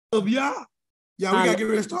love y'all. Yeah, we got to get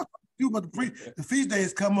ready to start but the feast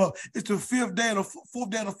days come up. It's the fifth day, the fourth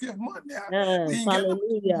day of the fifth month now. We ain't got no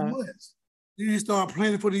months. You need to start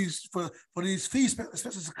planning for these feasts,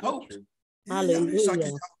 especially the coast. Hallelujah. Y'all get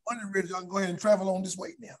y'all money ready. Y'all can go ahead and travel on this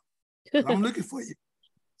way now. I'm looking for you.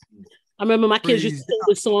 I remember my kids used to sing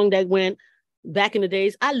the song that went back in the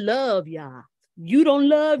days. I love y'all. You don't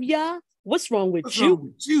love y'all? What's wrong with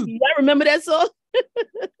you? Y'all remember that song?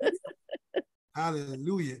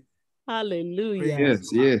 Hallelujah. Hallelujah.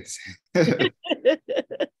 Yes.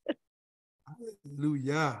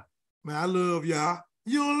 Hallelujah. Man, I love y'all.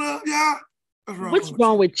 You don't love y'all? What's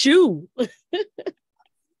wrong with you?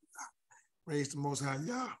 Praise the Most High,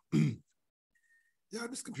 y'all. Y'all,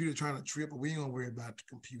 this computer trying to trip, but we ain't gonna worry about the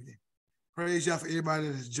computer. Praise y'all for everybody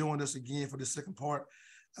that has joined us again for the second part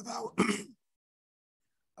of our,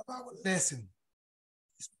 of our lesson.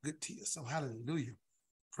 It's good to you. So hallelujah.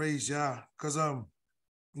 Praise y'all. Because y'all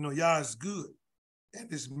is good. And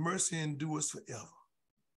His mercy endures forever.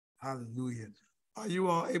 Hallelujah. Are you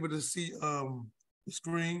all able to see the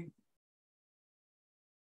screen?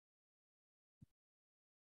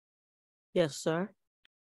 Yes, sir.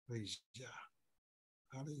 Praise y'all.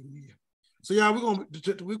 Hallelujah. So y'all, we're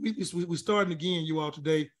starting again, you all,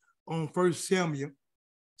 today on 1 Samuel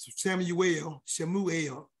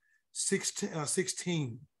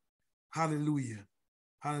 16. Hallelujah.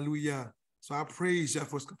 Hallelujah. So I praise y'all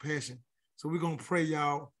for His compassion. So we're going to pray,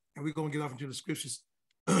 y'all, and we're going to get off into the scriptures.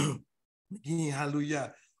 Again,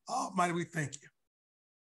 hallelujah. Almighty, we thank you.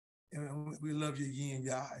 And we love you again,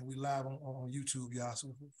 y'all. And we live on YouTube, y'all. So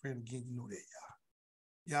if we're praying again, you know that, y'all.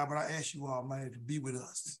 Yeah, but I ask you, Almighty, to be with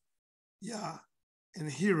us. Yeah, and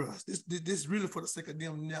hear us. This is really for the sake of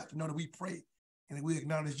them now to know that we pray and that we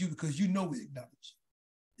acknowledge you because you know we acknowledge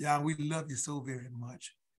you. Yeah, we love you so very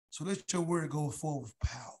much. So let your word go forward with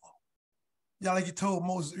power. Yeah, like you told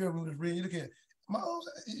Moses earlier when we was reading, you look at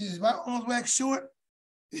is my arms wax short?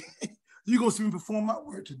 You're going to see me perform my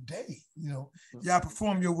word today. Yeah, I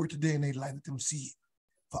perform your word today in their life. Let them see it.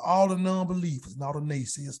 For all the non-believers and all the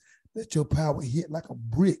naysayers, let your power hit like a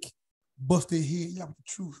brick. Bust their head, y'all, with the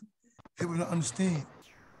truth. Help them to understand.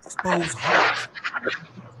 Expose hearts.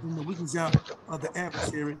 The weakness out of the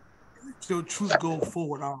adversary. Let your truth go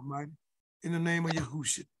forward, Almighty. In the name of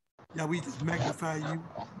Yahushua. Yeah, we just magnify you.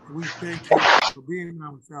 And we thank you for being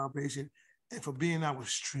our salvation and for being our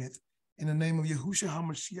strength. In the name of Yahushua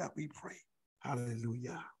HaMashiach, we pray.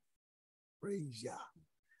 Hallelujah. Praise Yah.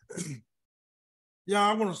 Yeah,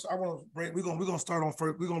 I want to break. We're gonna start on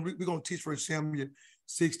first. We're gonna teach 1 Samuel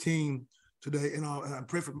 16 today, and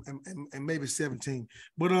pray for and maybe 17.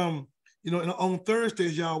 But on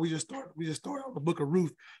Thursdays, y'all, we just start on the book of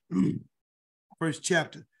Ruth, first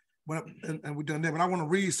chapter. But and we've done that. But I want to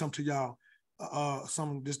read some to y'all, just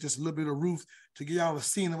a little bit of Ruth to give y'all a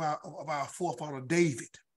scene of our forefather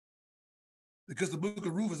David, because the book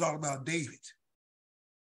of Ruth is all about David.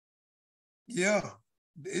 Yeah,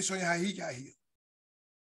 it's showing you how he got here.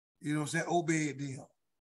 You know what I'm saying?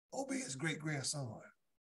 Obed his great-grandson.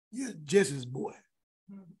 Yeah, Jesse's boy.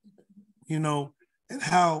 And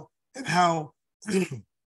how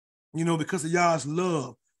because of y'all's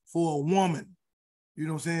love for a woman, you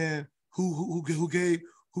know what I'm saying, who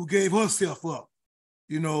gave herself up,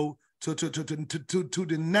 to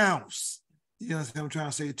denounce, you know what I'm trying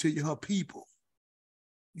to say to you, her people.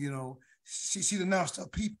 She denounced her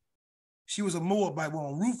people. She was a Moabite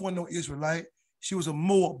woman. Ruth wasn't no Israelite. She was a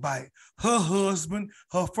Moabite. Her first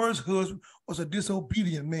husband, was a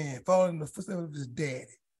disobedient man, following the footsteps of his daddy.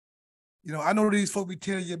 I know these folks be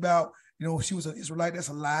telling you about, she was an Israelite. That's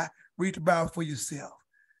a lie. Read the Bible for yourself.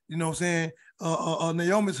 You know what I'm saying?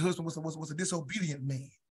 Naomi's husband was a disobedient man.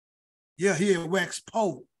 Yeah, he had waxed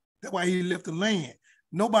poor. That's why he left the land.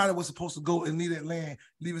 Nobody was supposed to go and leave that land,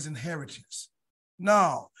 leave his inheritance.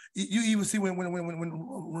 No, you even see when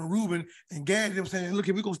Reuben and Gad them saying, "Look,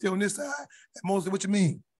 if we're gonna stay on this side," and Moses, what you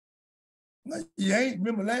mean? Like, you ain't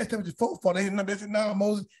remember last time with your folk fought. They said, "No,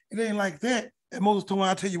 Moses, it ain't like that." And Moses told him,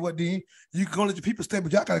 "I'll tell you what, then you can go let your people stay,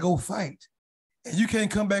 but y'all gotta go fight, and you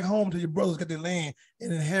can't come back home till your brothers got their land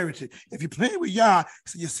and inherit it. If you're playing with y'all,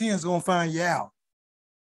 so your sins gonna find you out,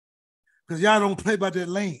 because y'all don't play about that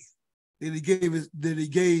land that he gave.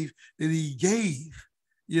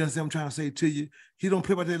 You know what I'm trying to say to you? He don't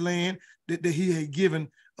play about that land that he had given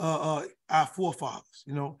our forefathers,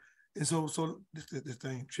 And so this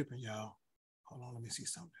thing tripping, y'all. Hold on, let me see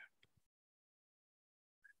something.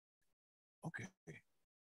 Okay.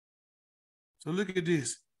 So look at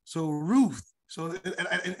this. So Ruth. So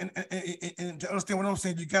and to understand what I'm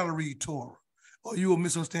saying, you gotta read Torah, or you will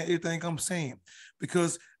misunderstand everything I'm saying,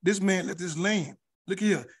 because this man left this land. Look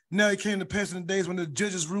here. Now it came to pass in the days when the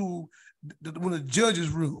judges ruled,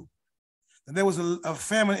 and there was a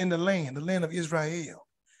famine in the land of Israel.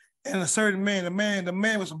 And a certain man, the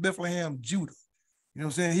man was from Bethlehem, Judah. You know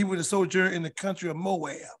what I'm saying? He was a sojourner in the country of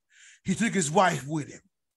Moab. He took his wife with him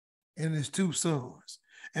and his 2 sons.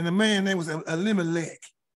 And the man's name was Elimelech.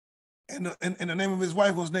 And the name of his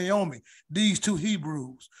wife was Naomi. These 2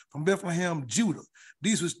 Hebrews from Bethlehem, Judah.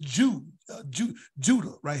 These was Judah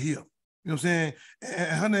right here. You know what I'm saying?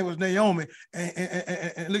 And her name was Naomi.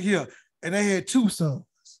 And look here. And they had 2 sons.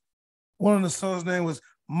 One of the sons' name was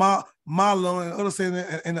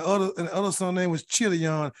Mahlon, and the other son's name was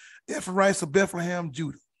Chilion, Ephraim of Bethlehem,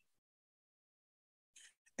 Judah.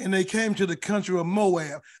 And they came to the country of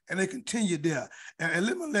Moab, and they continued there. And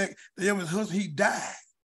Elimelech, the youngest husband, he died.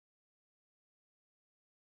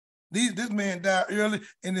 This man died early,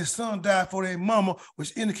 and his son died for their mama,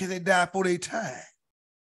 which indicates they died for their time.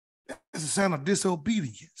 That's a sign of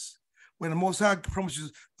disobedience. When the Most High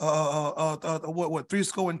promises,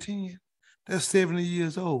 10? That's 70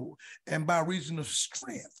 years old. And by reason of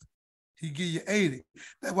strength, he give you 80.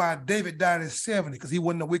 That's why David died at 70, because he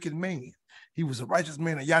wasn't a wicked man. He was a righteous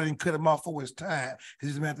man, and y'all didn't cut him off for his time.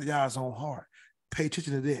 He's a man after y'all's own heart. Pay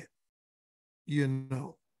attention to that. You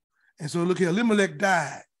know. And so look here, Elimelech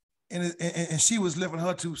died, and she was left with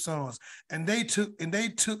her 2 sons. And they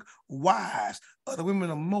took wives of the women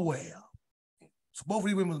of Moab. So both of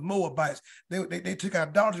these women was Moabites. They took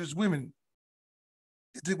idolatrous women.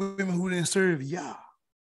 They took women who didn't serve Yah.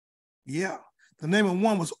 Yeah. The name of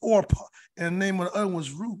one was Orpah, and the name of the other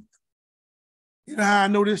was Ruth. You know how I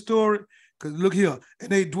know this story? Because look here, and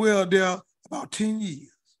they dwelled there about 10 years.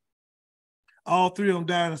 All 3 of them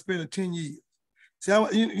died in a span of 10 years. See,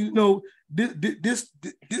 you know, this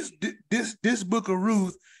book of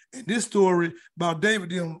Ruth and this story about David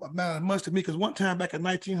didn't matter much to me, because one time back in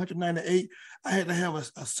 1998, I had to have a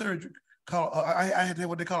surgery called, I had to have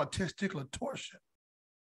what they call a testicular torsion,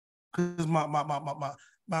 because my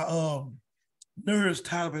nerves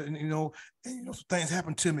tied up, and some things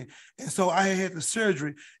happened to me, and so I had the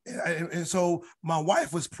surgery, and so my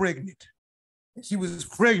wife was pregnant. She was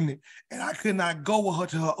pregnant, and I could not go with her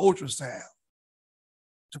to her ultrasound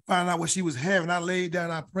to find out what she was having. I laid down,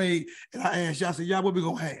 I prayed, and I asked y'all, I said, y'all, what we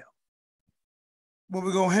gonna have? What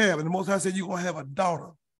we gonna have? And the Most High said, you're gonna have a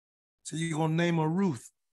daughter. So you're gonna name her Ruth.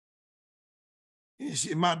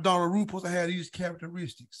 And my daughter Ruth supposed to have these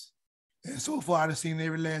characteristics. And so far, I've seen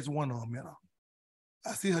every last one of them in her.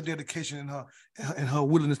 I see her dedication and her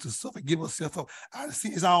willingness to suffer, give herself up. I see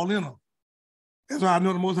it's all in her. That's why I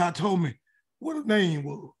know the Most High told me what her name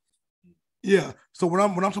was. Yeah. So when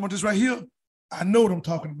I'm talking about this right here, I know what I'm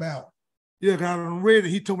talking about. Yeah, because I read it.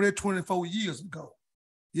 He told me that 24 years ago.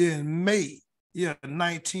 Yeah, in May,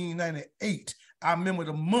 1998. I remember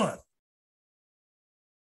the month.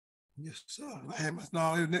 Yes, sir.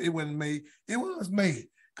 It wasn't May. It was May,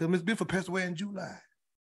 because Miss Bifford passed away in July.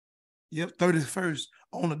 Yep, 31st,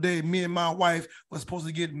 on the day me and my wife was supposed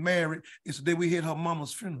to get married. It's the day we had her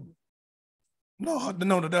mama's funeral. No,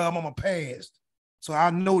 the day her mama passed. So I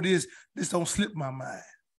know this don't slip my mind.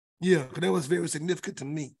 Yeah, because that was very significant to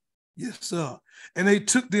me. Yes, sir. And they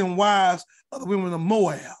took them wives of the women of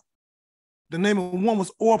Moab. The name of one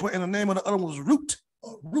was Orpah, and the name of the other was Ruth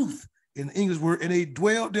in the English word, and they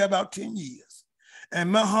dwelled there about 10 years.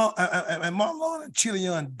 And Mahlon and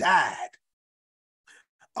Chilion died.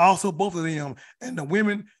 Also, both of them, and the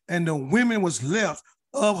women was left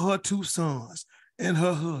of her 2 sons and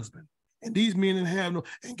her husband. And these men didn't have no,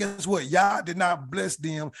 and guess what? Yah did not bless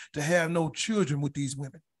them to have no children with these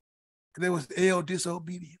women. There was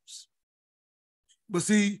disobedience. But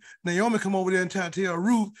see, Naomi come over there and try to tell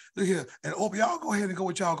Ruth, look here, and Orpah, y'all go ahead and go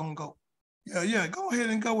what y'all gonna go. Yeah, go ahead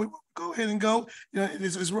and go. Go ahead and go.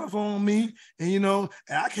 It's rough on me, and and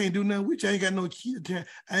I can't do nothing with you. I ain't got no kids.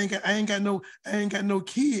 I ain't got no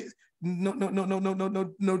kids.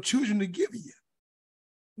 No children to give you.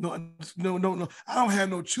 No. I don't have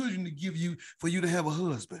no children to give you for you to have a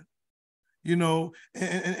husband. And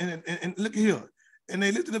look here. And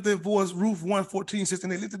they lifted up their voice, Ruth 1:14 says,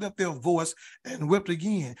 and they lifted up their voice and wept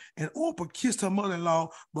again. And Orpah kissed her mother-in-law,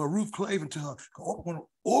 but Ruth clave to her.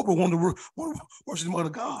 Orpah wanted to worship them other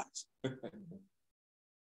gods.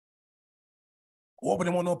 Orpah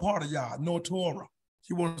didn't want no part of Yah, no Torah.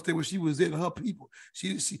 She wanted to stay where she was at, her people.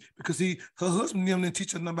 Because her husband didn't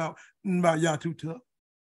teach her nothing about Yah too tough.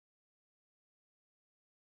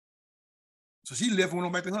 So she left and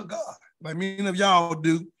went back to her God. Like many of y'all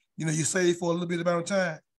do. You save for a little bit amount of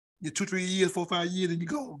time. You 2-3 years, 4-5 years, and you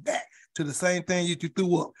go back to the same thing you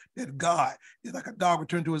threw up. That God is like a dog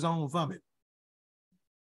returned to his own vomit.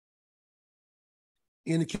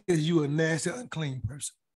 indicates you a nasty, unclean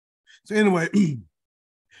person. So anyway,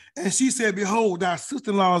 and she said, behold, thy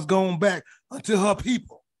sister-in-law is gone back unto her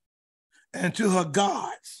people and to her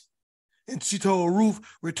gods. And she told Ruth,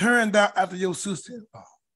 return thou after your sister-in-law.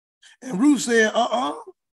 And Ruth said, no.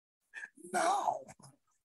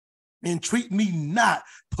 Entreat me not,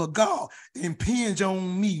 for God, impinge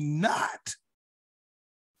on me not.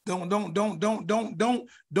 Don't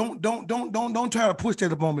try to push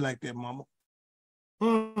that upon me like that, mama.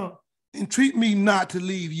 Entreat me not to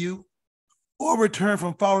leave you or return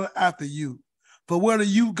from following after you. For where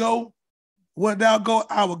you go, where thou go,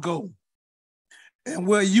 I will go. And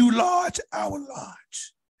where you lodge, I will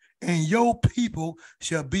lodge. And your people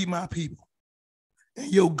shall be my people.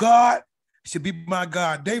 And your God shall be my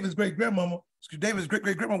God. David's great-grandmama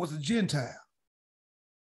was a Gentile.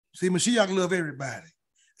 See, Mashiach loved everybody.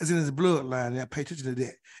 That's in his bloodline. Now pay attention to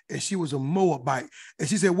that. And she was a Moabite. And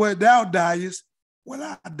she said, where thou diest, will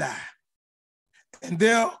I die. And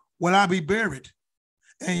there will I be buried.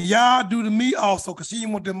 And Yah do to me also, because she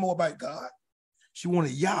didn't want the Moabite God. She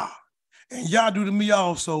wanted Yah. And Yah do to me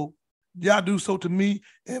also. Yah do so to me,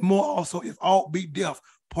 and more also, if aught be death,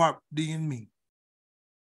 part thee and me.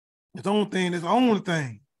 That's the only thing. That's the only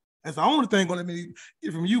thing. That's the only thing going to let me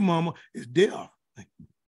get from you, mama, is death.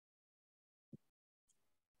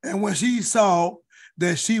 And when she saw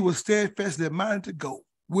that she was steadfastly minded to go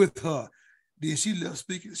with her, then she left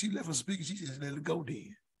speaking. She left her speaking. She just let it go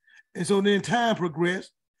then. And so then time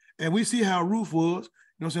progressed, and we see how Ruth was, you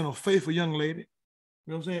know what I'm saying, a faithful young lady, you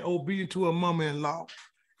know what I'm saying, obedient to her mama-in-law.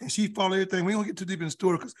 And she followed everything. We don't get too deep in the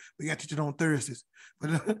story because we got to teach it on Thursdays.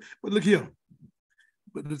 But look here.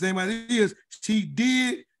 But the thing about it is, she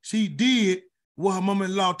did what her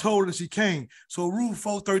mother-in-law told her she came. So Ruth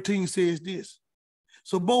 4:13 says this.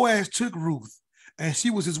 So Boaz took Ruth, and she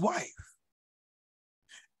was his wife.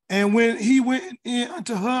 And when he went in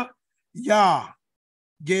unto her, Yah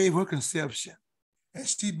gave her conception, and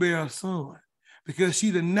she bare a son, because she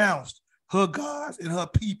denounced her gods and her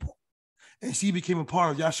people. And she became a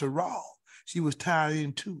part of Yasharal. She was tied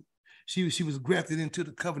into. She was grafted into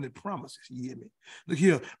the covenant promises. You hear me? Look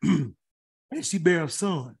here. And she bare a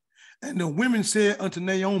son. And the women said unto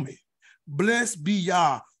Naomi, blessed be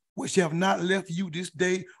Yah, which have not left you this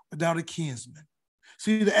day without a kinsman.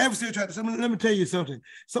 See, the adversary tried to, let me tell you something.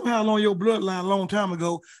 Somehow along your bloodline a long time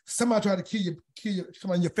ago, somebody tried to kill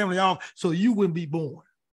somebody in your family off so you wouldn't be born.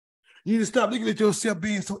 You need to stop looking at yourself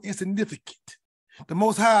being so insignificant. The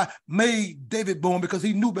Most High made David born because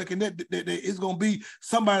he knew back in that it's going to be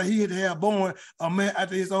somebody he had to have born, a man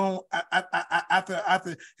after his own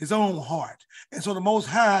heart. And so the Most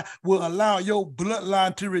High will allow your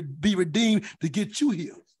bloodline to be redeemed to get you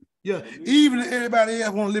here. Yeah, even if everybody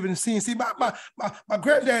else want to live in sin. See, my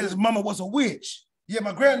granddaddy's mama was a witch. Yeah,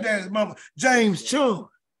 my granddaddy's mama, James Chung.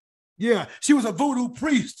 Yeah, she was a voodoo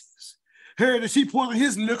priestess. Heard that she poured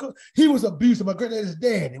his liquor. He was abusive. My granddaddy's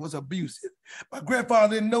daddy was abusive. My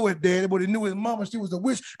grandfather didn't know his daddy, but he knew his mama. She was a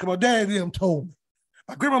witch because my daddy them told me.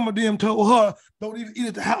 My grandmama them told her, don't even eat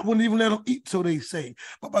at the house, wouldn't even let them eat, so they say.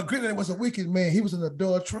 But my granddaddy was a wicked man. He was an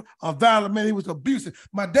adulterer, a violent man. He was abusive.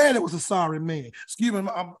 My daddy was a sorry man. Excuse me,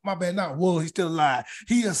 my bad, not was. He's still alive.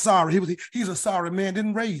 He is sorry. He's a sorry man,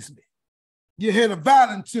 didn't raise me. You had a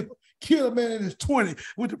violent temper. Killed a man in his 20s,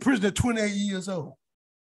 went to prison at 28 years old.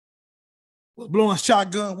 Was blowing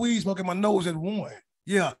shotgun weed, smoking my nose at 1.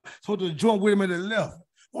 Yeah, so to joint with him at the left.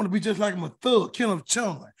 Want to be just like him, a thug, Kenneth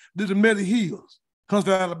Chung, did the Meadow Hills. Comes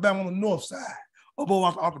to Alabama on the north side, up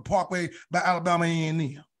off the parkway by Alabama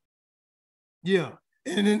A&M. Yeah,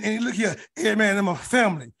 and look here, every man in my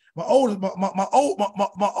family. My oldest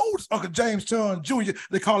Uncle James Chung Jr.,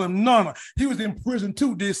 they call him Nana. He was in prison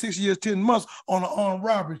too, did 6 years, 10 months on an armed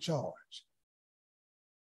robbery charge.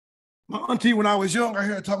 My auntie, when I was young, I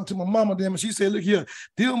heard her talking to my mama then, and she said, look here,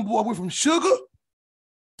 them boy went from sugar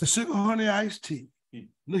to sugar honey iced tea.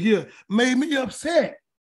 Look here, made me upset.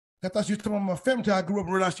 I thought she was talking about my family until I grew up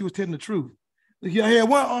and realized she was telling the truth. Look here, I had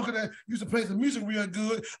one uncle that used to play some music real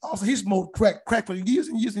good. Also, he smoked crack for years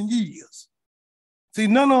and years and years. See,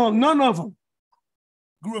 none of them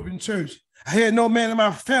grew up in church. I had no man in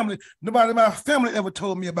my family, nobody in my family ever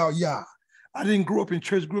told me about Yah. I didn't grow up in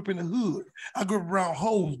church, grew up in the hood. I grew up around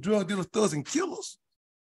hoes, drug dealers, thugs, and killers.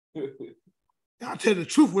 I tell you the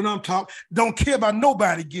truth when I'm talking. Don't care about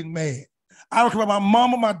nobody getting mad. I don't care about my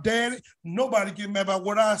mama, my daddy. Nobody get mad about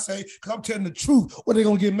what I say because I'm telling the truth. What they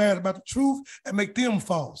going to get mad about the truth and make them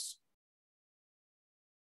false.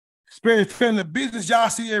 Especially family business, y'all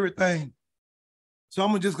see everything. So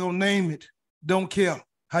I'm just going to name it. Don't care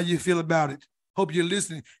how you feel about it. Hope you're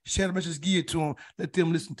listening. Share the message, give it to them. Let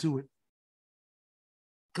them listen to it.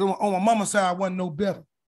 Because on my mama's side, I wasn't no better.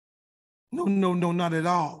 No, not at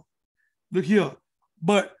all. Look here.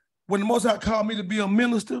 But when the Most High called me to be a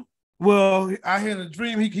minister, well, I had a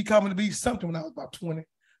dream. He called me to be something when I was about 20,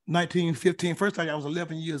 19, 15. First time I was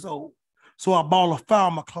 11 years old. So I balled a fire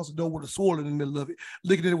in my closet door with a sword in the middle of it,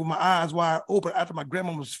 looking at it with my eyes wide open after my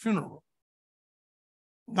grandmama's funeral.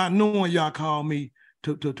 Not knowing y'all called me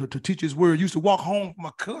to teach his word. Used to walk home from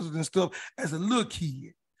my cousins and stuff as a little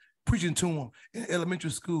kid, preaching to them in elementary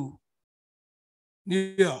school.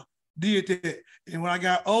 Yeah, did that. And when I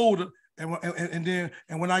got older, and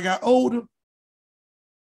when I got older,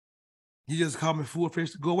 he just called me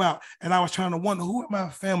full-fledged to go out. And I was trying to wonder who in my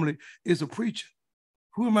family is a preacher.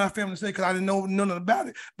 Who in my family say? Because I didn't know nothing about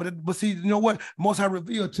it. But see, you know what? Most High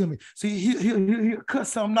revealed to me. See, he'll cut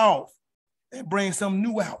something off and bring something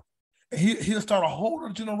new out. And he'll start a whole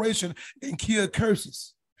other generation and kill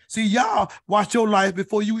curses. See, y'all watch your life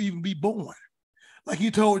before you even be born. Like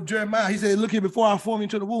he told Jeremiah, he said, look here, before I form you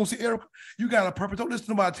into the womb. See, Eric, you got a purpose. Don't listen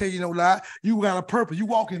to nobody tell you no lie. You got a purpose. You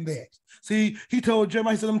walk in that. See, he told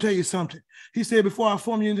Jeremiah, he said, let me tell you something. He said, before I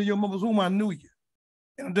formed you into your mother's womb, I knew you.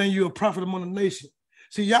 And I'm done you a prophet among the nation.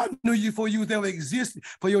 See, y'all knew you before you ever existed.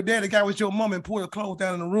 For your daddy got with your mom and pulled the clothes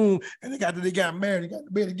down in the room, and they got married, they got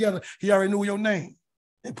to bed together. He already knew your name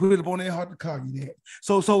and put it up on their heart to call you that.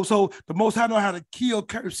 So the Most High know how to kill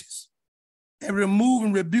curses and remove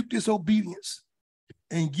and rebuke disobedience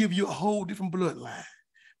and give you a whole different bloodline.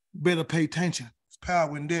 Better pay attention. It's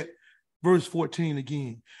power in that. Verse 14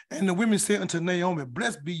 again. And the women said unto Naomi,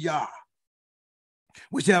 blessed be Yah,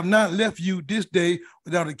 which have not left you this day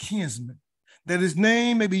without a kinsman, that his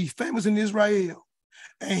name may be famous in Israel,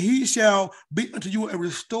 and he shall be unto you a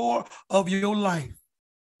restorer of your life,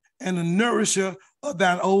 and a nourisher of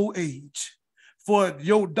thine old age. For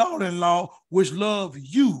your daughter-in-law, which love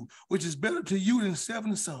you, which is better to you than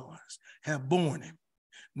 7 sons, have borne him.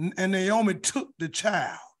 And Naomi took the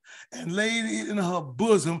child and laid it in her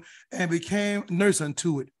bosom and became nurse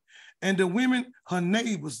unto it. And the women, her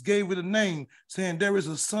neighbors, gave it a name, saying, there is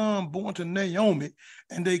a son born to Naomi,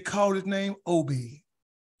 and they called his name Obed.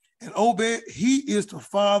 And Obed, he is the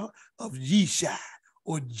father of Yeshai,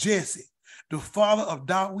 or Jesse, the father of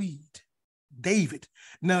David.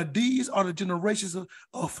 Now these are the generations of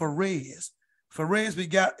Pharez. Pharez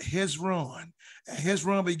begot Hezron, and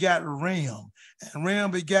Hezron begot Ram, and Ram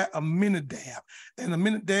begot Aminadab, and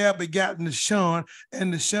Aminadab begot Nahshon,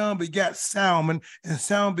 and Nahshon begot Salmon, and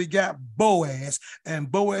Salmon begot Boaz, and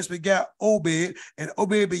Boaz begot Obed, and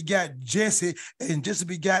Obed begot Jesse, and Jesse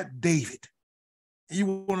begot David. You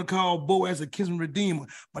want to call Boaz a kinsman redeemer,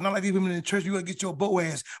 but not like these women in the church. You got to get your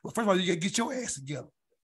Boaz. Well, first of all, you got to get your ass together.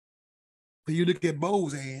 But you look at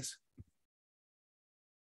Bo's ass.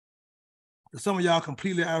 Some of y'all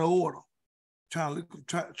completely out of order, trying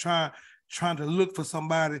to look for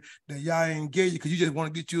somebody that y'all ain't gay you because you just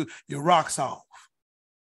want to get your rocks off.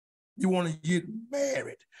 You want to get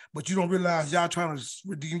married, but you don't realize y'all trying to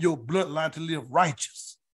redeem your bloodline to live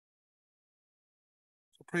righteous.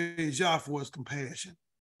 So praise y'all for his compassion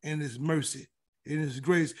and his mercy and his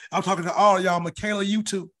grace. I'm talking to all of y'all. Michaela, you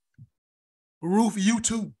too. Ruth, you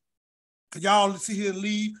too. Because y'all sit here and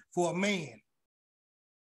leave for a man.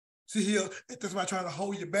 See here, that's why I trying to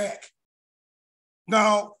hold you back.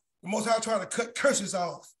 Now, the Most High trying to cut curses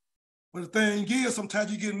off. But the thing is, sometimes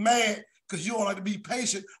you get mad because you don't like to be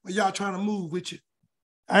patient when y'all trying to move with you.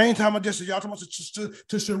 I ain't talking about just y'all talking about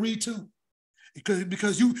to Cherie too.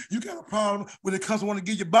 Because you got a problem when it comes to want to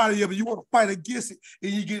get your body up and you want to fight against it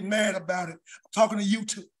and you get mad about it. I'm talking to you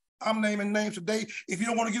too. I'm naming names today. If you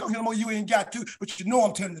don't want to get on here no more, you ain't got to, but you know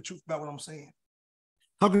I'm telling the truth about what I'm saying.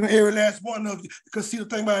 Talking to every last one of you. Because see, the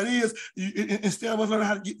thing about it is, instead of us learning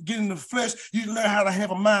how to get in the flesh, you learn how to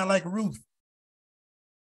have a mind like Ruth.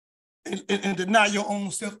 And deny your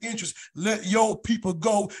own self-interest. Let your people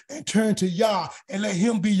go and turn to Yah and let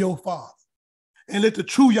him be your father. And let the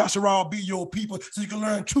true Yasharal be your people so you can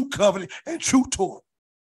learn true covenant and true Torah.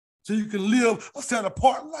 So you can live a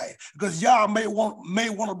set-apart life. Because Yah may want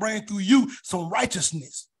to bring through you some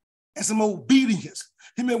righteousness and some obedience.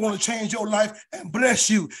 He may want to change your life and bless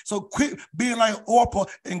you. So quit being like Orpah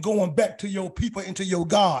and going back to your people and to your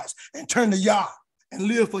gods and turn to Yah and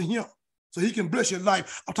live for him so he can bless your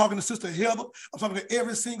life. I'm talking to Sister Heather. I'm talking to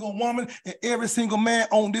every single woman and every single man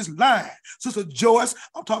on this line. Sister Joyce,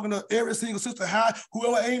 I'm talking to every single sister,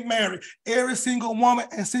 whoever ain't married, every single woman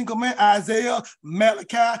and single man, Isaiah,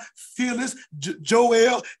 Malachi, Phyllis,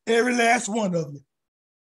 Joel, every last one of you.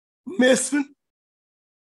 Misfin,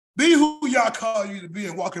 be who y'all call you to be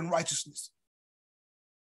and walk in righteousness.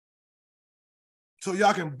 So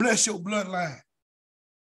y'all can bless your bloodline.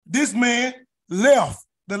 This man left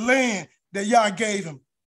the land that y'all gave him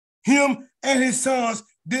him and his sons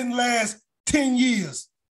didn't last 10 years.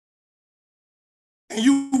 And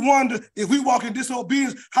you wonder, if we walk in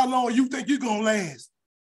disobedience, how long you think you're going to last?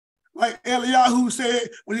 Like Eliyahu said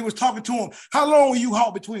when he was talking to him, how long will you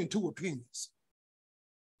halt between two opinions?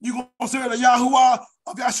 You going to serve the Yahuwah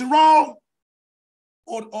of Yasharal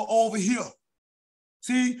or over here?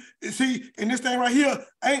 See, in this thing right here,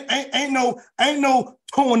 ain't no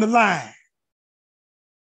towing the line.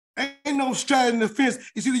 Ain't no straddling the fence.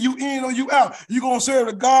 It's either you in or you out. You gonna serve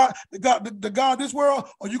the God of this world,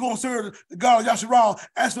 or you gonna serve the God of Yasharal?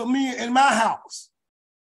 As for me and my house,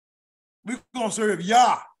 we gonna serve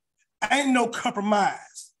Yah. Ain't no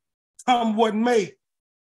compromise. Come what may.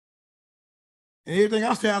 And everything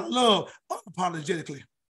I say I love unapologetically.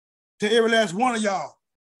 To every last one of y'all.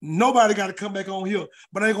 Nobody got to come back on here,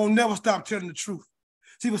 but I ain't gonna never stop telling the truth.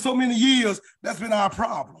 See, for so many years, that's been our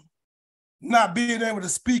problem. Not being able to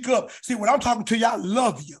speak up. See, when I'm talking to you, I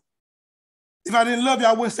love you. If I didn't love you,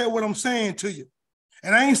 I wouldn't say what I'm saying to you.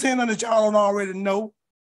 And I ain't saying nothing that y'all don't already know.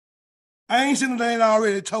 I ain't saying nothing that I ain't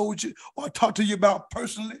already told you or talked to you about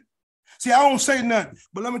personally. See, I don't say nothing,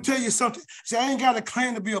 but let me tell you something. See, I ain't got a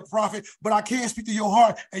claim to be a prophet, but I can speak to your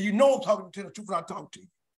heart, and you know I'm talking to the truth when I talk to you.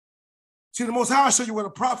 See, the Most High will show you what a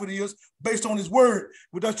prophet is based on his word,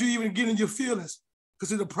 without you even getting your feelings.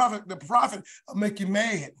 Because the prophet will make you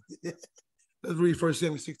mad. Let's read 1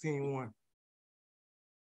 Samuel 16:1.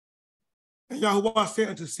 And Yahuwah said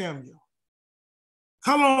unto Samuel,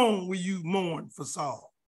 how long will you mourn for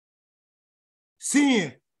Saul?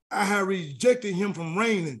 Seeing I have rejected him from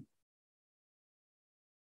reigning.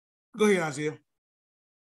 Go ahead, Isaiah.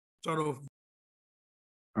 Start off.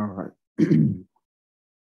 All right. And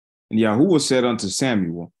Yahuwah said unto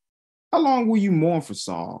Samuel, how long will you mourn for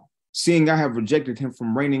Saul, seeing I have rejected him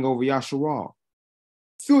from reigning over Yasharal?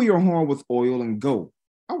 Fill your horn with oil and go.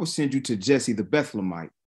 I will send you to Jesse the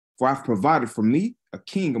Bethlehemite, for I've provided for me a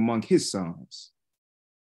king among his sons.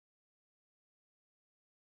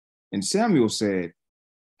 And Samuel said,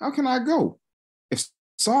 how can I go? If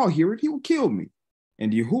Saul hear it, he will kill me.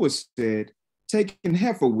 And Yahuwah said, take an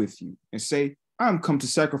heifer with you and say, I am come to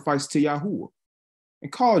sacrifice to Yahuwah.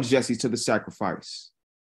 And call Jesse to the sacrifice.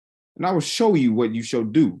 And I will show you what you shall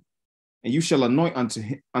do. And you shall anoint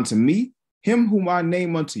unto me him whom I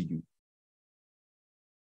name unto you.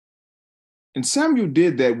 And Samuel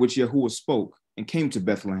did that which Yahuwah spoke and came to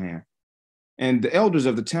Bethlehem. And the elders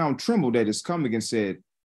of the town trembled at his coming and said,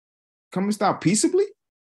 comest thou peaceably?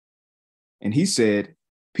 And he said,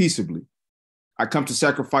 peaceably. I come to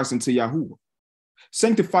sacrifice unto Yahuwah.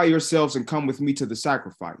 Sanctify yourselves and come with me to the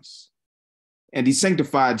sacrifice. And he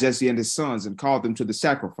sanctified Jesse and his sons and called them to the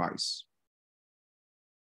sacrifice.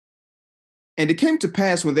 And it came to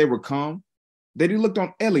pass when they were come, that he looked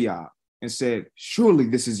on Eliab and said, surely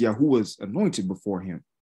this is Yahuwah's anointed before him.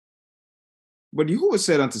 But Yahuwah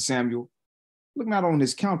said unto Samuel, look not on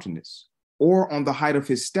his countenance or on the height of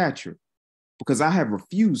his stature, because I have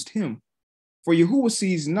refused him. For Yahuwah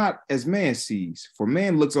sees not as man sees, for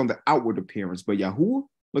man looks on the outward appearance, but Yahuwah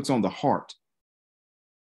looks on the heart.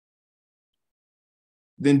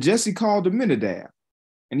 Then Jesse called Aminadab,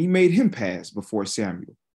 and he made him pass before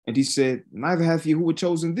Samuel. And he said, neither hath Yahuwah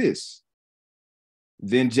chosen this.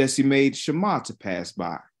 Then Jesse made Shammah to pass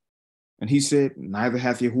by. And he said, neither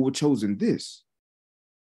hath Yahuwah chosen this.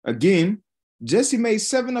 Again, Jesse made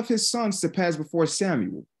 7 of his sons to pass before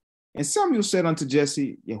Samuel. And Samuel said unto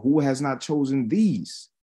Jesse, Yahuwah has not chosen these.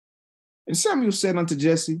 And Samuel said unto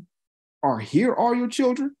Jesse, are here all your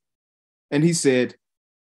children? And he said,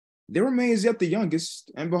 there remains yet the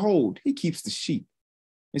youngest, and behold, he keeps the sheep.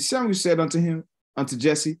 And Samuel said unto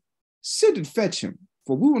Jesse, sit and fetch him,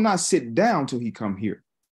 for we will not sit down till he come here.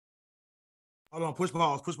 Hold on, push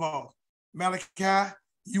pause. Malachi,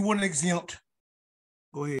 you weren't exempt.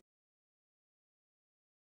 Go ahead.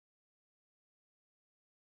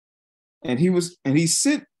 And he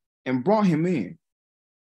sent and brought him in.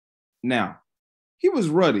 Now he was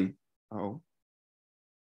ruddy.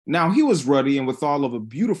 Now he was ruddy and withal of a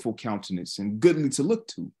beautiful countenance and goodly to look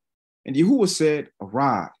to. And Yahuwah said,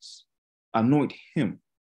 arise, anoint him,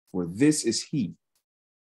 for this is he.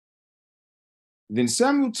 Then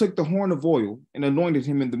Samuel took the horn of oil and anointed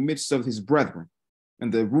him in the midst of his brethren.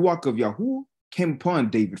 And the Ruach of Yahuwah came upon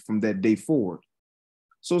David from that day forward.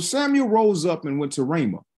 So Samuel rose up and went to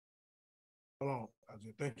Ramah. Hold on,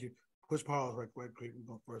 thank you. Push pause right quick. We're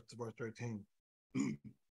going first to verse 13.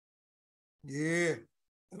 Yeah.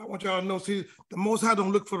 And I want y'all to know, see, the Most High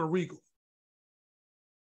don't look for the regal.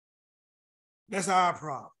 That's our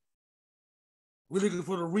problem. We're looking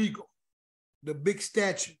for the regal, the big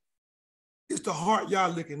statue. It's the heart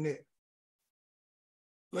y'all looking at.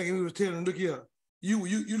 Like we was telling them, look here,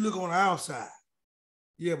 You look on the outside.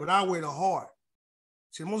 Yeah, but I wear the heart.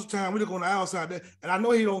 See, most of the time we look on the outside there, and I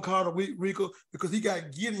know he don't call it Rico because he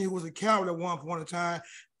got Gideon, who was a coward at one point in time,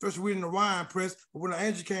 first reading the wine press, but when the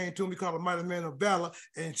angel came to him, he called him mighty man of valor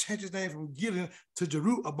and changed his name from Gideon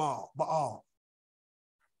to Baal,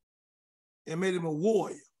 and made him a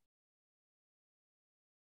warrior.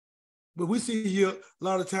 But we see here a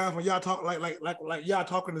lot of times when y'all talk like y'all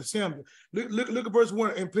talking to Samuel. Look at verse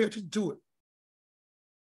 1 and pay attention to it.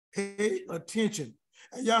 Pay attention.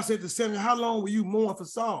 And y'all said to Samuel, how long will you mourn for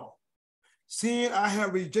Saul? Seeing I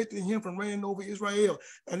have rejected him from reigning over Israel.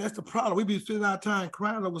 And that's the problem. We be spending our time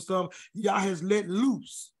crying over something Yah has let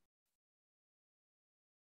loose.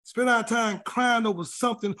 Spend our time crying over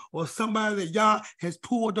something or somebody that Yah has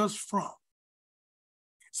pulled us from.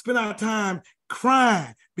 Spend our time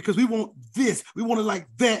crying because we want this, we want it like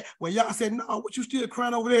that. When Yah said, no, what you still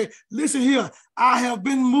crying over there? Listen here, I have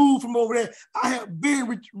been moved from over there. I have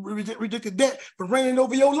been rejected that from reigning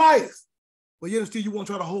over your life. But yet still you want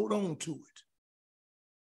to try to hold on to it.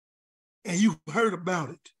 And you heard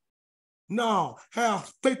about it. No, have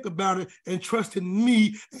faith about it and trust in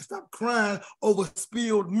me and stop crying over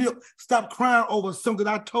spilled milk. Stop crying over something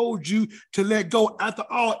I told you to let go. After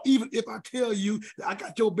all, even if I tell you that I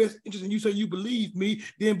got your best interest and you say you believe me,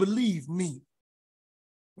 then believe me.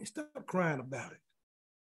 And stop crying about it.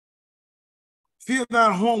 Fill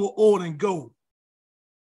thine horn with oil and go.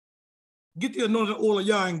 Get the anointing oil of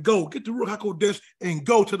Yah and go. Get the Ruach HaKodesh and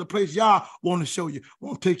go to the place Yah want to show you,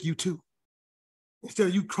 want to take you to. Instead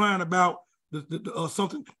of you crying about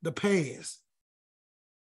the past.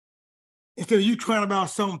 Instead of you crying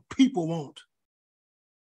about something people want.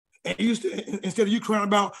 And instead of you crying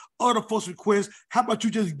about other folks' requests, how about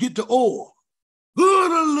you just get the oil?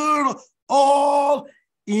 Put a little oil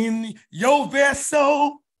in your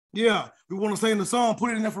vessel. Yeah, we want to sing the song,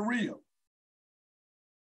 put it in there for real.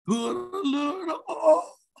 Put a little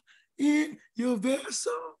oil in your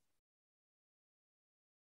vessel.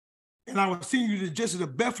 And I will send you to Jesse the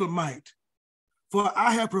Bethlehemite, for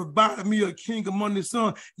I have provided me a king among the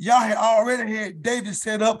sons. Y'all had already had David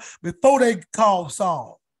set up before they called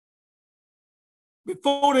Saul.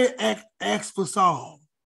 Before they asked for Saul.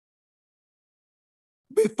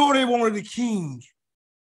 Before they wanted a king,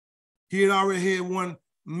 he had already had one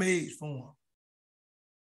made for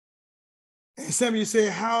him. And Samuel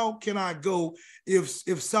said, how can I go?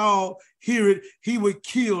 If Saul hear it, he would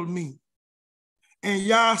kill me. And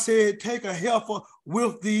Yah said, take a heifer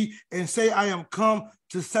with thee and say, I am come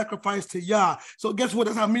to sacrifice to Yah. So guess what?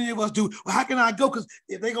 That's how many of us do. Well, how can I go? Because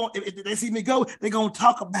if they see me go, they're going to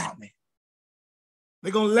talk about me.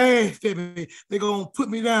 They're going to laugh at me. They're going to put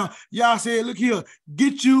me down. Yah said, look here,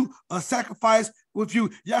 get you a sacrifice with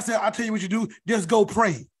you. Yah said, I'll tell you what you do. Just go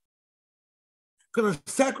pray. Because a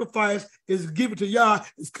sacrifice is given to Yah.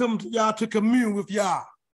 It's coming to Yah to commune with Yah.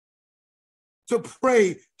 To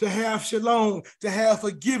pray, to have shalom, to have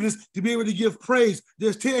forgiveness, to be able to give praise.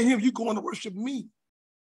 Just tell him you're going to worship me.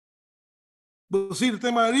 But see, the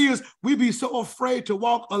thing about it is, we be so afraid to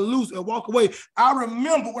walk loose and walk away. I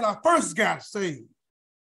remember when I first got saved,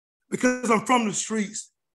 because I'm from the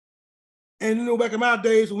streets. And you know, back in my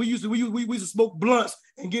days, when we used to smoke blunts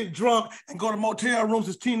and get drunk and go to motel rooms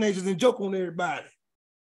as teenagers and joke on everybody.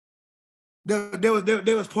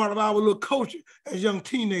 That was part of our little culture as young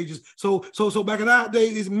teenagers. So back in our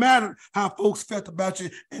days, it mattered how folks felt about you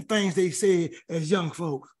and things they said as young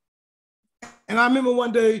folks. And I remember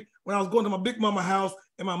one day when I was going to my big mama house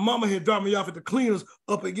and my mama had dropped me off at the cleaners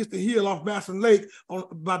up against the hill off Masson Lake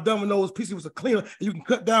by Domino's. PC was a cleaner, and you can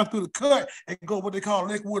cut down through the cut and go what they call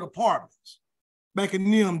Lakewood Apartments back in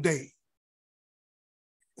them days.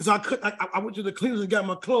 And so I went to the cleaners and got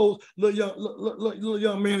my clothes. Little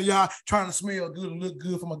young man, y'all trying to smell good and look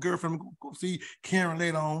good for my girlfriend. Go see Karen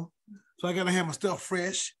later on. So I got to have my stuff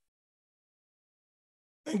fresh.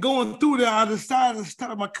 And going through there, I decided to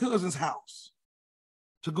stop at my cousin's house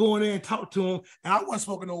to go in there and talk to him. And I wasn't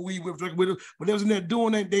smoking no weed with him, but they was in there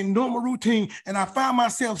doing their normal routine. And I found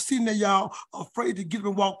myself sitting there, y'all, afraid to get up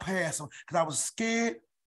and walk past them because I was scared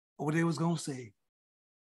of what they was going to say.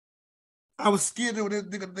 I was scared that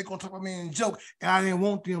they're going to talk about me and joke, and I didn't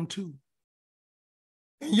want them to.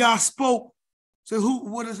 And y'all spoke, said,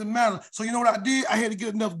 what does it matter? So you know what I did? I had to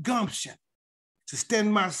get enough gumption to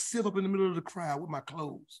stand myself up in the middle of the crowd with my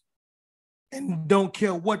clothes and don't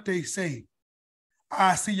care what they say.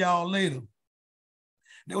 I'll see y'all later.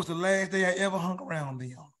 That was the last day I ever hung around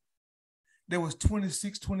them. That was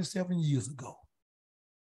 26, 27 years ago.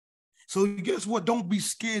 So guess what? Don't be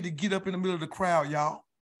scared to get up in the middle of the crowd, y'all,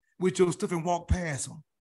 with your stuff and walk past them.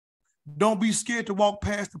 Don't be scared to walk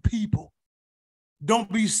past the people.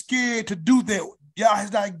 Don't be scared to do that. Yah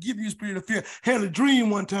has not given you a spirit of fear. Had a dream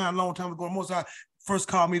one time, long time ago. Most I first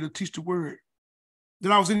called me to teach the word.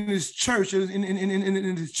 Then I was in this church,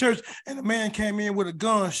 in this church, and a man came in with a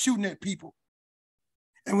gun shooting at people.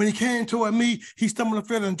 And when he came toward me, he stumbled and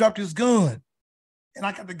fell and dropped his gun. And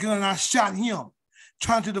I got the gun and I shot him,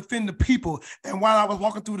 trying to defend the people. And while I was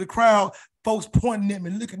walking through the crowd, folks pointing at me,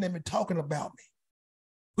 looking at me, talking about me,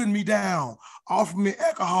 putting me down, offering me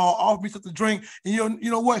alcohol, offering me something to drink. And you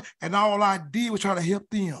know what? And all I did was try to help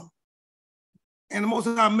them. And the most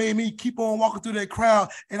of the time made me keep on walking through that crowd.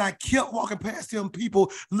 And I kept walking past them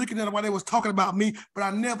people, looking at them while they was talking about me, but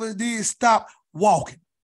I never did stop walking.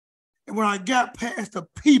 And when I got past the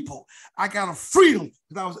people, I got a freedom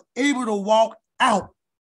because I was able to walk out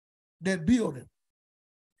that building.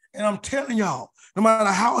 And I'm telling y'all, no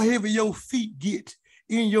matter how heavy your feet get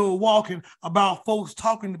in your walking about folks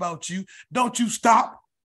talking about you, don't you stop.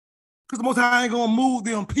 Because the most high ain't gonna move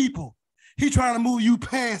them people. He trying to move you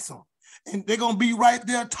past them. And they're gonna be right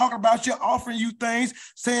there talking about you, offering you things,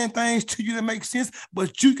 saying things to you that make sense,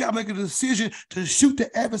 but you gotta make a decision to shoot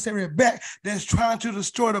the adversary back that's trying to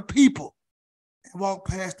destroy the people and walk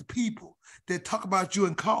past the people that talk about you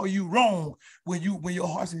and call you wrong when your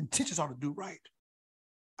heart's intentions are to do right.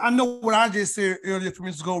 I know what I just said earlier a few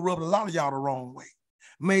minutes ago rubbed a lot of y'all the wrong way.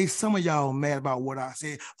 Made some of y'all mad about what I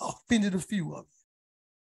said, offended a few of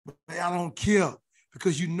you. But I don't care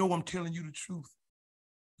because you know I'm telling you the truth.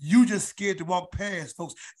 You just scared to walk past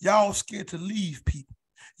folks. Y'all scared to leave people.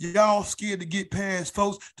 Y'all scared to get past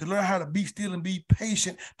folks, to learn how to be still and be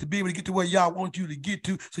patient, to be able to get to where y'all want you to get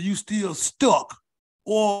to, so you still stuck.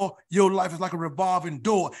 Or your life is like a revolving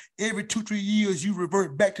door. Every 2-3 years, you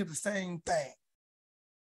revert back to the same thing.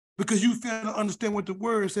 Because you fail to understand what the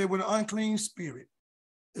word said when an unclean spirit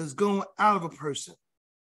is going out of a person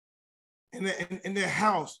in their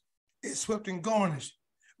house, it's swept and garnished.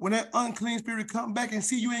 When that unclean spirit come back and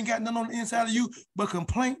see you ain't got nothing on the inside of you but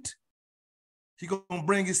complaint, he gonna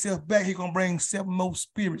bring himself back. He gonna bring 7 more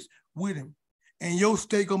spirits with him. And your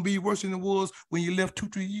state gonna be worse than it was when you left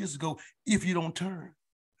 2-3 years ago if you don't turn.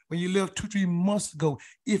 When you left 2-3 months ago,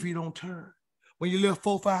 if you don't turn. When you left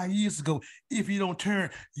 4-5 years ago, if you don't turn.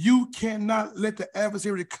 You cannot let the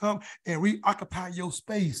adversary come and reoccupy your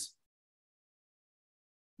space.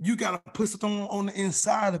 You gotta put something on the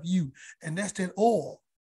inside of you, and that's that oil.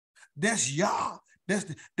 That's Yah. That's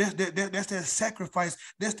that sacrifice.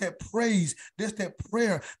 That's that praise. That's that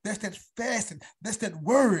prayer. That's that fasting. That's that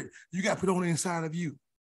word you got to put on the inside of you,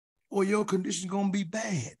 or your condition's gonna be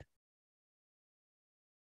bad.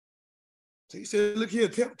 So he said, "Look here.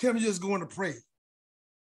 Tell me you're just going to pray.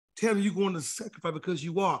 Tell me you're going to sacrifice because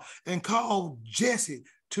you are, and call Jesse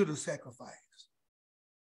to the sacrifice.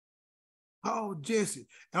 Call Jesse,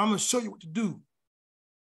 and I'm gonna show you what to do.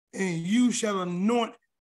 And you shall anoint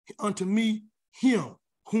unto me him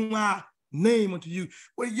whom I name unto you."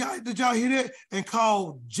 Well, did y'all hear that? And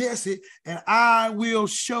call Jesse, and I will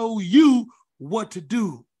show you what to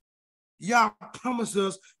do. Y'all promised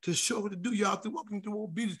us to show what to do, y'all, through walking through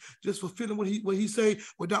obedience, just fulfilling what he say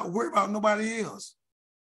without worrying about nobody else.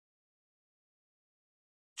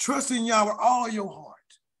 Trust in y'all with all your heart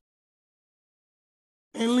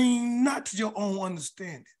and lean not to your own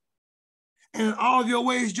understanding. And in all of your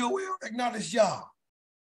ways, your will, acknowledge y'all.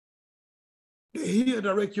 He'll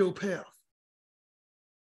direct your path.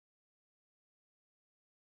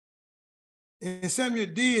 And Samuel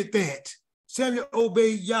did that. Samuel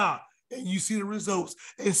obeyed Yah, and you see the results.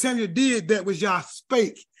 And Samuel did that which Yah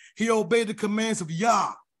spake. He obeyed the commands of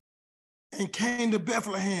Yah and came to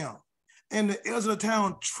Bethlehem. And the elders of the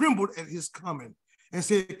town trembled at his coming and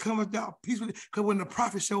said, "Cometh thou peacefully?" Because when the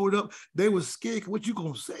prophet showed up, they were scared. What you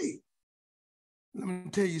gonna say? Let me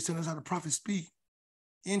tell you, son, that's how the prophets speak.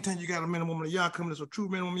 Anytime you got a man and woman of Yah coming, that's a true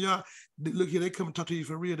man and woman of Yah, look here, they come and talk to you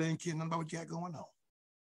for real. They ain't kidding nothing about what you got going on.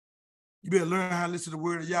 You better learn how to listen to the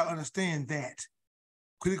word of Yah, understand that.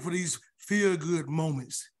 Quick for these feel-good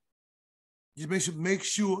moments. Just make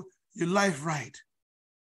sure your life right.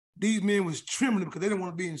 These men was trembling because they didn't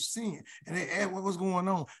want to be in sin. And they asked, what was going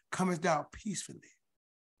on? Comest thou peacefully,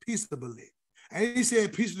 peaceably. And he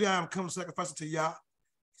said, peacefully I am come to sacrifice to Yah.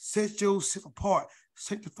 Set yourself apart,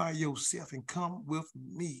 sanctify yourself, and come with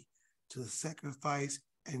me to sacrifice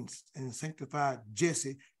and sanctify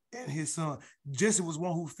Jesse and his son. Jesse was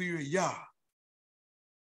one who feared Yah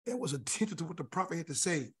and was attentive to what the prophet had to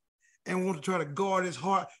say and wanted to try to guard his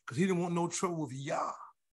heart because he didn't want no trouble with Yah.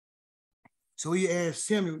 So he asked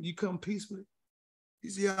Samuel, "You come peacefully?" He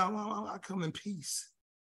said, "Yeah, I come in peace.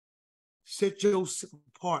 Set yourself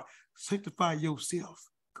apart, sanctify yourself,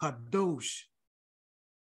 kadosh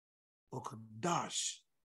or kadash.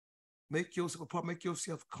 Make yourself apart, make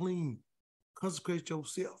yourself clean. consecrate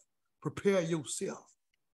yourself, prepare yourself,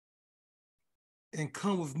 and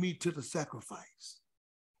come with me to the sacrifice.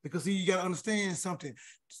 Because see, you got to understand something.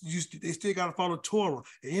 They still got to follow Torah.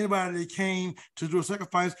 And anybody that came to do a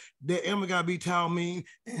sacrifice, their animal got to be Talmud,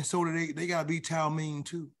 and so they got to be Talmud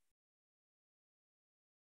too.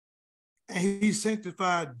 And he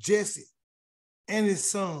sanctified Jesse and his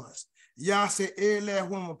sons. Y'all said every last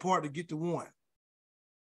one apart to get the one.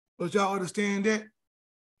 But y'all understand that?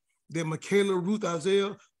 That Michaela, Ruth,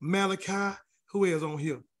 Isaiah, Malachi, who else on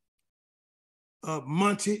here?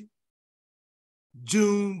 Monty,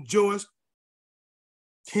 June, Joyce,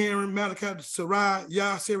 Karen, Malachi, Sarai,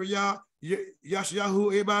 Yah, Sarah, Yashayahu,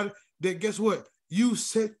 everybody, that guess what? You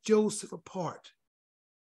set yourself apart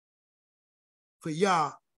for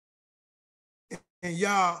Yah, and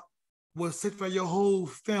Yah will sanctify your whole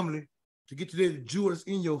family to get to the Jews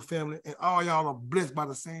in your family, and all y'all are blessed by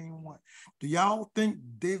the same one. Do y'all think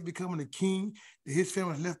David becoming a king, that his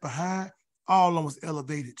family was left behind? All of them was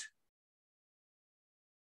elevated.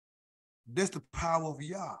 That's the power of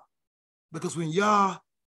Yah. Because when Yah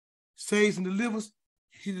saves and delivers,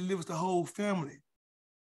 he delivers the whole family.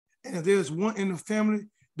 And if there's one in the family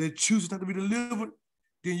that chooses not to be delivered,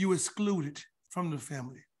 then you exclude it from the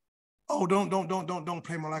family. Oh, don't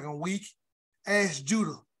play me like I'm weak. Ask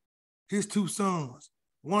Judah, his two sons.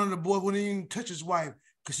 One of the boys wouldn't even touch his wife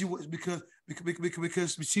because she wasn't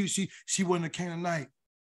a Canaanite.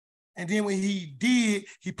 And then when he did,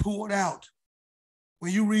 he pulled out.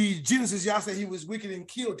 When you read Genesis, y'all say he was wicked and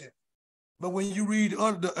killed him. But when you read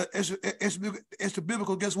the extra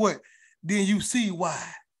biblical, guess what? Then you see why.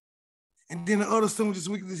 And then the other son, just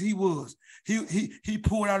wicked as he was, he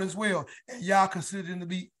pulled out as well. And y'all considered him to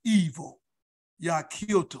be evil. Y'all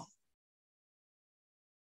killed him.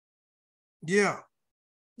 Yeah.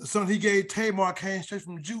 The son he gave Tamar came straight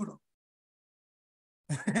from Judah.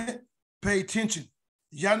 Pay attention.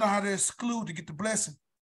 Y'all know how to exclude to get the blessing.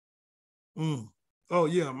 Oh,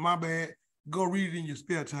 yeah, my bad. Go read it in your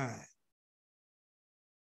spare time.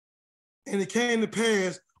 And it came to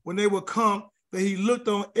pass when they would come that he looked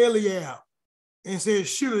on Eliab and said,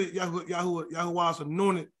 surely Yahuwah's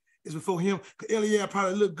anointed is before him, because Eliab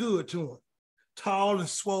probably looked good to him. Tall and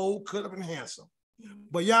swole, cut up and handsome.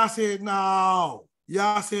 But Yah said, no.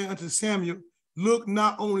 Yah said unto Samuel, look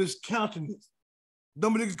not on his countenance.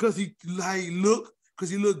 Don't be looking because he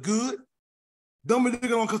looked good. Don't be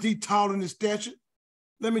looking on because he's tall in his stature.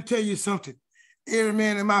 Let me tell you something. Every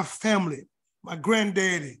man in my family, my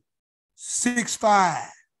granddaddy, 6'5".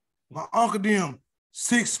 My uncle them,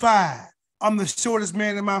 6'5". I'm the shortest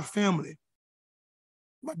man in my family.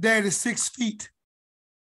 My dad is 6 feet,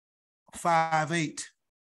 5'8".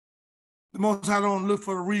 The most I don't look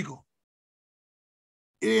for the regal.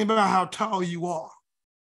 It ain't about how tall you are.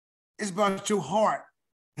 It's about your heart.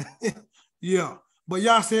 Yeah. But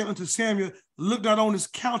Yah said unto Samuel, look not on his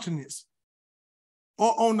countenance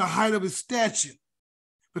or on the height of his stature,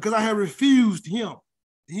 because I have refused him.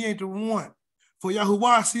 He ain't the one. For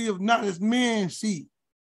Yahuwah seeth not as man see.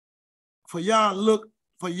 For man look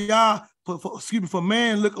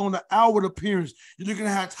on the outward appearance. You're looking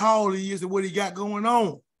at how tall he is and what he got going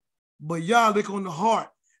on. But Yah look on the heart.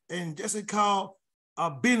 And that's it called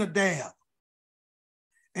Abinadab.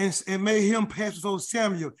 And made him pass before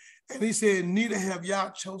Samuel. And he said, neither have Yah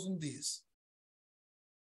chosen this.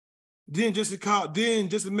 Then Jesse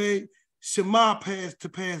made Shema pass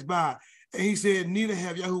by. And he said, neither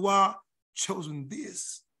have Yahuwah chosen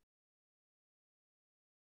this.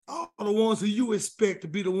 All the ones who you expect to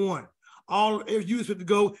be the one. All if you expect to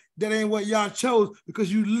go, that ain't what Yah chose,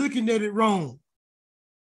 because you looking at it wrong.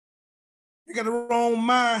 You got the wrong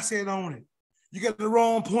mindset on it. You got the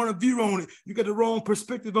wrong point of view on it. You got the wrong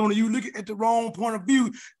perspective on it. You looking at the wrong point of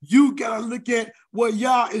view. You got to look at what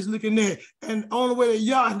Yah is looking at. And the only way that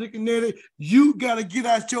Yah is looking at it, you got to get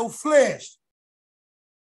out your flesh.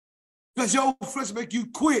 Because your flesh make you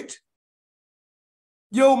quit.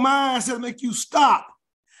 Your mindset make you stop.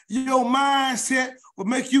 Your mindset will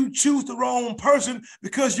make you choose the wrong person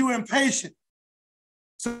because you're impatient.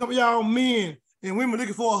 Some of y'all men and women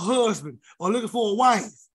looking for a husband or looking for a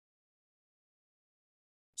wife.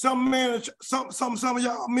 Some of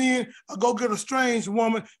y'all men go get a strange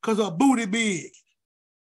woman because her booty big.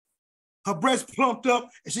 Her breasts plumped up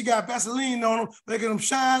and she got Vaseline on them, making them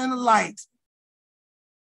shine in the light.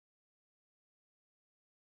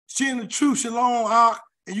 She in the true Shalom Ark,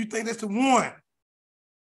 and you think that's the one.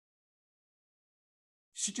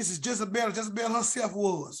 She just is Jezebel herself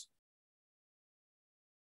was.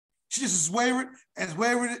 She just is wayward,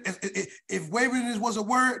 if waywardness was a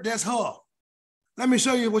word, that's her. Let me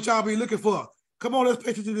show you what y'all be looking for. Come on, let's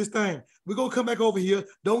pay attention to this thing. We're going to come back over here.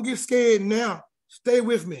 Don't get scared now. Stay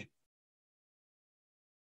with me.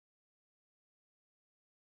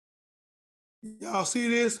 Y'all see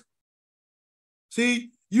this?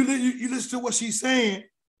 See, you listen to what she's saying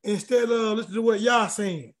instead of listening to what y'all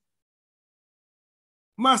saying.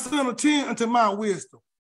 My son, attend unto my wisdom.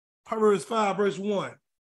 Proverbs 5, verse 1.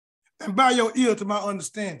 And bow your ear to my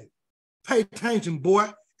understanding. Pay attention, boy,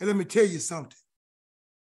 and let me tell you something.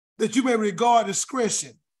 That you may regard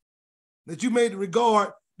discretion. That you may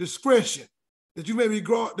regard discretion. That you may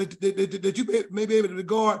regard that you may be able to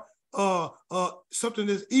regard something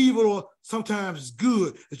that's evil or sometimes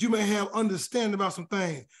good. That you may have understanding about some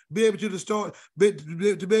things. Be able to discard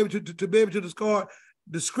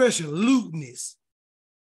discretion, lewdness,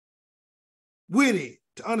 witty,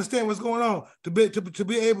 to understand what's going on, to be able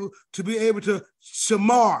to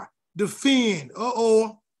shamar, defend,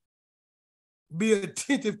 be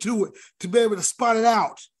attentive to it, to be able to spot it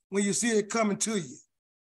out when you see it coming to you.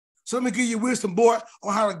 So let me give you wisdom, boy,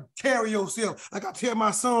 on how to carry yourself. Like I tell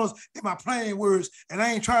my sons in my plain words, and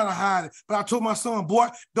I ain't trying to hide it, but I told my son, boy,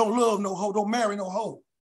 don't love no hoe, don't marry no hoe.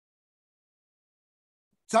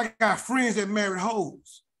 So I got friends that married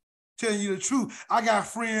hoes. Telling you the truth, I got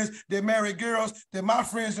friends that married girls that my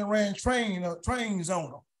friends that ran trains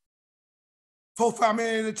on them. 4-5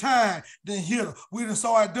 minutes at a time, then hit her. We done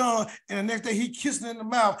saw it done, and the next day he kissing her in the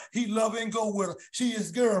mouth. He love her and go with her. She his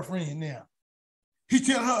girlfriend now. He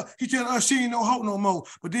tell her she ain't no hoe no more.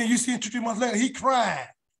 But then you see him 2-3 months later, he cried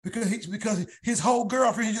because his whole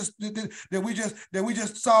girlfriend that we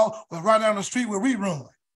just saw was right down the street where we run.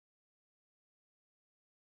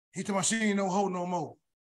 He told me she ain't no hoe no more.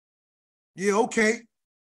 Yeah, okay.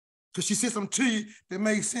 Because she said something to you that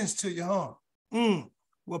made sense to you, huh?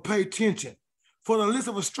 Well, pay attention. For the list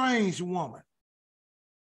of a strange woman.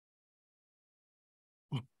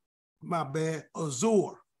 My bad.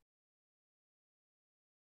 Azor.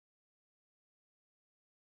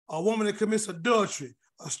 A woman that commits adultery.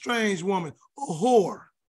 A strange woman. A whore.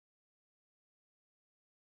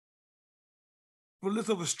 For the list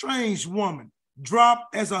of a strange woman. Drop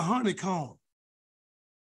as a honeycomb.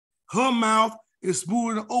 Her mouth is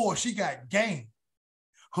smoother than oil. She got game.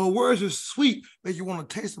 Her words are sweet, make you want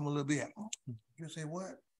to taste them a little bit. You say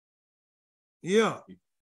what? Yeah.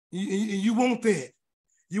 You want that.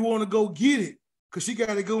 You want to go get it because she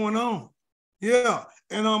got it going on. Yeah.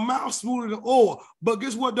 And her mouth smoother than oil. But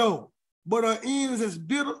guess what, though? But her end is as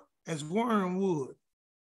bitter as wormwood.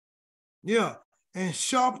 Yeah. And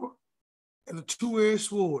sharper as a two-edged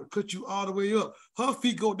sword. Cut you all the way up. Her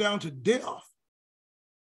feet go down to death.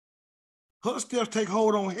 Her steps take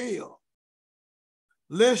hold on hell.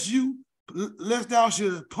 Lest thou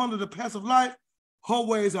should ponder the path of life, her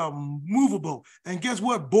ways are movable. And guess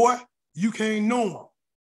what, boy? You can't know them.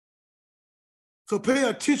 So pay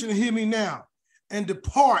attention and hear me now. And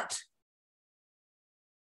depart.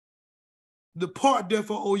 Depart,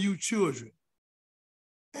 therefore, O you children.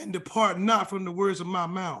 And depart not from the words of my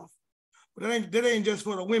mouth. But that ain't just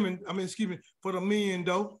for the women, for the men,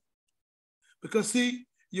 though. Because see,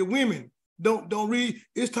 your women, don't read.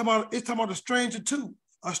 It's talking about a stranger too.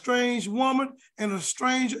 A strange woman and a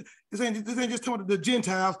stranger. This ain't just talking about the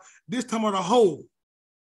Gentiles. This talking about a hoe.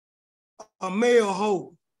 A male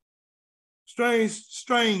hoe.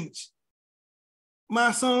 Strange.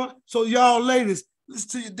 My son, so y'all ladies, listen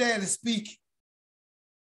to your daddy speak.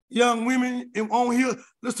 Young women on here,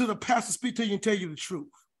 listen to the pastor speak to you and tell you the truth.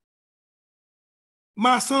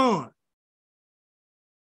 My son,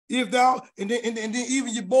 if thou, and then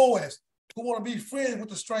even your boys, who want to be friends with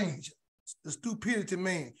the stranger, the stupidity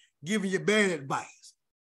man, giving you bad advice.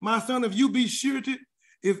 My son, if you be surety,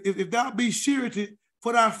 if thou be surety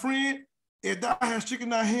for thy friend, if thou hast shaken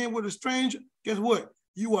thy hand with a stranger, guess what?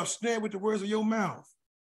 You are snared with the words of your mouth.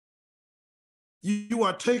 You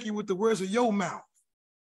are taken with the words of your mouth.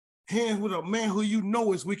 Hands with a man who you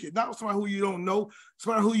know is wicked, not somebody who you don't know,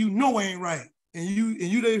 somebody who you know ain't right. And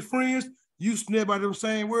you they friends, you snared by them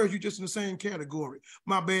same words, you just in the same category.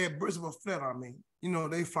 My bad, birds of a feather,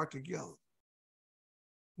 they flock together.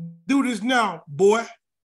 Do this now, boy,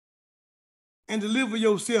 and deliver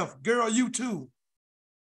yourself. Girl, you too.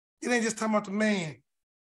 It ain't just talking about the man.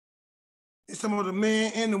 It's talking about the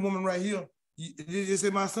man and the woman right here. You say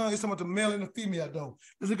my son, it's talking about the male and the female, though.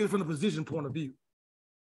 Let's look at it from the position point of view.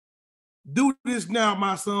 Do this now,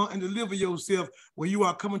 my son, and deliver yourself when you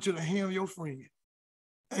are coming to the hand of your friend.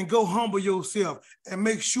 and go humble yourself and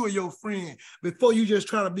make sure your friend, before you just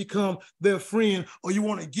try to become their friend, or you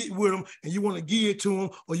want to get with them and you want to give it to them,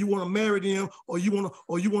 or you want to marry them, or you want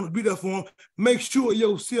to be there for them, make sure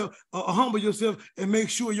yourself, humble yourself and make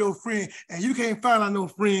sure your friend, and you can't find out no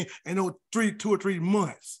friend in no 2 or 3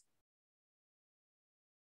 months.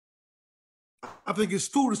 I think it's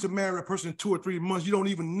foolish to marry a person in 2 or 3 months. You don't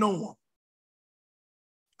even know them.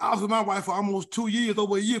 I was with my wife for almost 2 years,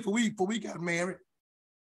 over a year before we got married.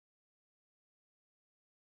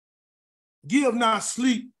 Give not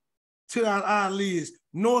sleep to thine eyelids,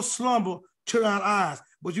 nor slumber to thine eyes.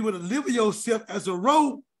 But you would deliver yourself as a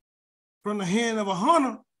roe from the hand of a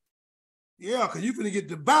hunter. Yeah, because you're going to get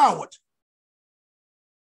devoured.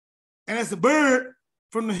 And as a bird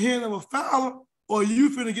from the hand of a fowler, or you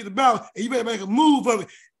finna get devoured, and you better make a move of it.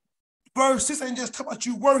 Verse 6 ain't just talking about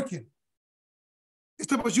you working. It's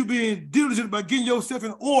talking about you being diligent about getting yourself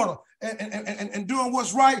in order and doing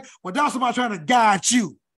what's right without somebody trying to guide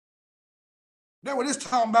you. That's what it's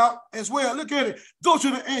talking about as well. Look at it. Go to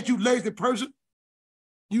the ant, you lazy person,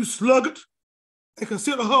 you sluggard, and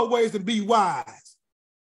consider her ways and be wise.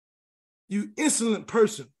 You insolent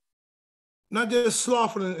person, not just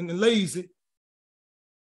slothful and lazy.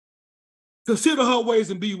 Consider her ways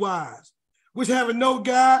and be wise. Which having no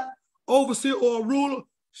guide, overseer, or ruler,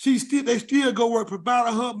 they still go work,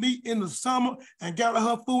 provided her meat in the summer and gather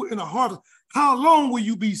her food in the harvest. How long will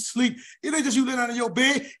you be asleep? It ain't just you laying down in your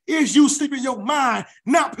bed. It's you sleeping in your mind,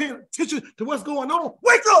 not paying attention to what's going on.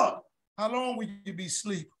 Wake up! How long will you be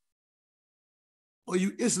asleep? Or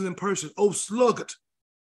you insolent person, oh sluggard,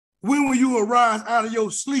 when will you arise out of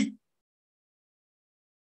your sleep?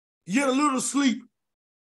 Yet a little sleep,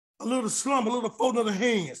 a little slumber, a little fold of the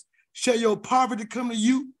hands. Shall your poverty come to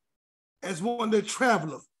you as one that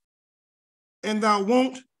traveleth, and thou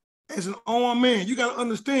won't as an armed man? You got to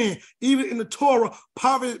understand, even in the Torah,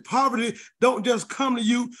 poverty don't just come to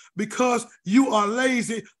you because you are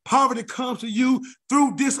lazy. Poverty comes to you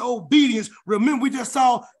through disobedience. Remember, we just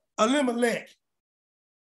saw Elimelech.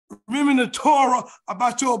 Remember in the Torah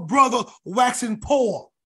about your brother waxing poor.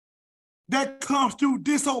 That comes through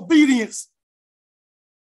disobedience.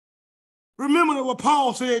 Remember what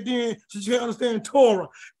Paul said then, so you can understand Torah.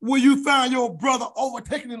 Will you find your brother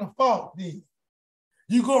overtaken in the fault then?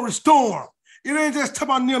 You go restore him. It ain't just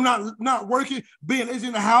talking about them not working, being lazy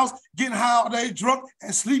in the house, getting high all day, drunk,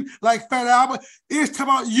 and sleep like Fat Albert. It's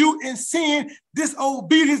talking about you in sin.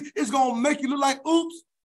 Disobedience is going to make you look like oops.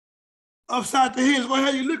 Upside the head is going to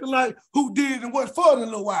have you looking like who did it and what for in a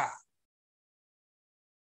little while.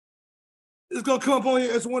 It's going to come upon you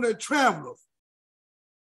as one that travelers.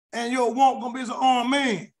 And your walk gonna be as an armed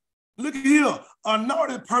man. Look at here, a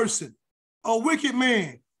naughty person, a wicked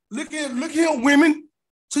man. Look here, women,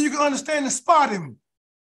 so you can understand and spot him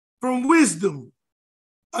from wisdom.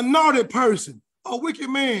 A naughty person, a wicked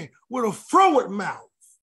man with a froward mouth,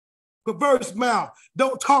 perverse mouth.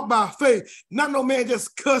 Don't talk by faith. Not no man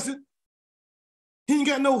just cussing. He ain't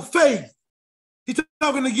got no faith. He's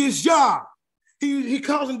talking against Yah. He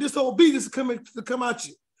causing disobedience to come at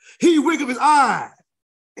you. He wink of his eye.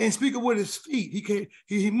 And speaking with his feet,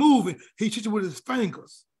 he moving. He teaching with his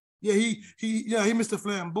fingers. Yeah, he Mr.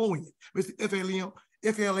 Flamboyant, Mr. Flamboyant,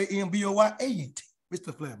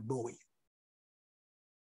 Mr. Flamboyant.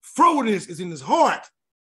 Frowardness is in his heart.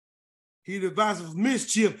 He devises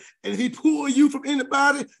mischief, and if he pull you from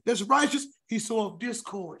anybody that's righteous, he sow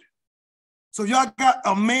discord. So y'all got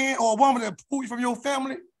a man or a woman that pull you from your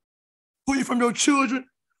family, pull you from your children,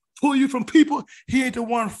 pull you from people. He ain't the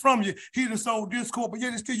one from you. He done sold discord, but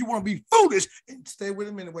yet still you want to be foolish and stay with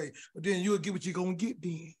him anyway. But then you'll get what you're going to get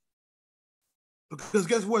then. Because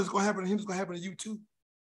guess what? It's going to happen to him. It's going to happen to you too.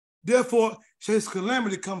 Therefore, his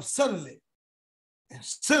calamity comes suddenly. And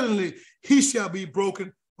suddenly he shall be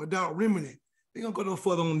broken without remedy. We're going to go no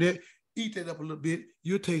further on that. Eat that up a little bit.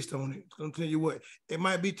 You'll taste on it. It's going to tell you what. It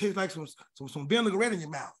might taste like some vinaigrette in your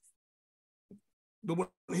mouth. But when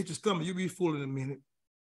it hits your stomach, you'll be full in a minute.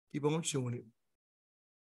 Keep on chewing it.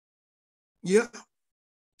 Yeah.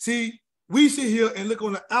 See, we sit here and look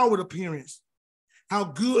on the outward appearance, how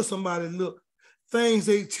good somebody look, things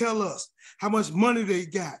they tell us, how much money they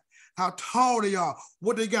got, how tall they are,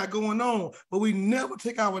 what they got going on. But we never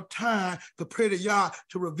take our time to pray to Yah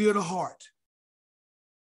to reveal the heart.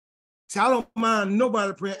 See, I don't mind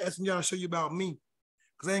nobody praying, asking Yah to show you about me,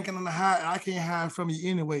 because I ain't gonna hide. I can't hide from you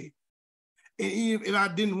anyway. And even if I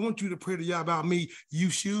didn't want you to pray to Yah about me, you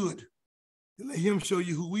should. Let him show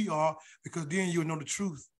you who we are, because then you'll know the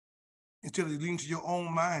truth instead of leading to your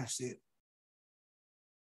own mindset.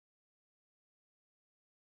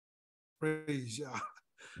 Praise Yah.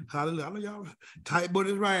 Hallelujah. I know y'all tight, but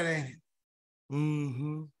it's right, ain't it?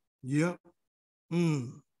 Mm-hmm. Yep.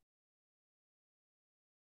 Mm.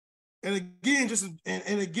 And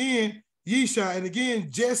again, again, Yeshai, and again,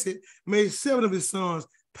 Jesse made 7 of his sons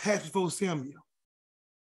pass before Samuel.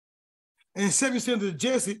 And Samuel said to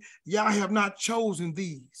Jesse, y'all have not chosen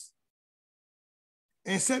these.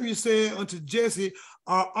 And Samuel said unto Jesse,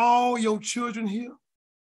 are all your children here?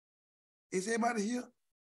 Is everybody here?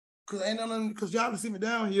 Because y'all can see me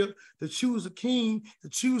down here to choose a king, to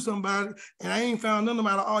choose somebody, and I ain't found none of them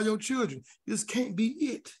out of all your children. This can't be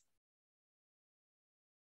it.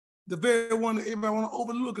 The very one that everybody want to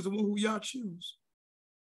overlook is the one who y'all choose.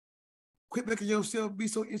 Quit making yourself be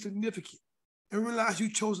so insignificant and realize you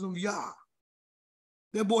chosen them Yah.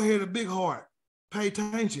 That boy had a big heart. Pay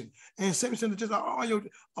attention. And Samuel said, just all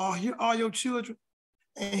your children.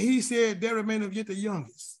 And he said, there remaineth yet the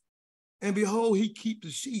youngest. And behold, he keep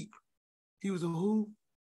the sheep. He was a who?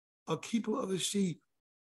 A keeper of the sheep.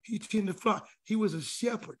 He tended the flock. He was a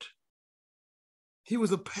shepherd. He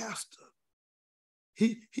was a pastor.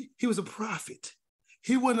 He was a prophet.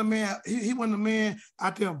 He wasn't a man. He wasn't a man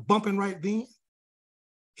out there bumping right then.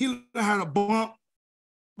 He learned how to bump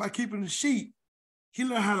by keeping the sheep. He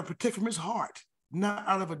learned how to protect from his heart, not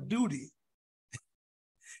out of a duty.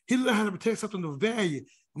 He learned how to protect something of value,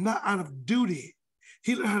 not out of duty.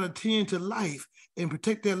 He learned how to tend to life and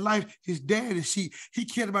protect that life, his daddy's sheep. He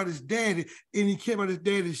cared about his daddy, and he cared about his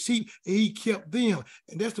daddy's sheep, and he kept them.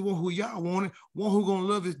 And that's the one who y'all wanted, one who gonna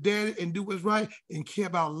love his daddy and do what's right and care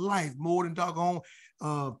about life more than doggone,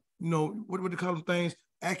 what they call them things,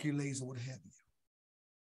 accolades or what have you.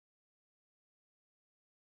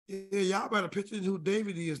 Yeah, y'all better picture who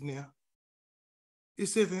David is now. It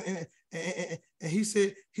says, and he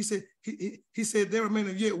said, there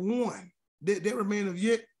remaineth yet one. There remaineth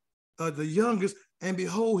yet the youngest, and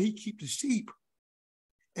behold, he keep the sheep.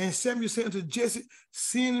 And Samuel said unto Jesse,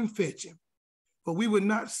 send and fetch him, for we would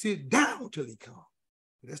not sit down till he come.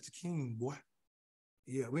 That's the king, boy.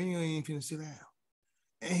 Yeah, we ain't finna sit down.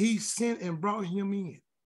 And he sent and brought him in.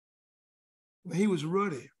 And he was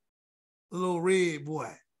ruddy, a little red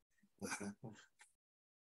boy.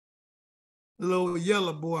 A little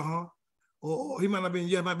yellow boy, huh? Or he might not have been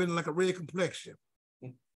yellow, might have been like a red complexion.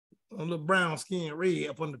 A little brown skin, red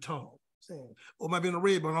up on the tongue. Or might have been a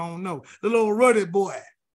red, but I don't know. The little ruddy boy.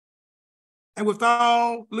 And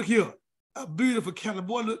withal, look here, a beautiful cattle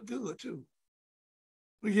boy look good too.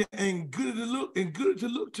 Look here, and good to look, and good to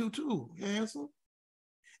look to too, handsome.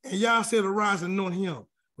 And y'all said arise and anoint him,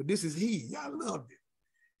 but this is he. Y'all loved it.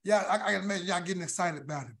 Y'all, I can imagine y'all getting excited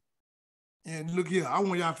about him. And look here, I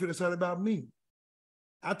want y'all to feel excited about me.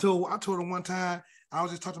 I told her one time, I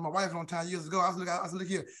was just talking to my wife one time years ago. I said, look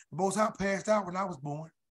here, the Most High passed out when I was born.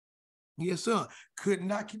 Yes, sir. Could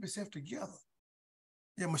not keep himself together.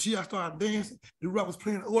 Yeah, Mashiach started dancing, the rock was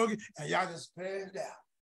playing the organ, and y'all just passed out.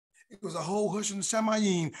 It was a whole hush in the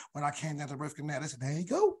Shamayim when I came down to birth canal. They said, there you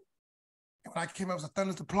go. And when I came up, it was a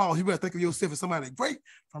thunderous applause. You better think of yourself as somebody great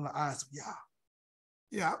from the eyes of Yah.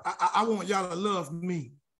 Yeah, I want y'all to love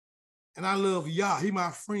me. And I love Yah. He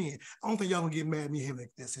my friend. I don't think y'all gonna get mad at me having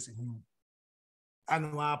that sense of humor. I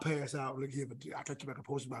know I'll pass out. Look here, but I got you back a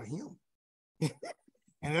post about him.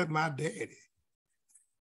 And that's my daddy.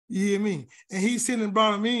 You hear me? And he sent and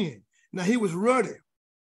brought him in. Now he was ruddy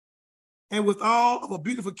and with all of a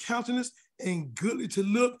beautiful countenance and goodly to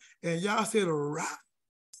look. And y'all said, arise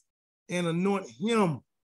and anoint him.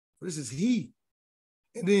 This is he.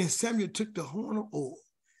 And then Samuel took the horn of oil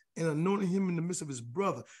and anointed him in the midst of his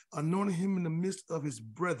brother, anointed him in the midst of his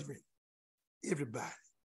brethren, everybody.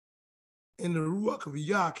 And the ruach of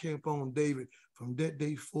Yah came upon David from that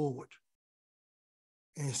day forward.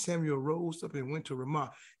 And Samuel rose up and went to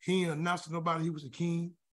Ramah. He ain't announced to nobody he was a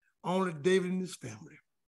king, only David and his family.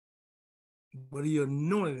 But he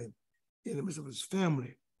anointed him in the midst of his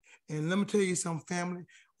family. And let me tell you something, family.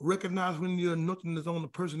 Recognize when your anointing is on the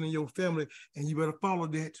person in your family, and you better follow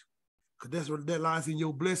that, because that's what that lies in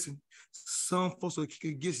your blessing. Some folks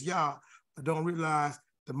can get Yah, but don't realize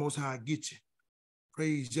the Most High get you.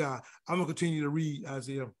 Praise Yah. I'm going to continue to read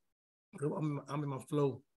Isaiah. I'm in my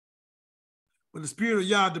flow. But the spirit of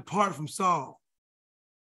Yah departed from Saul,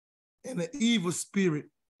 and the evil spirit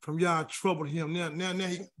from Yah troubled him. Now he got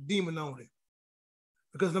a demon on him.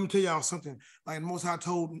 Because let me tell y'all something, like the Most High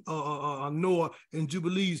told Noah in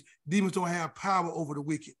Jubilees, demons don't have power over the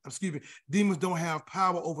wicked. Excuse me, demons don't have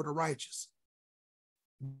power over the righteous.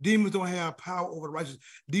 Demons don't have power over the righteous.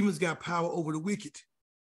 Demons got power over the wicked.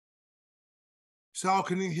 Saul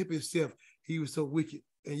couldn't even help himself. He was so wicked.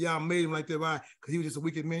 And y'all made him like that, right? Because he was just a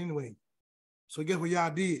wicked man anyway. So guess what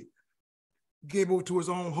y'all did? Gave over to his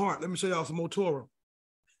own heart. Let me show y'all some more Torah.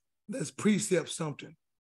 Let's precept something.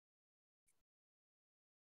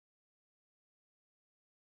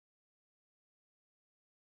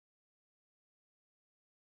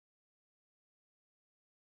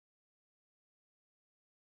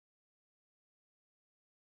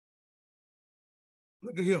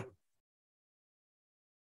 Look at here.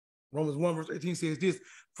 Romans 1 verse 18 says this,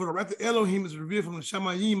 for the wrath of Elohim is revealed from the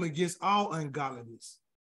Shamayim against all ungodliness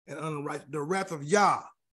and unrighteousness. The wrath of Yah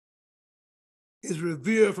is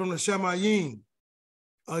revealed from the Shamayim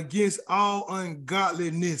against all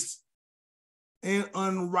ungodliness and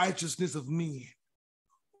unrighteousness of men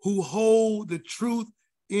who hold the truth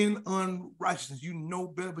in unrighteousness. You know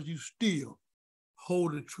better, but you still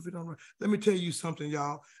hold the truth in unrighteousness. Let me tell you something,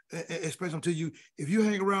 y'all, especially to you. If you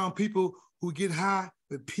hang around people who get high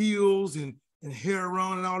with pills and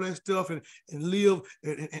heroin and all that stuff and live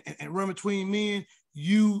and run between men,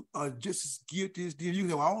 you are just as guilty as them. You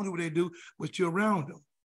go, I don't know what they do, but you're around them.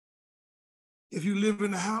 If you live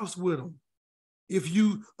in the house with them, if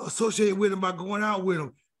you associate with them by going out with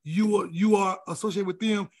them, you are associated with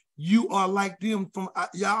them. You are like them from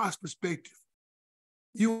Yah's perspective.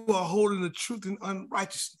 You are holding the truth in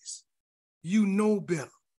unrighteousness. You know better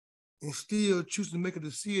and still choosing to make a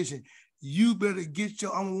decision. You better get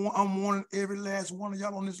your, I'm warning every last one of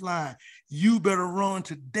y'all on this line. You better run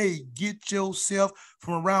today. Get yourself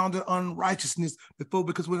from around the unrighteousness before,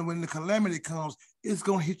 because when the calamity comes, it's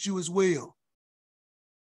going to hit you as well.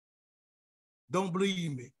 Don't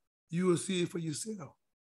believe me. You will see it for yourself.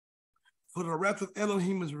 For the wrath of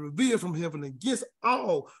Elohim is revealed from heaven against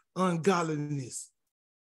all ungodliness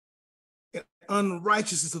and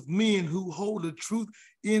unrighteousness of men who hold the truth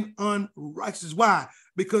in unrighteousness. Why?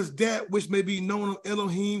 Because that which may be known of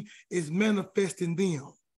Elohim is manifest in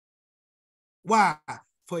them. Why?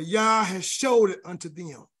 For Yah has showed it unto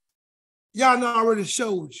them. Yah now already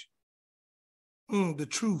showed you the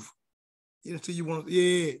truth.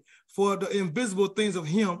 For the invisible things of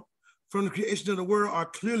him from the creation of the world are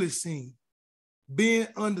clearly seen, being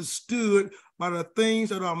understood by the things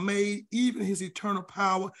that are made, even his eternal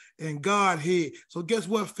power and Godhead. So guess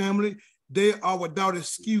what, family? They are without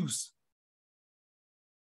excuse.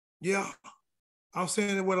 Yeah, I'm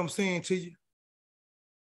saying what I'm saying to you.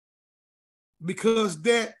 Because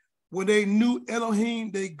that when they knew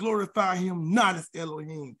Elohim, they glorified him not as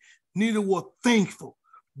Elohim, neither were thankful,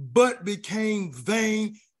 but became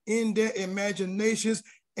vain in their imaginations,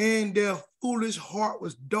 and their foolish heart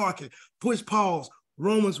was darkened. Push pause.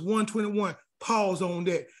 Romans 1:21. Pause on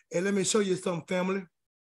that. And let me show you something, family.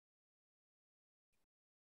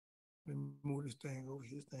 Let me move this thing over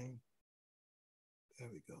here. There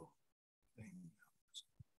we go.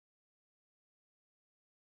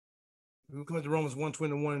 We'll come to Romans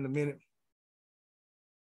 1:21 in a minute.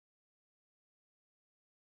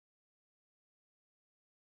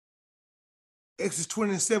 Exodus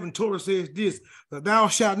 27, Torah says this, that thou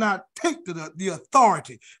shalt not take the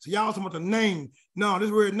authority. So y'all talking about the name. No, this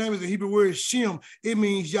word name is the Hebrew word Shem. It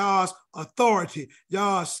means Yah's authority,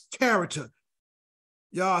 Yah's character,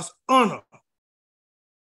 Yah's honor.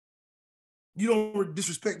 You don't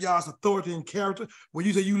disrespect Yah's authority and character. When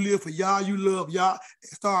you say you live for Yah, you love Yah,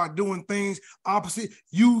 and start doing things opposite,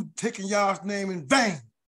 you taking Yah's name in vain.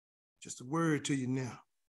 Just a word to you now.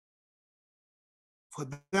 For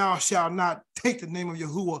thou shalt not take the name of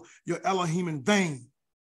Yahuwah, your Elohim, in vain.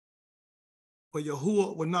 For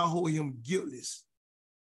Yahuwah will not hold him guiltless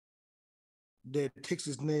that takes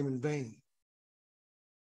his name in vain.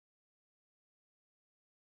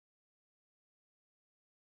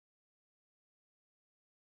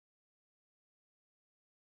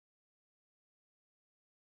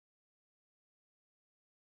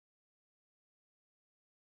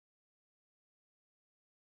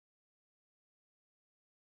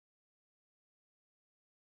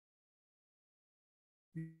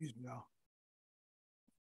 No.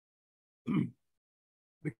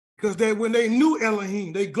 Because when they knew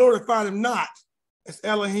Elohim, they glorified him not as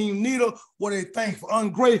Elohim, neither were they thankful,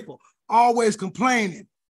 ungrateful, always complaining,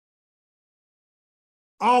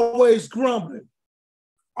 always grumbling,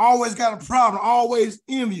 always got a problem, always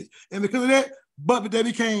envious. And because of that, but they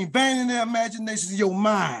became vain in their imaginations in your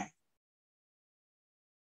mind.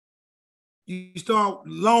 You start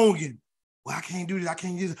longing. Well, I can't do this. I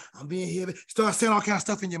can't do this. I'm being heavy. Start saying all kinds of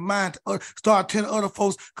stuff in your mind. Start telling other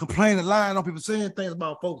folks, complaining, lying on people, saying things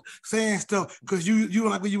about folks, saying stuff because you don't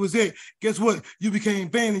like where you was at. Guess what? You became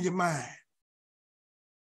vain in your mind.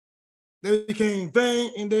 They became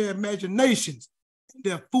vain in their imaginations.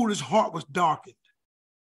 Their foolish heart was darkened.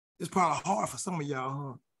 It's probably hard for some of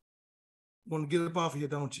y'all, huh? Want to get up off of here,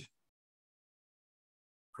 don't you?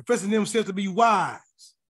 Professing themselves to be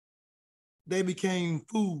wise, they became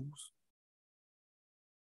fools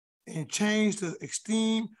and changed the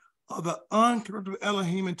esteem of the uncorruptible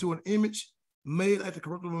Elohim into an image made like the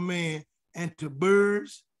corruptible man, and to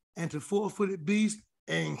birds, and to four-footed beasts,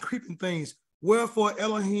 and creeping things. Wherefore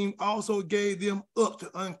Elohim also gave them up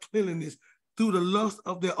to uncleanliness through the lust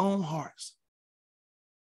of their own hearts,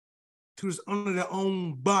 to dishonor their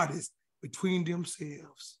own bodies between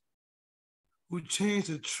themselves, who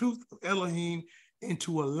changed the truth of Elohim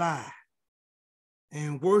into a lie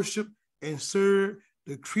and worship and serve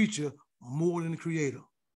the creature more than the creator,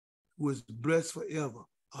 who is blessed forever.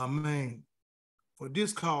 Amen. For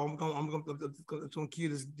this call, I'm gonna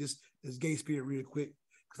kill this gay spirit real quick,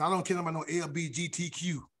 because I don't care about no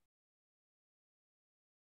LBGTQ.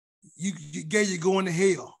 You gay, you're going to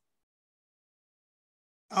hell.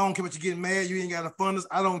 I don't care about you getting mad, you ain't got to fund us.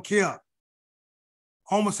 I don't care.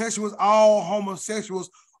 All homosexuals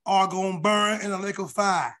are going to burn in a lake of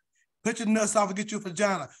fire. Cut your nuts off and get you a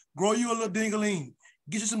vagina. Grow you a little dingaling.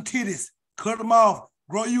 Get you some titties. Cut them off.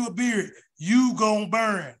 Grow you a beard. You going to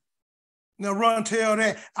burn. Now run tell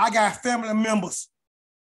that. I got family members.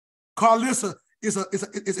 Carlissa is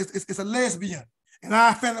a lesbian. And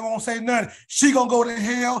our family won't say nothing. She going to go to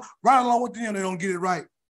hell right along with them. They don't get it right.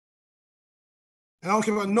 And I don't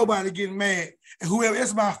care about nobody getting mad. And whoever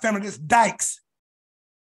else in my family that's dykes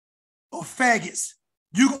or faggots,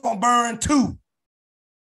 you gonna burn too.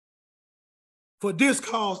 For this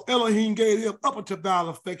cause, Elohim gave them up unto vile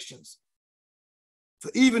affections.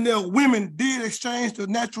 For even their women did exchange the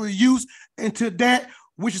natural use into that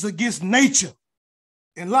which is against nature.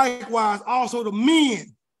 And likewise, also the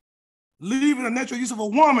men, leaving the natural use of a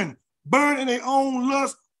woman, burn in their own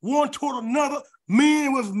lust one toward another,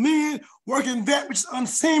 men with men, working that which is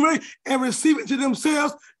unseemly, and receiving to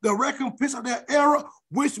themselves the recompense of their error,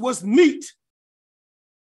 which was meat.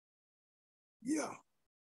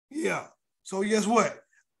 Yeah. So guess what?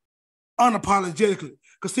 Unapologetically.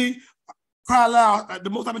 Because see, cry loud, the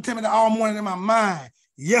most I've been telling that all morning in my mind,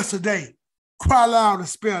 yesterday, cry loud and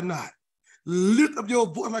spare not. Lift up your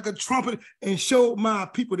voice like a trumpet and show my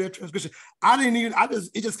people their transgression.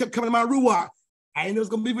 It just kept coming to my ruach. I ain't know it's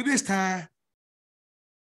gonna be for this time.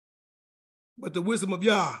 But the wisdom of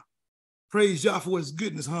Yah, praise Yah for his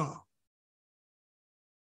goodness, huh?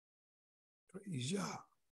 Praise Yah.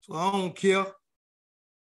 So I don't care.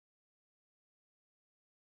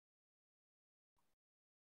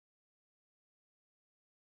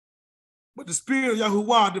 But the spirit of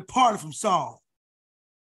Yahuwah departed from Saul.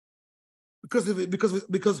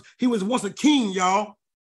 Because he was once a king, y'all.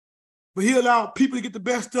 But he allowed people to get the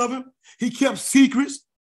best of him. He kept secrets.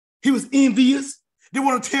 He was envious. Didn't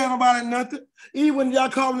want to tell nobody nothing. Even when y'all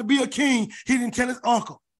called him to be a king, he didn't tell his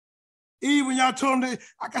uncle. Even when y'all told him that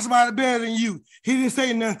I got somebody better than you, he didn't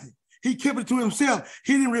say nothing. He kept it to himself.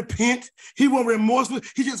 He didn't repent. He wasn't remorseful.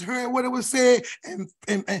 He just heard what it was said and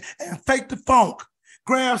faked the funk.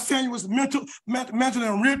 Grabbed Samuel's mental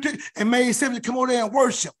and ripped it and made Samuel come over there and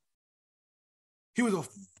worship. He was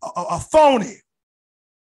a phony.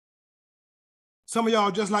 Some of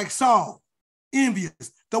y'all just like Saul, envious,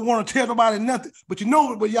 don't want to tell nobody nothing, but you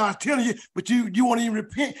know what y'all telling you, but you won't even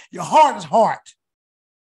repent. Your heart is hard.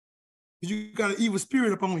 You got an evil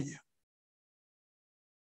spirit up on you.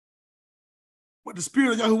 But the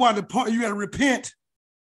spirit of Yahuwah departed, you got to repent.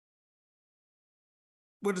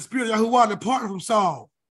 But the spirit of Yahuwah departed from Saul,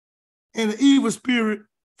 and the evil spirit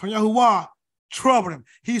from Yahuwah troubled him.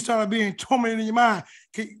 He started being tormented in your mind.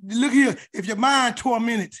 Look here, if your mind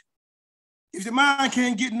tormented, if your mind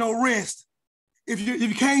can't get no rest, if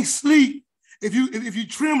you can't sleep, if you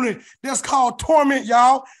trembling, that's called torment,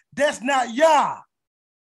 y'all. That's not Yah.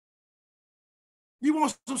 You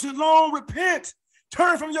want some shalom, repent,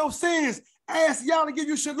 turn from your sins, ask Yah to give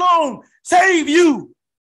you shalom, save you.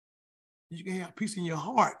 You can have peace in your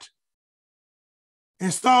heart.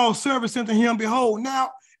 And Saul's servant said to him, behold,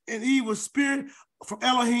 now an evil spirit from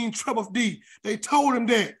Elohim troubleth thee. They told him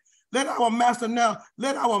that. Let our master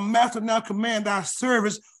now command thy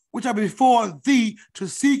servants, which are before thee, to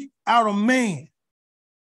seek out a man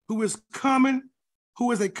who is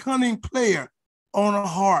a cunning player on a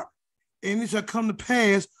harp. And it shall come to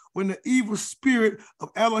pass when the evil spirit of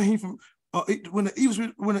Elohim when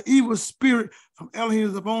the evil spirit from Elohim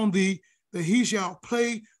is upon thee, that he shall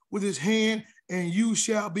play with his hand, and you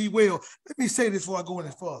shall be well. Let me say this before I go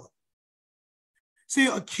any further. See,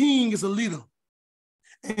 a king is a leader,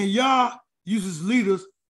 and Yah uses leaders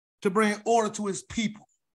to bring order to his people.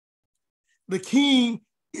 The king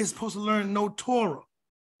is supposed to learn no Torah.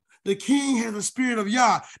 The king has the spirit of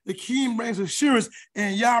Yah. The king brings assurance,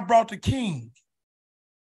 and Yah brought the king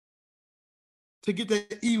to get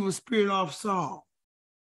that evil spirit off Saul.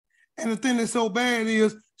 And the thing that's so bad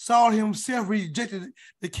is Saul himself rejected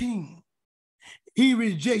the king. He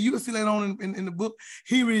rejected, you can see that on in the book,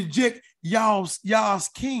 he rejects Yah's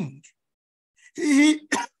king. He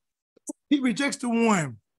rejects the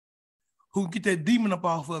one who get that demon up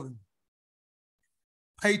off of him.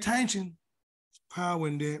 Pay attention. power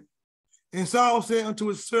in that. And Saul said unto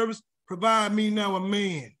his servants, provide me now a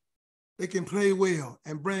man that can play well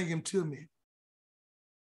and bring him to me.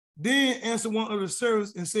 Then answered one of the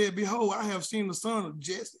servants and said, behold, I have seen the son of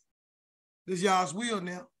Jesse. This y'all's will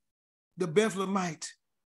now. The Bethlehemite,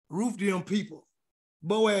 Ruth them people,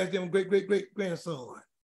 Boaz them great-great-great-grandson.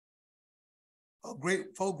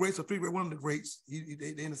 Four greats or three great, one of the greats.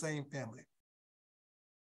 They in the same family.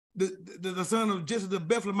 The son of Jesse, the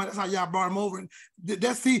Bethlehemite, that's how y'all brought him over.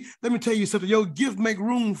 Let me tell you something. Your gift make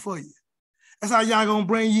room for you. That's how y'all gonna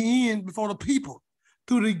bring you in before the people,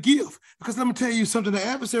 through the gift. Because let me tell you something, the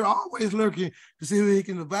adversary always lurking to see who he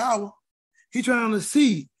can devour. He trying to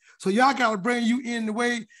see. So y'all gotta bring you in the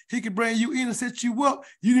way he can bring you in and set you up.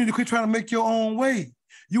 You need to quit trying to make your own way.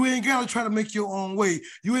 You ain't gotta try to make your own way.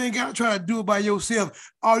 You ain't gotta try to do it by yourself.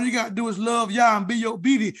 All you gotta do is love y'all and be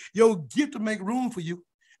obedient. Your gift to make room for you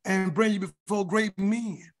and bring you before great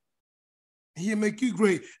men. He'll make you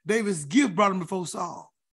great. David's gift brought him before Saul.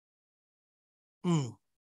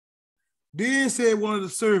 Then said one of the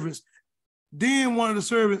servants, then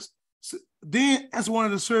asked one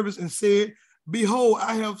of the servants and said, behold,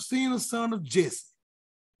 I have seen a son of Jesse,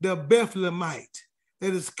 the Bethlehemite,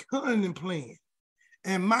 that is cunning and plain,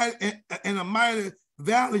 and a mighty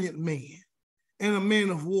valiant man, and a man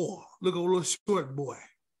of war. Look, a little short boy.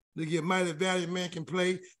 Look here, mighty valiant man can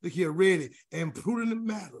play. Look here, ready and prudent in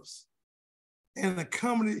matters, and a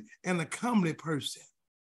comely person.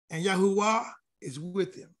 And Yahuwah is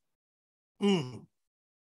with him.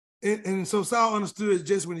 And so Saul understood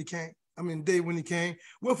Jesse when he came. David when he came.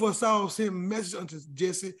 Wherefore Saul sent a message unto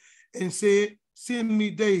Jesse and said, send me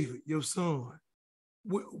David, your son,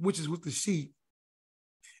 which is with the sheep.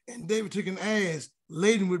 And David took an ass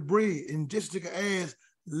laden with bread, and Jesse took an ass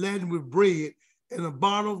laden with bread and a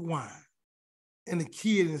bottle of wine and a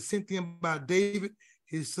kid, and sent them by David,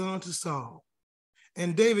 his son, to Saul.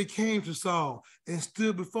 And David came to Saul and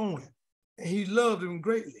stood before him, and he loved him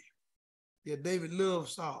greatly. Yeah, David loved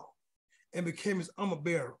Saul and became his armor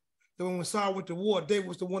bearer. So when Saul went to war, David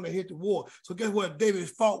was the one that hit the war. So guess what? David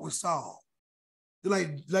fought with Saul. Like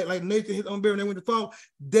Nathan hit the armor bearer and they went to fall,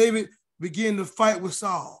 David began to fight with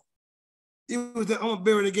Saul. It was the armor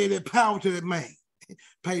bearer that gave that power to that man.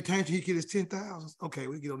 Pay attention, he get his 10,000. Okay,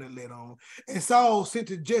 we'll get on that later on. And Saul sent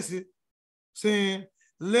to Jesse, saying,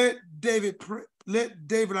 let David,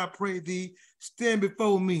 I pray thee, stand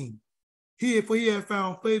before me. For he had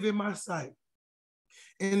found favor in my sight.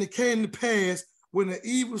 And it came to pass, when the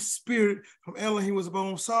evil spirit from Elohim was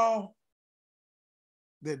upon Saul,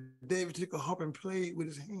 that David took a harp and played with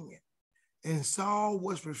his hand. And Saul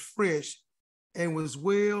was refreshed and was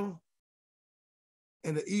well,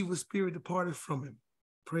 and the evil spirit departed from him.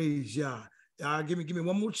 Praise Yah. Y'all give me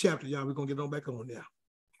one more chapter, y'all. We're gonna get on back on now.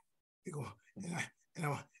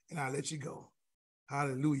 And I'll let you go.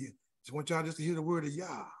 Hallelujah. Just want y'all just to hear the word of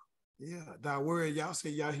Yah. Yeah, that word y'all say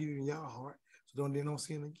y'all hear in y'all heart. So don't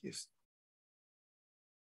sin against.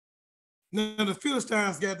 Now the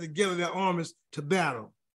Philistines got together their armies to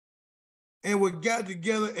battle, and were got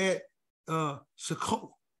together at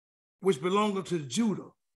Succoth, which belonged to Judah,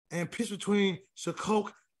 and pitched between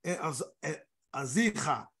Succoth and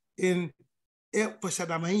Azekah in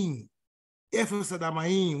Ephraim.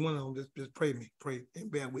 One of them, just pray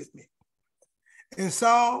and bear with me. And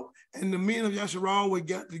Saul and the men of Yasharal were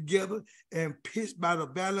got together and pitched by the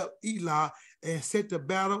battle of Elah, and set the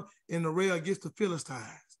battle in array against the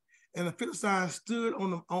Philistines. And the Philistines stood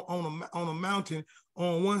on a mountain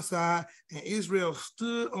on one side, and Israel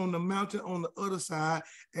stood on the mountain on the other side,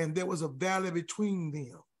 and there was a valley between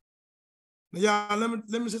them. Now, y'all,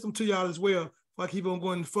 let me say something to y'all as well before I keep on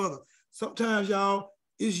going further. Sometimes, y'all,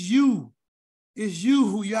 it's you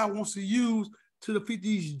who y'all wants to use to defeat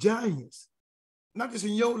these giants. Not just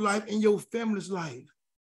in your life, in your family's life,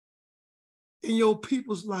 in your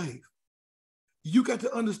people's life. You got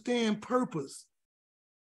to understand purpose.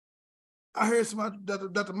 I heard somebody,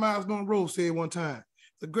 Dr. Miles Monroe said one time,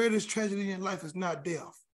 the greatest tragedy in life is not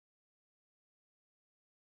death.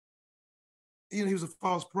 He was a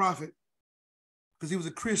false prophet because he was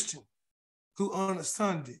a Christian who honored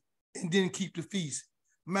Sunday and didn't keep the feast.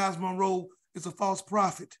 Miles Monroe is a false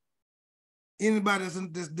prophet. Anybody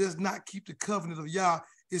that does not keep the covenant of Yah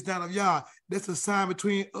is not of Yah. That's a sign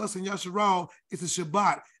between us and Yasharal. It's a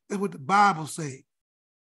Shabbat. That's what the Bible says.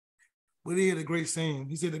 But he had a great saying.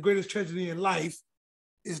 He said the greatest tragedy in life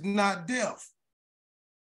is not death,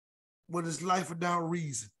 but it's life without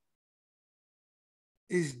reason.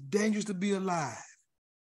 It's dangerous to be alive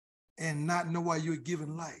and not know why you're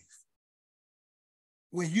given life.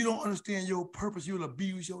 When you don't understand your purpose, you'll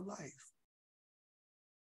abuse your life.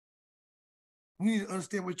 We need to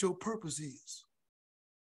understand what your purpose is.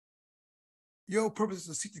 Your purpose is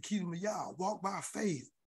to seek the kingdom of Yah, walk by faith,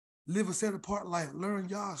 live a set-apart life, learn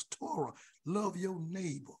Yah's Torah, love your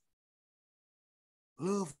neighbor,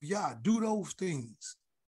 love Yah, do those things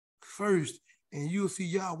first, and you'll see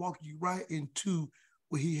Yah walk you right into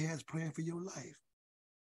what he has planned for your life.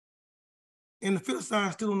 And the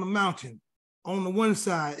Philistines stood on the mountain on the one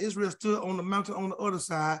side, Israel stood on the mountain on the other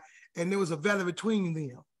side, and there was a valley between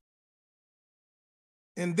them.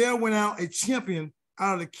 And there went out a champion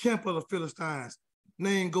out of the camp of the Philistines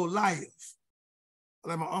named Goliath.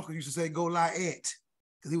 Like my uncle used to say, Goliath,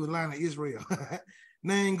 because he was lying to Israel.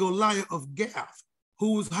 Named Goliath of Gath,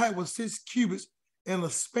 whose height was 6 cubits and a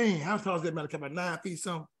span. How tall is that man? About 9 feet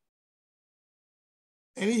something.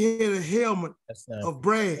 And he had a helmet of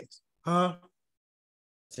brass. Huh?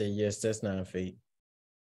 Say yes, that's 9 feet.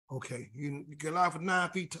 Okay, Goliath was 9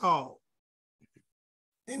 feet tall.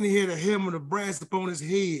 And he had a helmet of brass upon his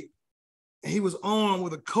head. And he was armed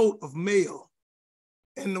with a coat of mail.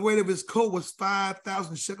 And the weight of his coat was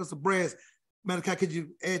 5,000 shekels of brass. Malachi, could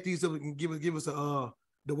you add these up and give us the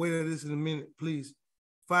weight of this in a minute, please?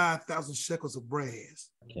 5,000 shekels of brass.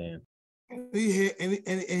 Okay. And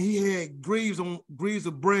he had greaves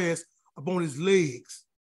of brass upon his legs,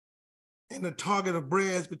 and the target of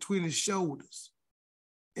brass between his shoulders,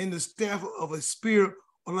 and the staff of a spear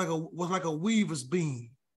was like a weaver's beam,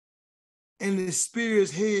 and the spear's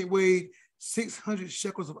head weighed 600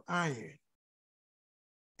 shekels of iron.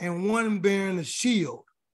 And one bearing a shield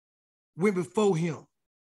went before him,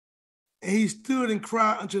 and he stood and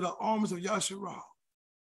cried unto the armies of Yasharal,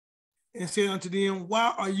 and said unto them,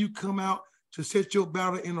 why are you come out to set your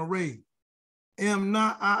battle in array? Am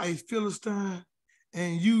not I a Philistine,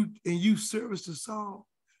 and you service to Saul?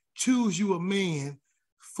 Choose you a man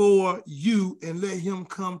for you and let him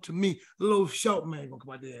come to me. A little short man gonna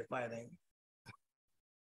come out there and fight, ain't he?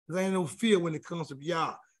 There ain't no fear when it comes to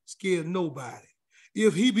Yah, scared nobody.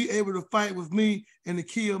 If he be able to fight with me and to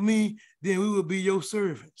kill me, then we will be your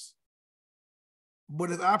servants.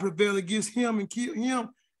 But if I prevail against him and kill him,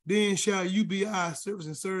 then shall you be our servants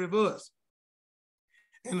and serve us.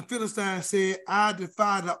 And the Philistine said, I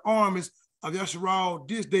defy the armies of Yasharal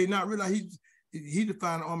this day. Not realize he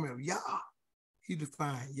defied the army of Yah. He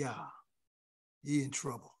defied Yah. He in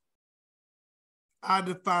trouble. I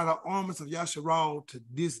defy the armies of Yasharal to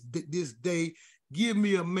this day. Give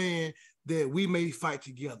me a man that we may fight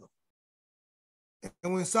together.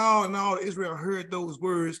 And when Saul and all Israel heard those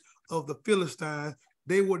words of the Philistines,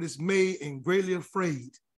 they were dismayed and greatly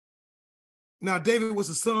afraid. Now David was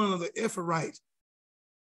the son of the Ephraite.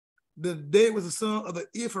 David was the son of the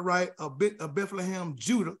Ephraite of Bethlehem,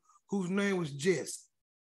 Judah, whose name was Jesse.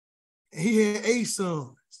 And he had 8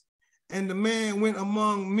 sons. And the man went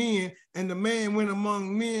among men,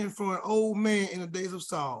 for an old man in the days of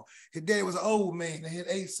Saul. His daddy was an old man that had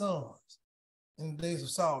 8 sons in the days of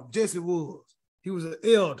Saul. Jesse was. He was an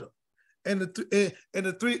elder. And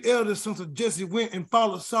the 3 elder sons of Jesse went and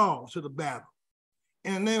followed Saul to the battle.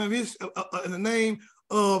 In the name of his 3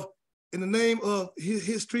 sons, and the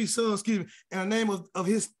name of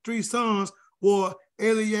his 3 sons were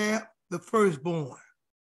Eliab, the firstborn.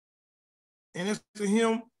 And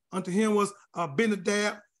unto him was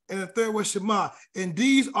Abinadab, and the third was Shema. And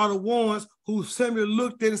these are the ones who Samuel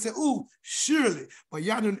looked at and said, ooh, surely. But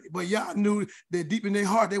y'all knew that deep in their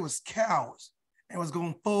heart they was cowards and was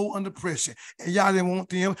going to fold under pressure. And y'all didn't want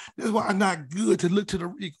them. That's why it's not good to look to the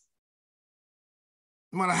regal.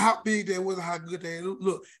 No matter how big they was or how good they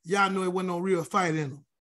look, y'all know it wasn't no real fight in them.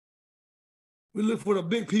 We look for the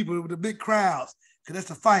big people with the big crowds, because that's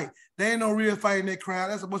the fight. There ain't no real fight in that crowd.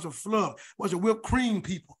 That's a bunch of fluff, a bunch of whipped cream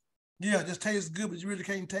people. Yeah, it just tastes good, but you really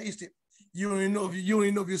can't taste it. You don't even know if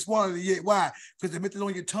you swallowed it yet. Why? Because they make it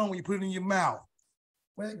on your tongue when you put it in your mouth.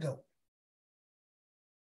 Where'd it go?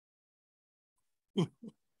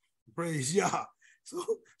 Praise Yah.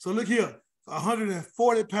 So look here,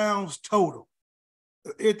 140 pounds total.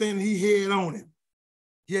 Everything he had on him.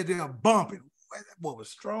 He had there bumping. That boy was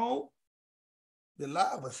strong. The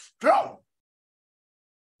lie was strong.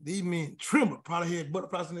 These men trembled. Probably had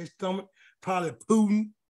butterflies in their stomach. Probably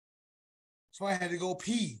pooting. So I had to go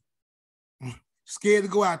pee. Scared to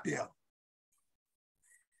go out there.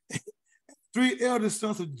 3 eldest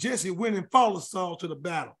sons of Jesse went and followed Saul to the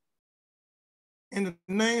battle. And the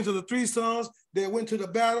names of the 3 sons that went to the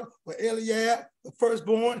battle were Eliab, the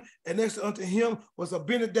firstborn, and next unto him was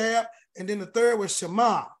Abinadab, and then the third was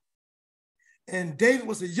Shema. And David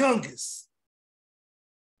was the youngest.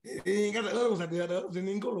 He ain't got the other ones out there. The others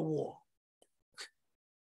didn't go to war.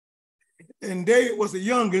 And David was the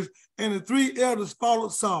youngest, and the 3 elders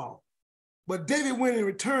followed Saul. But David went and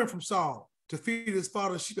returned from Saul to feed his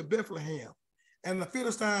father's sheep at Bethlehem. and the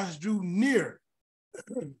Philistines drew near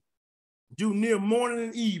morning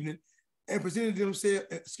and evening, and presented themselves,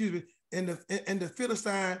 and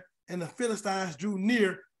the Philistines drew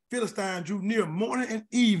near morning and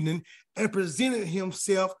evening, and presented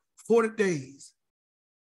himself 40 days.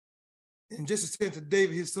 And Jesse said to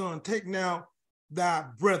David his son, take now thy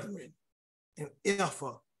brethren an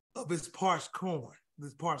ephah of his parched corn,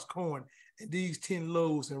 and these 10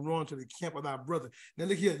 loaves, and run to the camp of thy brother. Now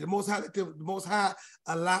look here, the Most High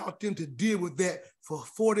allowed them to deal with that for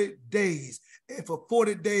 40 days. And for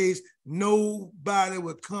 40 days, nobody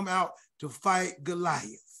would come out to fight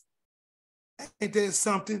Goliath. Ain't that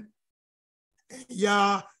something? And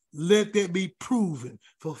y'all, let that be proven.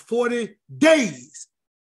 For 40 days,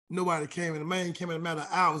 nobody came, and the man came in a matter of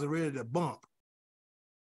hours and ready to bump.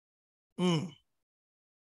 And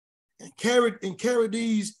carried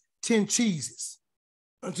these 10 cheeses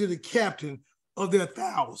unto the captain of their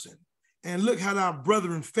 1,000. And look how our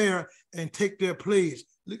brethren fare and take their pledge.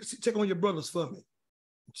 Look, check on your brothers for me.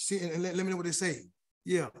 See, and let me know what they say.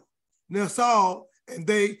 Yeah. Now Saul and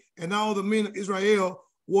they and all the men of Israel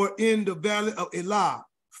were in the valley of Elah,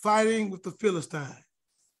 fighting with the Philistines.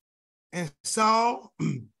 And Saul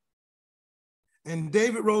and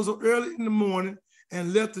David rose up early in the morning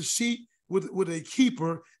and left the sheep with a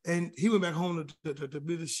keeper, and he went back home to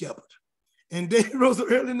be the shepherd. And David rose up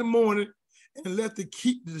early in the morning and left the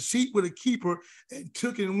sheep with a keeper, and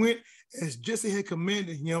took and went as Jesse had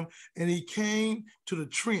commanded him. And he came to the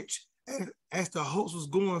trench as the host was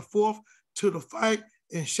going forth to the fight,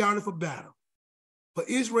 and shouted for battle. For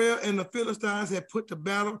Israel and the Philistines had put the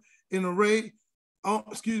battle in array.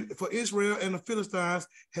 For Israel and the Philistines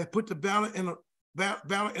had put the battle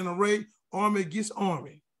in array, army against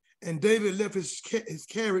army. And David left his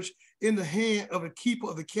carriage in the hand of the keeper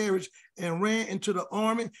of the carriage, and ran into the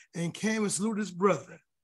army, and came and saluted his brethren.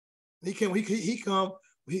 He come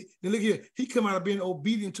out of being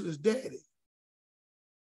obedient to his daddy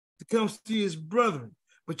to come see his brethren.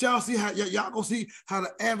 But y'all see how y'all gonna see how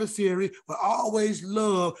the adversary will always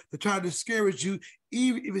love to try to discourage you,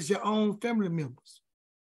 even if it's your own family members,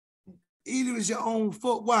 even if it's your own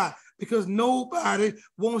folk. Why? Because nobody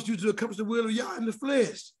wants you to accomplish the will of y'all in the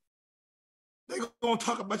flesh. They're gonna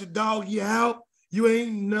talk about your dog, you out, you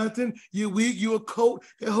ain't nothing, you're weak, you're a coat,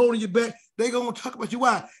 they're holding you back. They're gonna talk about you.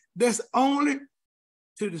 Why? That's only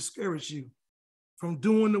to discourage you from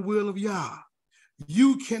doing the will of Yah.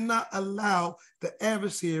 You cannot allow the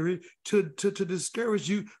adversary to discourage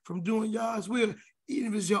you from doing Yah's will,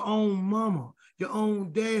 even if it's your own mama, your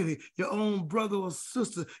own daddy, your own brother or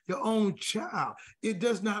sister, your own child. It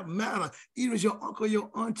does not matter. Even if it's your uncle,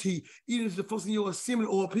 your auntie, even if it's the folks in your assembly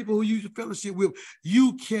or people who you use fellowship with,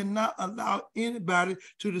 you cannot allow anybody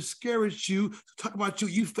to discourage you, to talk about you.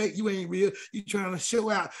 You fake, you ain't real, you trying to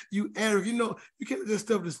show out, you arrogant. You know, you can't let that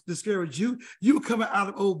stuff discourage you. You coming out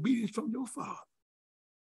of obedience from your Father.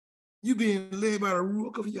 You being led by the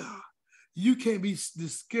Ruach of Yah. You can't be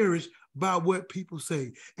discouraged by what people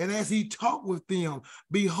say. And as he talked with them,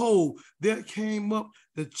 behold, there came up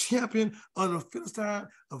the champion of the Philistine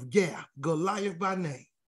of Gath, Goliath by name.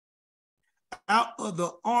 Out of the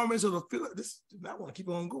armies of the Philistines, I want to keep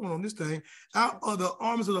on going on this thing, out of the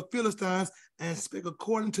armies of the Philistines, and spake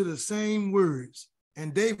according to the same words.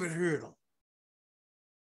 And David heard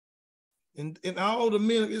them. And all the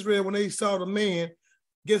men of Israel, when they saw the man,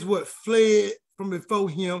 guess what? Fled from before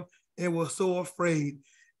him and was so afraid.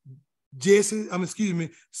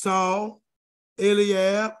 Saul,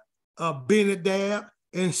 Eliab, Abinadab,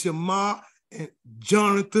 and Shema, and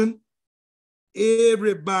Jonathan,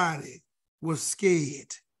 everybody was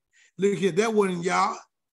scared. Look here, that wasn't y'all.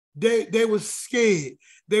 They was scared.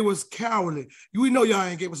 They was cowardly. We know y'all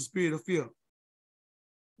ain't gave us a spirit of fear,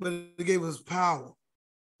 but it gave us power,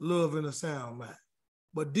 love, and a sound mind.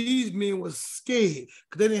 But these men were scared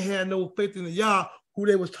because they didn't have no faith in the Yah who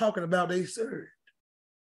they was talking about they served.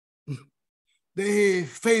 They had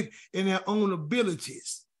faith in their own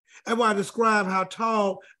abilities. That's why I described how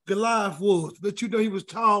tall Goliath was. But you know he was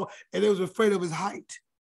tall and they was afraid of his height.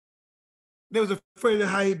 They was afraid of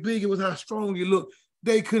how big it was, how strong he looked.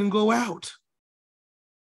 They couldn't go out.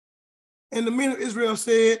 And the men of Israel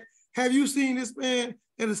said, have you seen this man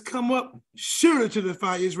that has come up? Surely to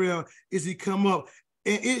defy Israel is he come up.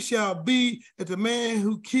 And it shall be that the man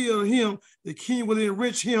who killed him, the king will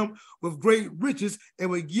enrich him with great riches, and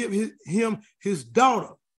will give him his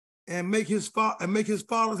daughter, and make his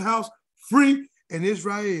father's house free in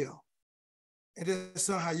Israel. And that's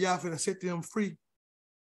how Yahweh set them free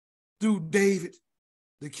through David,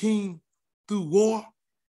 the king, through war.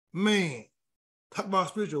 Man, talk about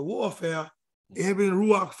spiritual warfare. It had been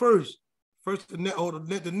Ruach first. First the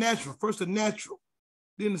natural, first the natural,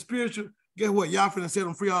 then the spiritual. Guess what? Y'all finna set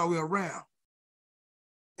them free all the way around.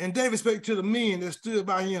 And David spake to the men that stood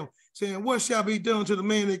by him, saying, what shall be done to the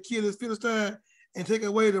man that killed this Philistine and take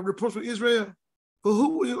away the reproach of Israel? For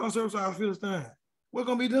who is uncircumcised Philistine? What's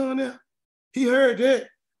gonna be done there? He heard that.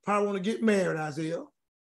 Probably want to get married, Isaiah.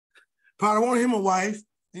 Probably want him a wife.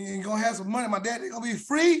 He ain't gonna have some money. My daddy gonna be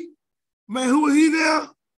free. Man, who is he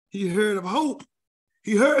now? He heard of hope.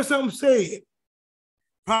 He heard something said.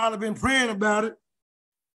 Probably been praying about it.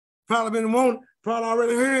 Probably been wanting. Probably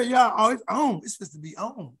already heard y'all. Oh, it's on. It's supposed to be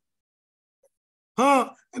on. Huh?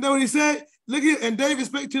 And then what he said, look here, and David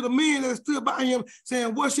spake to the men that stood by him,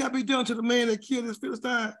 saying, what shall be done to the man that killed this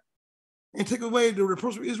Philistine and take away the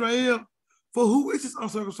reproach of Israel? For who is this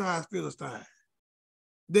uncircumcised Philistine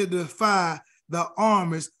that defy the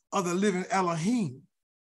armies of the living Elohim?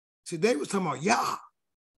 See, David was talking about Yah.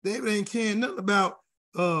 David ain't caring nothing about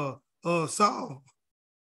Saul.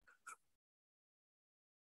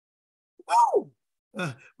 Oh,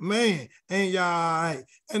 man, ain't y'all all right?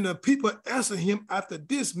 And the people answered him after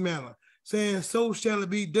this manner, saying, so shall it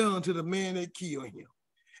be done to the man that killed him.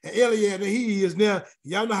 And Eliab, he is now,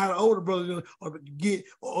 y'all know how the older brothers get,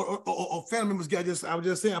 or family members get, I was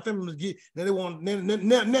just saying, our family members get, now they want,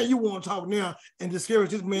 now you want to talk now and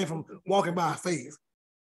discourage this man from walking by faith.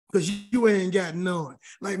 Because you ain't got none.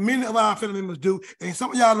 Like many of our family members do, and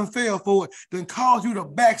some of y'all done fell for it, then cause you to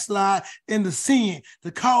backslide into sin,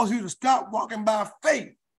 to cause you to stop walking by faith.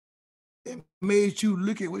 It made you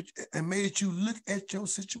look at your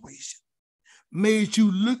situation, made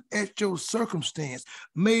you look at your circumstance,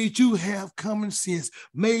 made you have common sense,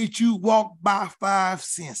 made you walk by five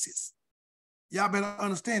senses. Y'all better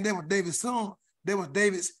understand that was David's son. That was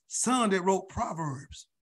David's son that wrote Proverbs.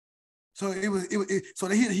 So he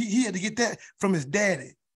had to get that from his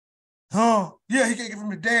daddy. Huh? Yeah, he can't get it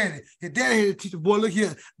from his daddy. His daddy had to teach the boy, look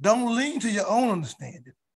here, don't lean to your own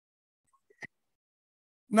understanding.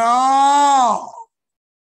 No.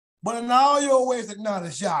 But in all your ways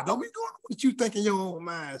acknowledge Yah. Don't be going what you think in your own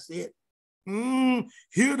mindset.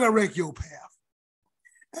 He'll direct your path.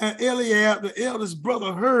 And Eliab, the eldest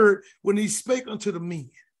brother, heard when he spake unto the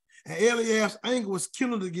men. And Eliab's anger was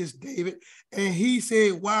kindled against David, and he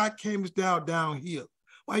said, why camest thou down here?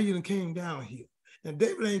 Why you done came down here? And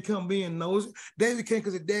David ain't come being nosy. David came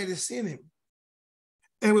because his daddy sent him.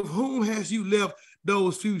 And with whom has you left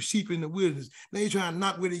those few sheep in the wilderness? Now you're trying to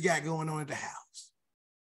knock what he got going on at the house.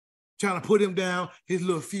 Trying to put him down, his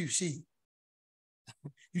little few sheep.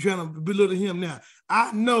 You're trying to belittle him now.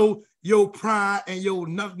 I know your pride and your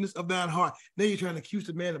nothingness of thine heart. Now you're trying to accuse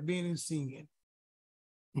the man of being in sin.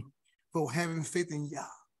 For having faith in Yah.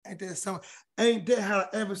 Ain't that how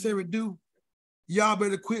the adversary do? Y'all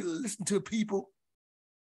better quit listening to people.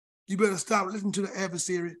 You better stop listening to the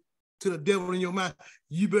adversary, to the devil in your mind.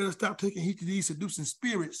 You better stop taking heed to these seducing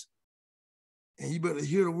spirits. And you better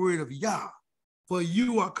hear the word of Yah. For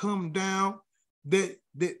you are come down that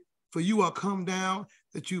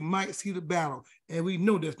you might see the battle. And we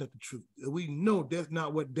know that's not the truth. We know that's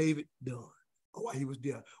not what David done or why he was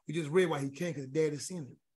there. We just read why he came because daddy sent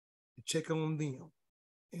him to check on them.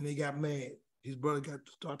 And they got mad. His brother got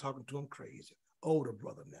to start talking to him crazy. Older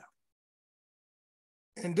brother now.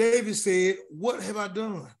 And David said, what have I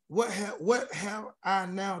done? What have I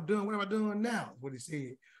now done? What have I done now? What he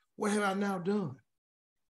said. What have I now done?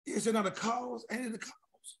 Is it not a cause? Ain't it a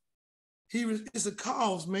cause? It's a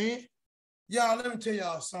cause, man. Y'all, let me tell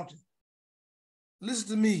y'all something. Listen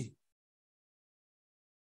to me.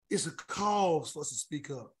 It's a cause for us to speak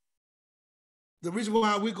up. The reason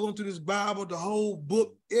why we're going through this Bible, the whole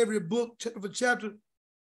book, every book, chapter for chapter,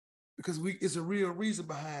 because it's a real reason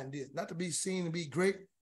behind this. Not to be seen and be great,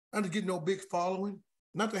 not to get no big following,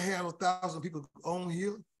 not to have 1,000 people on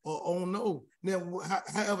here or on no. Now,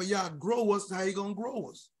 however y'all grow us, how you going to grow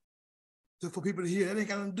us? So for people to hear, that ain't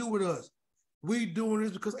got nothing to do with us. We doing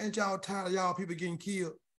this because ain't y'all tired of y'all people getting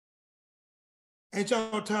killed? Ain't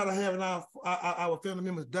y'all tired of having our family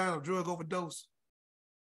members dying of drug overdose?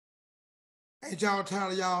 Ain't y'all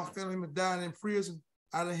tired of y'all family members dying in prison?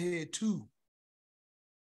 I done had 2.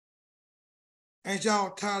 Ain't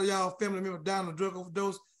y'all tired of y'all family members dying of drug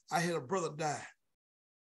overdose? I had a brother die.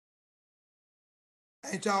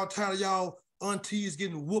 Ain't y'all tired of y'all aunties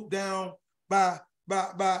getting whooped down by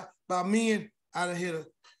men? I done had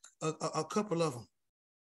a couple of them.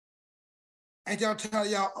 Ain't y'all tired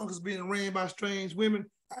of y'all uncles being ran by strange women?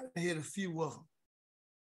 I done had a few of them.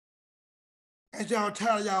 Ain't y'all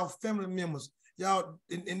tired of y'all family members, y'all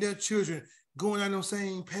and their children going down those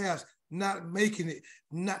same paths, not making it,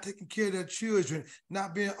 not taking care of their children,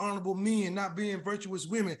 not being honorable men, not being virtuous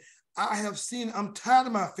women? I have seen, I'm tired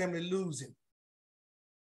of my family losing.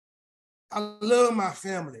 I love my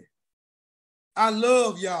family. I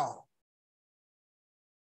love y'all.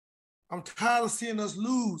 I'm tired of seeing us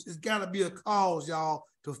lose. It's got to be a cause, y'all,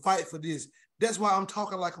 to fight for this. That's why I'm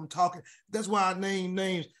talking like I'm talking. That's why I name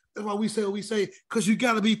names. That's why we say what we say, because you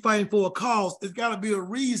got to be fighting for a cause. It's got to be a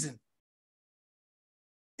reason.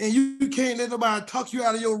 And you can't let nobody talk you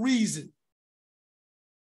out of your reason.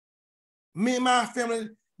 Me and my family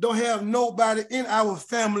don't have nobody in our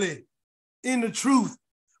family in the truth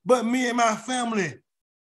but me and my family.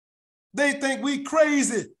 They think we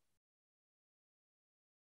crazy.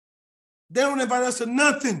 They don't invite us to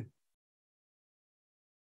nothing.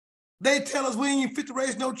 They tell us we ain't fit to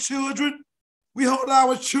raise no children. We hold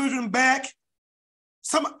our children back.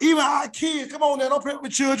 Even our kids, come on now, don't play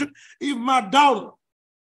with children. Even my daughter,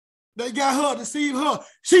 they got her, deceived her.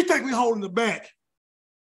 She think we holding her back.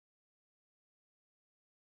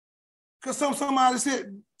 Because somebody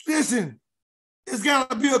said, listen, it's got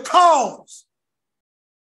to be a cause.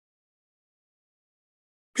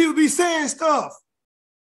 People be saying stuff.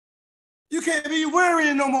 You can't be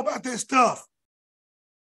worrying no more about that stuff.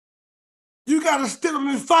 You got to step up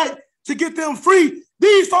and fight to get them free.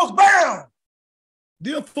 These folks bound.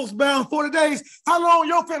 Them folks bound 40 days. How long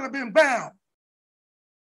your family been bound?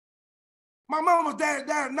 My mama's dad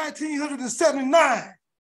died in 1979.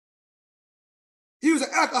 He was an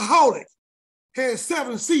alcoholic, had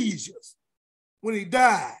 7 seizures when he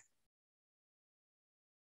died.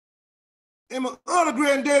 And my other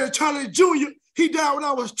granddaddy, Charlie Jr., he died when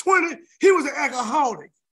I was 20. He was an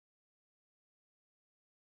alcoholic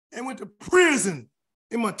and went to prison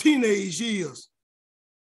in my teenage years.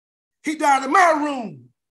 He died in my room.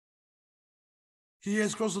 He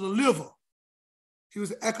had sclerosis of the liver. He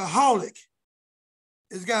was an alcoholic.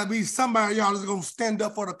 It's got to be somebody, y'all, that's going to stand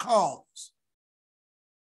up for the cause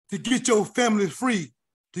to get your family free,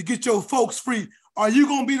 to get your folks free. Are you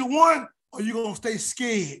going to be the one, or are you going to stay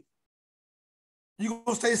scared? You going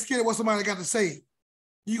to stay scared of what somebody got to say.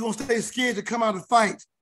 You going to stay scared to come out and fight.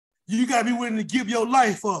 You got to be willing to give your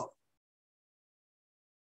life up.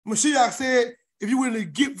 Mashiach said, if you're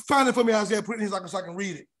willing to find it for me, Isaiah, put it in here so I can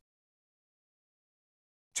read it.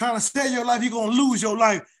 Trying to save your life, you're going to lose your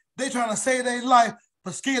life. They trying to save their life,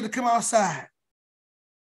 but scared to come outside.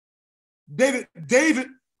 David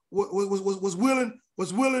was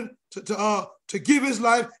willing to give his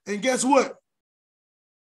life, and guess what?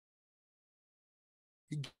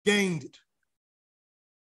 He gained it.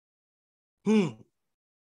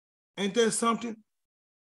 Ain't that something?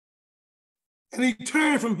 And he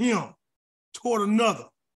turned from him toward another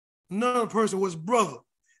person was brother.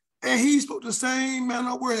 And he spoke the same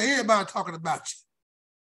manner of words. Everybody talking about you.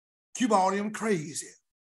 Cuba, all them crazy.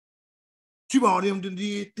 Cuba, all them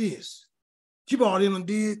did this. Cuba, all them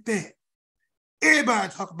did that.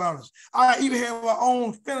 Everybody talk about us. I even had my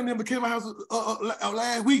own family member came to my house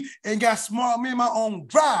last week and got smart me in my own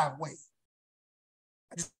driveway.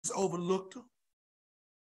 I just overlooked her.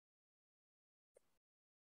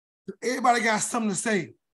 Everybody got something to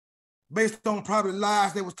say based on probably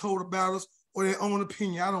lies that was told about us or their own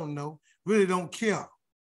opinion. I don't know. Really don't care.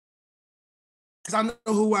 Because I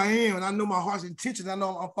know who I am and I know my heart's intention. I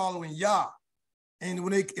know I'm following Yah. And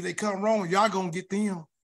if they come wrong, y'all gonna get them.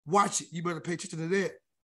 Watch it. You better pay attention to that.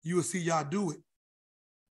 You will see y'all do it.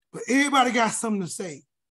 But everybody got something to say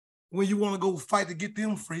when you want to go fight to get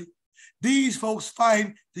them free. These folks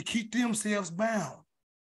fight to keep themselves bound.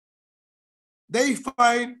 They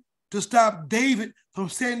fight to stop David from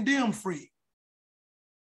setting them free.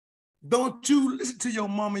 Don't you listen to your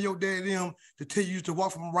mom and your dad them to tell you to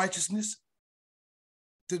walk from righteousness,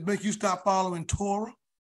 to make you stop following Torah.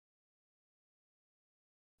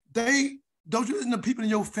 Don't you listen to people in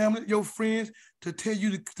your family, your friends, to tell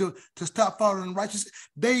you to stop following righteousness.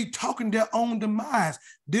 They talking their own demise.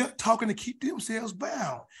 They're talking to keep themselves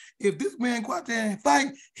bound. If this man go out there and fight,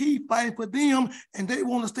 he fighting for them, and they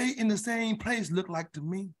want to stay in the same place, look like to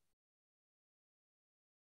me.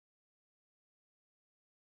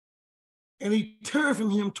 And he turned from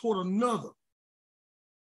him toward another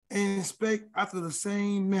and spake after the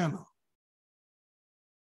same manner.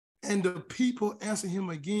 And the people answered him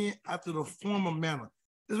again after the former manner.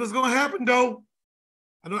 This is what's going to happen, though.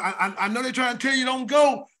 I know they're trying to tell you don't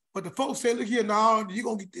go, but the folks say, look here, no, you're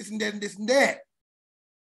going to get this and that and this and that.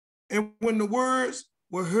 And when the words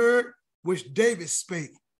were heard, which David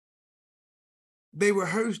spake, they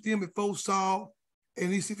rehearsed them before Saul,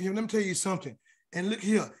 and he said for him, let me tell you something. And look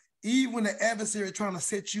here, even when the adversary is trying to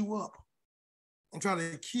set you up and trying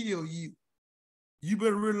to kill you, you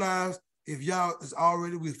better realize if Yah is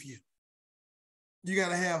already with you. You got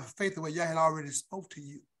to have faith the way Yah had already spoke to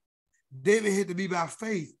you. David had to be by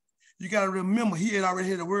faith. You got to remember, he had already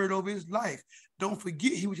had a word over his life. Don't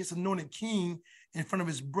forget, he was just anointed king in front of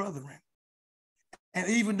his brethren. And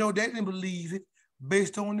even though they didn't believe it,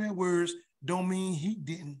 based on their words, don't mean he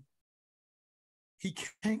didn't. He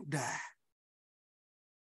can't die.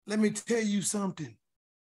 Let me tell you something.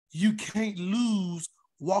 You can't lose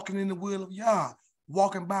walking in the will of Yah,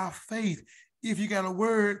 walking by faith, if you got a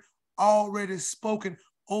word already spoken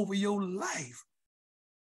over your life.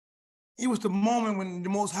 It was the moment when the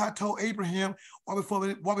Most High told Abraham, walk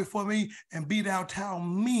before me and be thou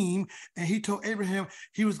Talmim, and he told Abraham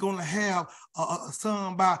he was going to have a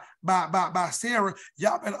son by Sarah.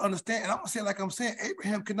 Y'all better understand, and I'm going to say it like I'm saying,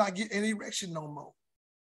 Abraham could not get an erection no more.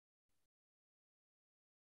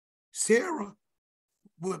 Sarah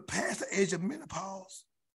was past the age of menopause.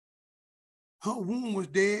 Her womb was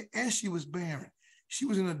dead and she was barren. She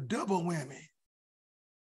was in a double whammy.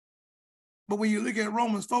 But when you look at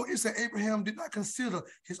Romans 4, it said Abraham did not consider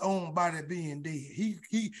his own body being dead.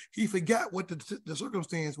 He forgot what the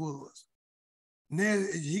circumstance was. Now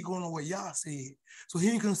he going on what Yah said. So he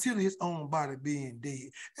didn't consider his own body being dead.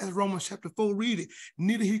 As Romans chapter 4 read it,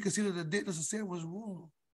 neither he considered the deadness of Sarah's womb.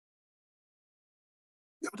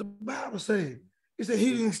 That's what the Bible said. It said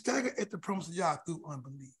he didn't stagger at the promise of Yah through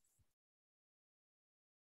unbelief.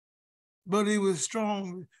 But he was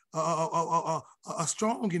strong,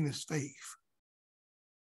 strong in his faith.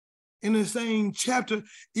 In the same chapter,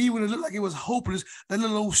 even when it looked like it was hopeless, that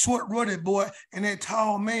little old short ruddy boy and that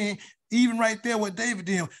tall man, even right there with David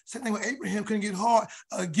did, same thing with Abraham couldn't get hard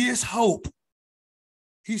against hope.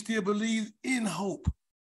 He still believed in hope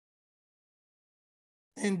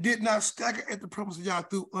and did not stagger at the promise of Yah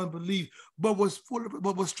through unbelief, but was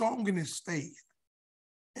strong in his faith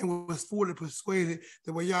and was fully persuaded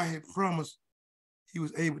that what Yah had promised, he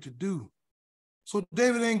was able to do. So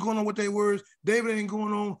David ain't going on what their words, David ain't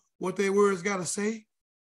going on what their words got to say.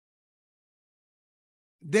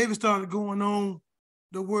 David started going on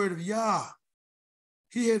the word of Yah.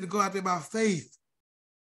 He had to go out there by faith.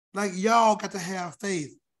 Like y'all got to have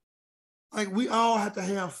faith. Like we all have to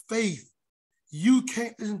have faith. You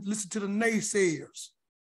can't listen to the naysayers,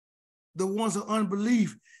 the ones of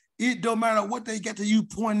unbelief. It don't matter what they get to you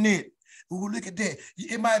pointing at. Ooh, look at that.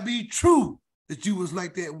 It might be true that you was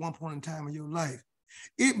like that at one point in time in your life.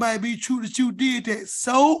 It might be true that you did that.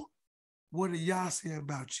 So what did Yah say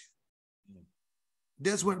about you?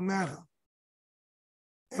 That's what matters.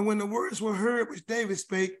 And when the words were heard which David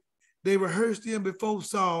spake, they rehearsed them before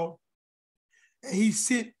Saul, and he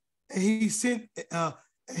sent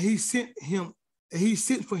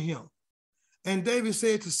for him. And David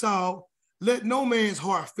said to Saul, let no man's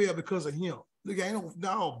heart fail because of him. Look, I ain't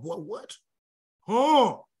no boy, what?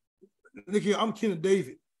 Oh, look here, I'm kin of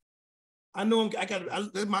David. I know him,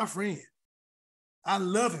 that's my friend. I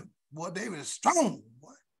love him. Boy, David is strong,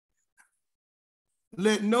 boy.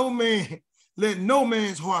 Let no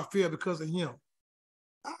man's heart fail because of him.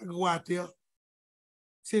 I go out there.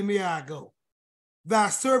 Send me, I go. Thy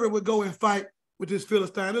servant would go and fight with this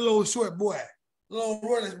Philistine, little old short boy, little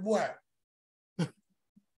running boy.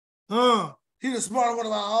 He's the smartest one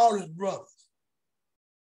of all his brothers.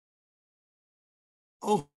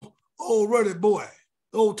 Oh, old ruddy boy,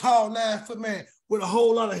 old tall 9-foot man with a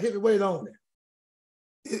whole lot of heavy weight on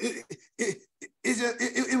it.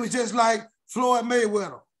 It was just like Floyd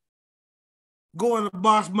Mayweather going to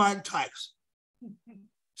box Mike Tyson.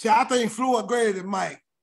 See, I think Floyd greater than Mike.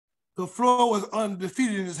 Because Floyd was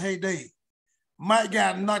undefeated in his heyday. Mike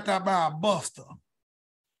got knocked out by a buster.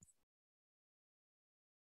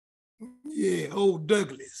 Yeah, old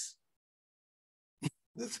Douglas.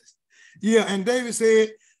 Yeah, and David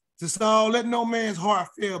said to Saul, let no man's heart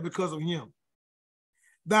fail because of him.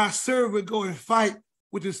 Thy servant would go and fight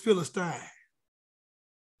with this Philistine.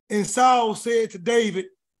 And Saul said to David,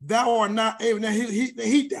 thou art not able. Now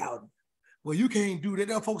he doubted. Well, you can't do that.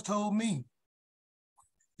 Them folks told me.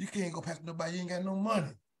 You can't go past nobody, you ain't got no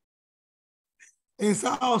money. And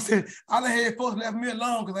Saul said, I done had folks left me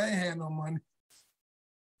alone because I ain't had no money.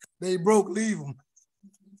 They broke, leave them.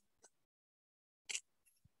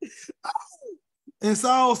 And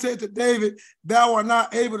Saul said to David, thou art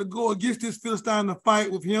not able to go against this Philistine to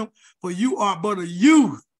fight with him, for you are but a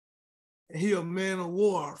youth. And he a man of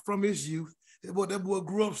war from his youth. That boy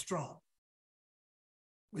grew up strong.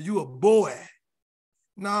 But you a boy.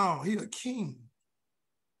 No, he a king.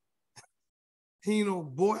 He ain't no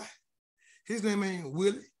boy. His name ain't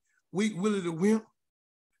Willie. Weak Willie the Wimp.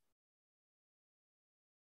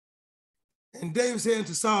 And David said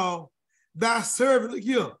to Saul, thy servant, look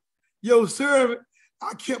here, your servant,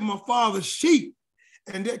 I kept my father's sheep.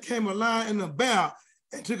 And there came a lion and a bear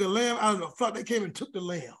and took a lamb out of the flock. They came and took the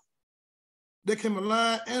lamb. there came a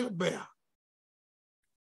lion and a bear.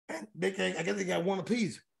 And I guess they got one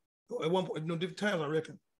apiece. At one point, different times, I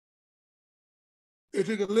reckon. They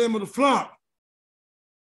took a limb of the flock.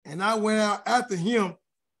 And I went out after him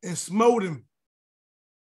and smote him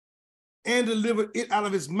and delivered it out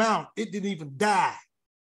of his mouth. It didn't even die.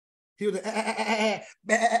 He was like, and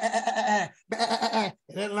that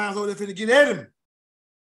lion's over there finna get at him.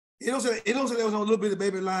 It don't say there was no little bitty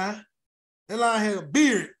baby lion. That lion had a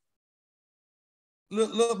beard.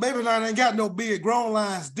 Little baby lion ain't got no beard. Grown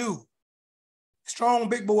lions do. Strong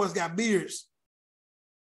big boys got beards.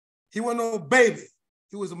 He wasn't no baby.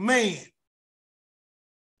 He was a man.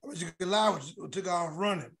 I bet you could lie when you took off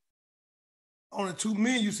running. Only 2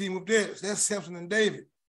 men you see him with that. That's Samson and David.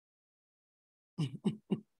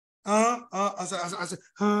 I said,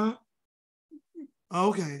 huh?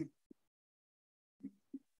 Okay.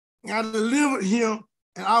 I delivered him,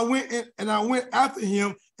 and I went after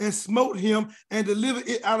him and smote him and delivered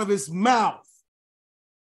it out of his mouth.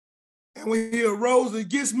 And when he arose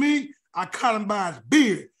against me, I caught him by his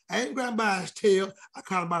beard. I ain't grabbed by his tail. I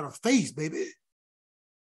caught him by the face, baby.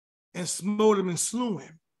 And smote him and slew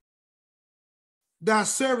him. Thy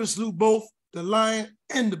servant slew both the lion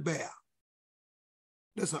and the bear.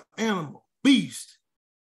 That's an animal, beast.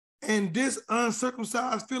 And this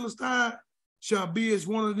uncircumcised Philistine shall be as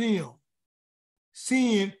one of them,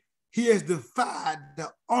 seeing he has defied the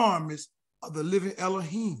armies of the living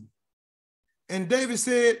Elohim. And David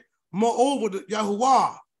said, moreover, the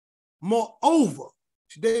Yahuwah, moreover,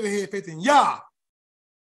 David had faith in Yah.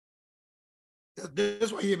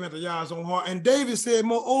 That's why he meant the Yah's own heart. And David said,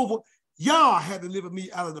 moreover, Yah had delivered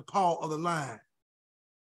me out of the paw of the lion.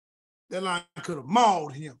 That lion could have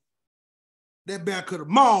mauled him. That bear could have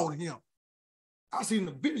mauled him. I seen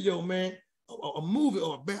the video, man, a movie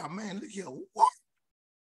of a bear. Man, look here. What?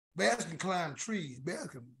 Bears can climb trees. Bears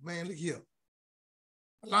can, man, look here.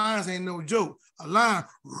 Lions ain't no joke. A lion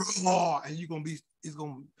roar, and it's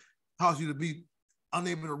gonna cause you to be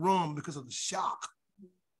unable to run because of the shock.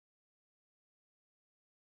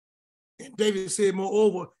 And David said,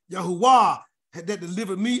 moreover, Yahuwah had that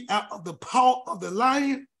delivered me out of the paw of the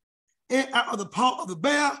lion and out of the paw of the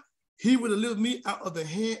bear. He would deliver me out of the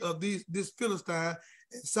hand of this Philistine.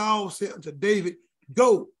 And Saul said unto David,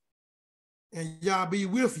 go, and Yah be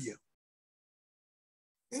with you.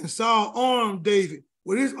 And Saul armed David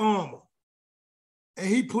with his armor. And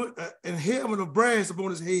he put a helmet of brass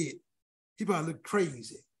upon his head. He probably looked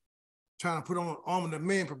crazy, trying to put on armor that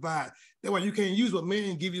man provide. That's why you can't use what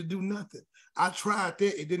man give you to do nothing. I tried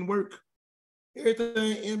that, it didn't work.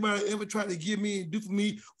 Everything anybody ever tried to give me and do for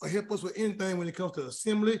me or help us with anything when it comes to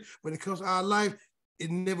assembly, when it comes to our life, it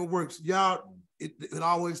never works. Y'all, it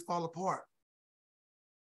always fall apart.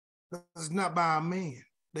 It's not by a man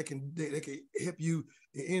that can help you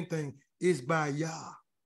in anything. It's by Yah.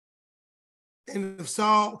 And if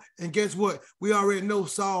Saul, and guess what? We already know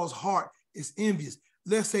Saul's heart is envious.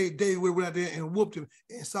 Let's say David went out there and whooped him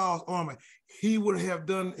in Saul's armor. He would have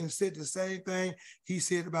done and said the same thing he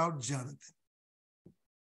said about Jonathan.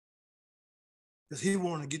 Because he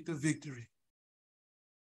wanted to get the victory.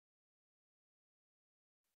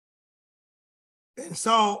 And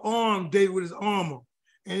Saul armed David with his armor,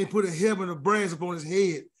 and he put a helmet of brass upon his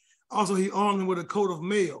head. Also, he armed him with a coat of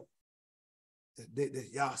mail.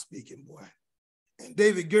 That's Yah speaking, boy. And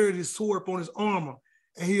David girded his sword upon his armor,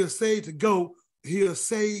 and he essayed to go. He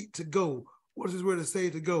essayed to go. What is his word,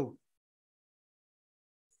 essayed to go?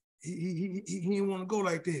 He didn't want to go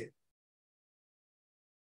like that.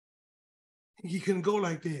 He couldn't go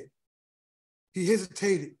like that. He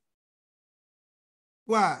hesitated.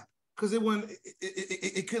 Why? Because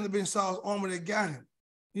it couldn't have been Saul's armor that got him.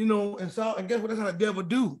 You know, and guess what? That's how the devil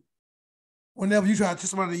do. Whenever you try to tell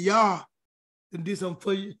somebody Yah and did something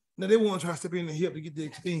for you, now they want to try to step in the hip to get the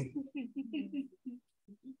extended.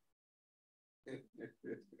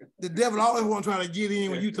 The devil always want to try to get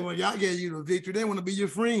in when you tell them Yah gave you the victory. They want to be your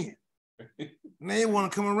friend. And they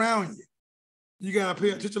want to come around you. You got to pay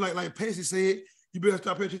attention, like Pacey said, you better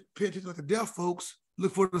start paying attention like the deaf folks.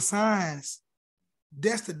 Look for the signs.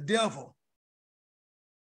 That's the devil.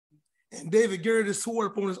 And David girded his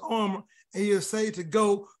sword upon his armor, and he essayed to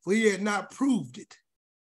go, for he had not proved it.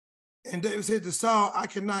 And David said to Saul, I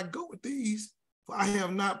cannot go with these, for I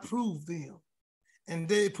have not proved them. And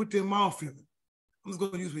David put them off him. I'm just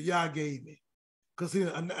going to use what Yah gave me. Because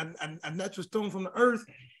a natural stone from the earth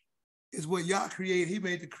is what Yah created.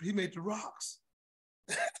 He made the rocks.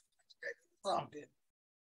 Something.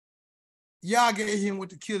 Yah gave him what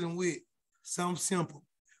to kill him with. Something simple.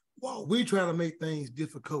 Wow, we try to make things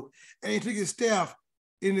difficult. And he took his staff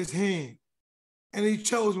in his hand, and he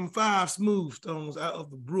chose him 5 smooth stones out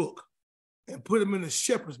of the brook. and put him in a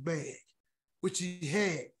shepherd's bag, which he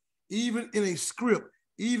had, even in a scrip,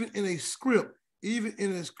 even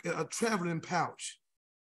in a traveling pouch.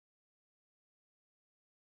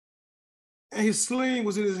 And his sling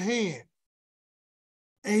was in his hand.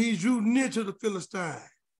 And he drew near to the Philistine.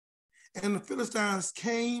 And the Philistines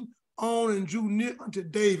came on and drew near unto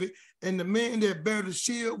David, and the man that bare the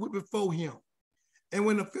shield went before him. And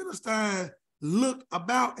when the Philistines looked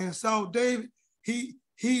about and saw David, he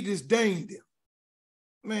disdained him.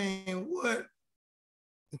 Man, what?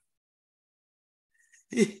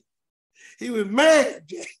 He was mad.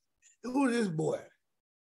 Who is this boy?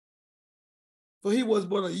 For he was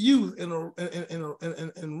but a youth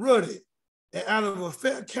and ruddy, and out of a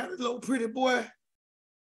fair county little pretty boy,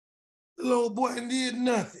 the little boy did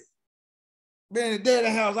nothing. Been in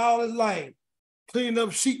daddy's house all his life, cleaning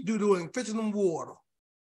up sheep doo-doo and fetching them water,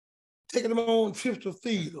 taking them on trips to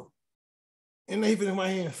feed them. And they in my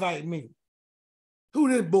hand fight me. Who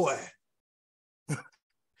this boy?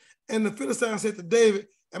 And the Philistine said to David,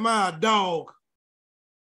 am I a dog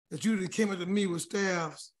that you that came unto me with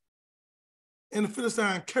staffs? And the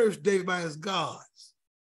Philistine cursed David by his gods.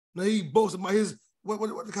 Now he boasted about his, what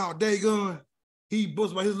they call Dagon? He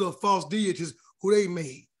boasted about his little false deities who they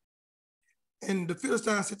made. And the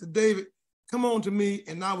Philistine said to David, come on to me,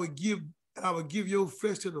 and I will give your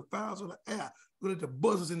flesh to the fowls of the air. Let the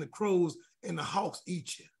buzzards and the crows and the hawks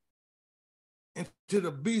eat you. And to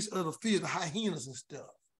the beasts of the field, the hyenas and stuff.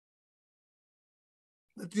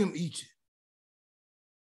 Let them eat you.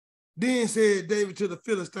 Then said David to the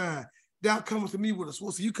Philistine, thou comest to me with a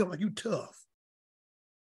sword. So you come like you tough.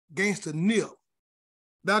 Gangster nil.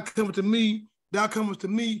 Thou comest to me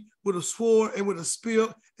with a sword and with a spear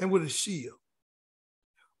and with a shield.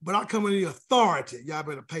 But I come in the authority. Y'all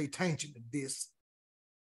better pay attention to this.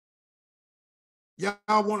 Y'all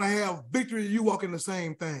want to have victory, you walk in the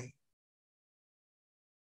same thing.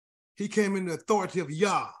 He came in the authority of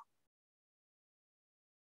Yah.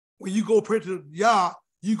 When you go pray to Yah,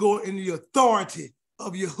 you go in the authority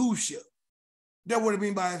of Yahusha. That's what it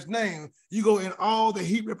means by his name. You go in all that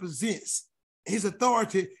he represents, his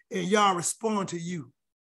authority, and Yah respond to you.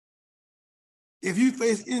 If you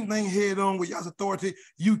face anything head on with Yah's authority,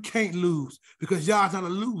 you can't lose because Yah's not a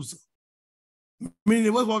loser.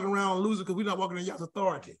 Meaning we're walking around losing because we're not walking in Yah's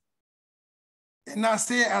authority. And not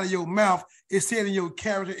said out of your mouth, it's said in your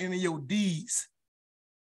character and in your deeds.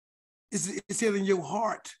 It's said in your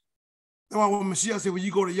heart. That's why when Mashiach said, when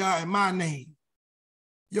you go to Yah in my name,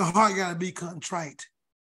 your heart got to be contrite.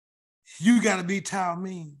 You got to be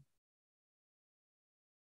Talmud.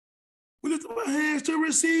 We lift up our hands to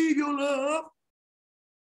receive your love.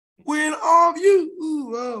 When all of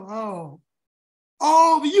you,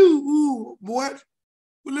 all of you, what?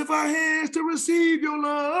 We lift our hands to receive your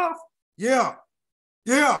love. Yeah,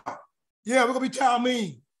 we're going to be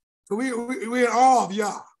Talmud. So we're in awe of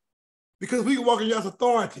Yah because we can walk in Yah's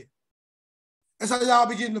authority. That's how y'all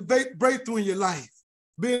be getting the breakthrough in your life.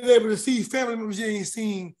 Being able to see family members you ain't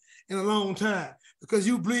seen in a long time. Because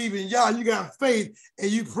you believe in Yah, you got faith,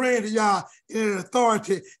 and you praying to Yah in an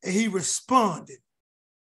authority, and he responded.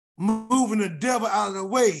 Moving the devil out of the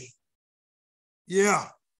way. Yeah,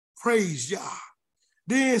 praise Yah.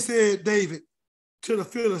 Then said David to the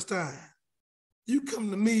Philistine, you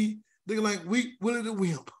come to me looking like weak Willie the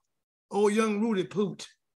Wimp, old young Rudy Poot.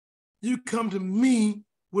 You come to me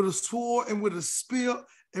with a sword and with a spear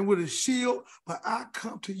and with a shield, but I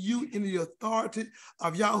come to you in the authority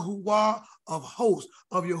of Yahuwah of hosts,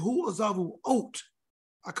 of Yahuwah Zavu Ot.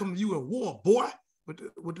 I come to you in war, boy,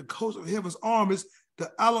 with the coast of heaven's armies, the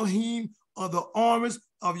Elohim of the armies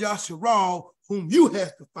of Yasharal, whom you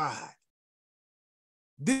have defied.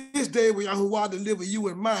 This day will Yahuwah deliver you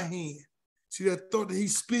in my hand. See that authority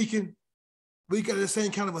he's speaking? We got the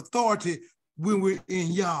same kind of authority when we're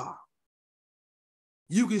in Yah.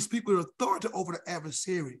 You can speak with authority over the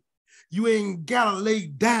adversary. You ain't got to lay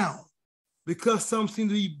down because some seem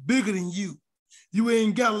to be bigger than you. You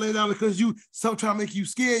ain't got to lay down because some try to make you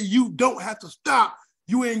scared. You don't have to stop.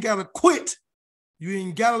 You ain't got to quit. You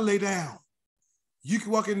ain't got to lay down. You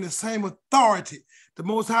can walk in the same authority. The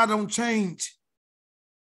Most High don't change.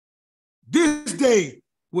 This day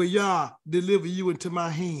will Yah deliver you into my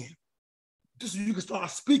hand. Just so you can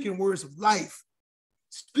start speaking words of life.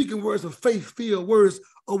 Speaking words of faith-filled words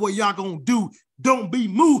of what Yah gonna do. Don't be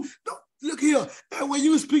moved. Look here. And when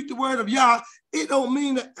you speak the word of Yah, it don't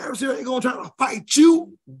mean that adversary ain't gonna try to fight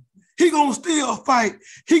you. He gonna still fight.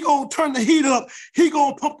 He gonna turn the heat up. He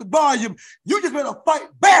gonna pump the volume. You just better fight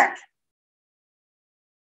back.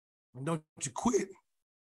 And don't you quit.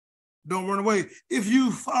 Don't run away. If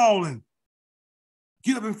you falling,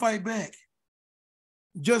 get up and fight back.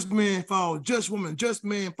 Just man fall, just woman, just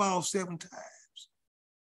man fall 7 times.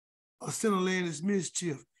 A sinner land is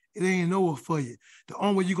mischief. It ain't over for you. The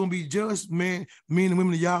only way you're going to be judged, men and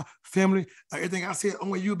women of y'all family, everything I said, the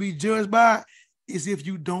only way you'll be judged by is if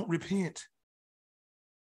you don't repent.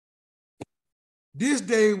 This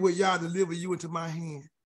day will y'all deliver you into my hand.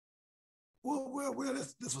 Well,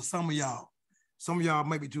 that's for some of y'all. Some of y'all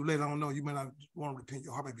might be too late. I don't know. You may not want to repent.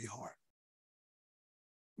 Your heart may be hard.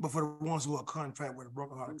 But for the ones who are contrite with a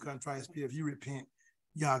broken heart and contrite spirit, if you repent,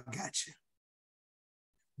 y'all got you.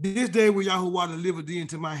 This day will y'all who are delivered thee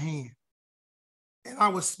into my hand, and I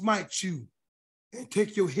will smite you and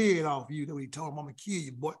take your head off you. That he told him, I'm going to kill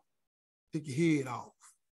you, boy. Take your head off.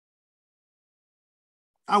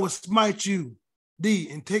 I will smite you, thee,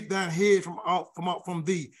 and take thine head from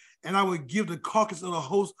thee, and I will give the carcass of the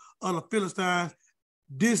host of the Philistines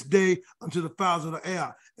this day unto the fowls of the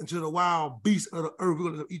air, and to the wild beasts of the earth.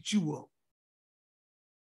 We're going to eat you up.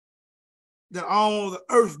 That all the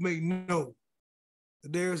earth may know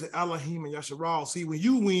that there's an Elohim and Yasharal. See, when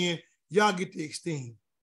you win, y'all get the esteem.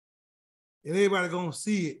 And everybody going to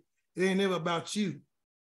see it. It ain't never about you.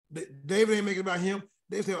 David ain't making it about him.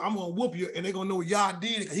 They say, I'm going to whoop you, and they're going to know y'all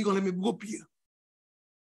did it because he's going to let me whoop you.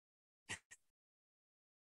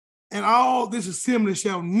 And all this assembly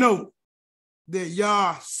shall know that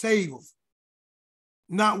Yah saveth,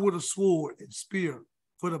 not with a sword and spear,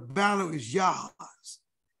 for the battle is Yah's,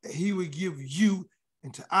 and he will give you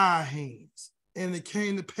into our hands. And it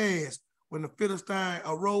came to pass when the Philistine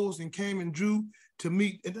arose and came and drew to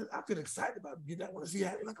meet. And I feel excited about it. I want to see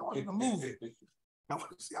how, like I want to move it. I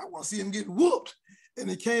want to see him get whooped. And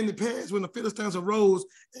it came to pass when the Philistines arose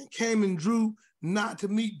and came and drew not to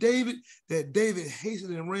meet David, that David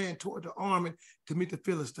hastened and ran toward the army to meet the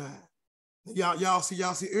Philistine. Y'all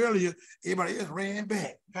see earlier, everybody else ran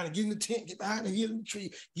back, kind of get in the tent, get behind the hill in the tree,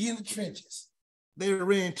 get in the trenches. David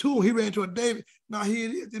ran to him. He ran toward David. Now here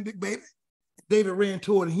it is, the big baby. David ran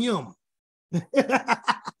toward him.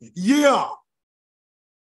 Yeah.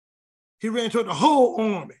 He ran toward the whole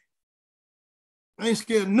army. I ain't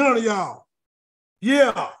scared of none of y'all.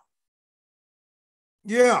 Yeah.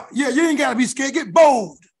 You ain't got to be scared. Get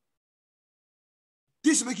bold.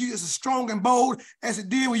 This should make you just as strong and bold as it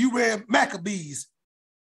did when you read Maccabees.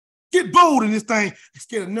 Get bold in this thing. I'm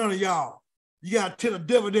scared of none of y'all. You got to tell the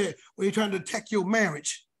devil that when you're trying to attack your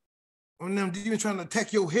marriage, when them demons trying to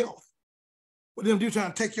attack your health, when them demons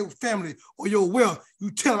trying to attack your family or your wealth, you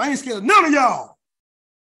tell them, I ain't scared of none of y'all.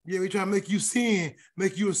 Yeah, we trying to make you sin,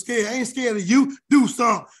 make you scared. I ain't scared of you. Do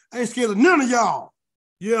something. I ain't scared of none of y'all.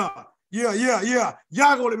 Yeah. Y'all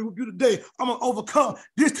gonna let me whip you today. I'm gonna overcome.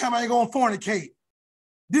 This time I ain't gonna fornicate.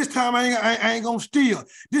 This time I ain't gonna steal.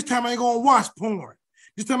 This time I ain't gonna watch porn.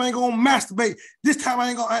 This time I ain't gonna masturbate. This time I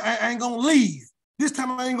ain't gonna leave. This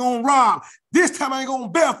time I ain't gonna rob. This time I ain't gonna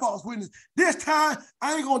bear false witness. This time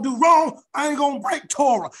I ain't gonna do wrong. I ain't gonna break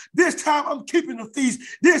Torah. This time I'm keeping the feast.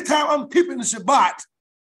 This time I'm keeping the Shabbat.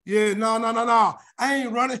 Yeah, no. I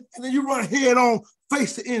ain't running. And then you run head on,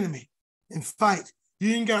 face the enemy and fight.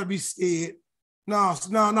 You ain't gotta be scared. No,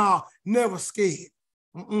 never scared.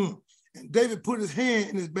 And David put his hand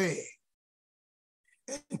in his bag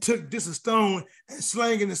and took this a stone and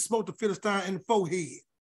slang it and smote the Philistine in the forehead.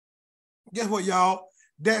 Guess what, y'all?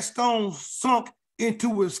 That stone sunk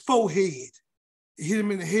into his forehead. It hit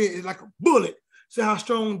him in the head. It's like a bullet. See how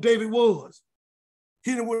strong David was.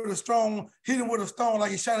 Hit him with a stone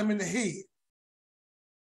like he shot him in the head.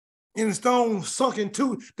 And the stone sunk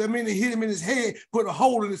into, that means it hit him in his head, put a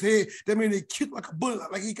hole in his head. That means it kicked like a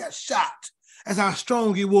bullet, like he got shot. That's how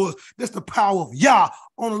strong he was. That's the power of Yah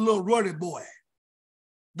on a little ruddy boy.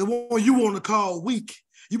 The one you want to call weak.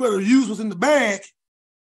 You better use what's in the bag.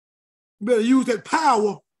 You better use that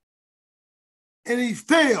power. And he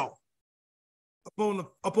fell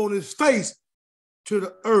upon his face to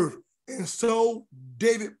the earth. And so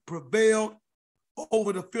David prevailed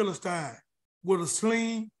over the Philistine with a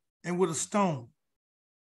sling and with a stone,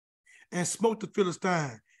 and smote the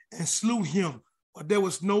Philistine and slew him. But there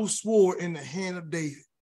was no sword in the hand of David.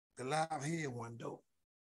 The live head one though.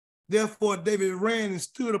 Therefore David ran and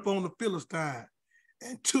stood upon the Philistine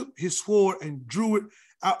and took his sword and drew it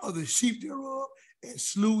out of the sheath thereof and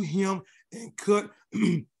slew him and cut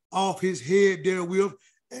off his head therewith.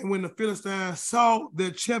 And when the Philistines saw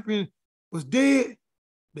their champion was dead,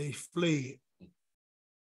 they fled.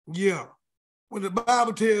 Yeah. When the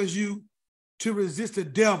Bible tells you to resist the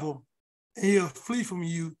devil and he'll flee from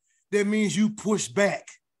you, that means you push back.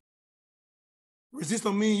 Resist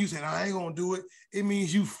don't mean you say, I ain't gonna do it. It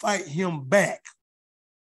means you fight him back.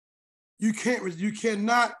 You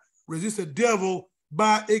cannot resist the devil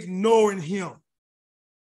by ignoring him.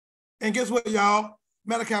 And guess what, y'all?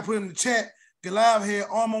 Malachi put in the chat, Goliath had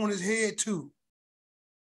armor on his head too.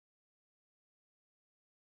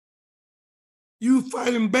 You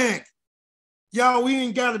fighting back. Y'all, we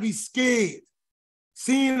ain't got to be scared.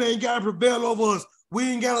 Sin ain't got to prevail over us. We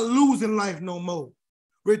ain't got to lose in life no more.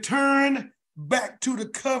 Return back to the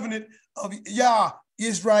covenant of Yah,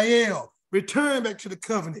 Israel. Return back to the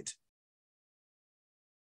covenant.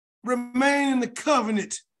 Remain in the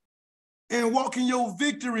covenant and walk in your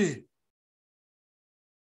victory.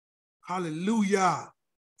 Hallelujah.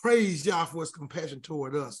 Praise Yah for his compassion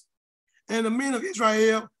toward us. And the men of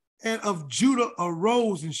Israel and of Judah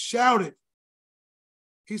arose and shouted.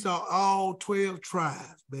 He saw all 12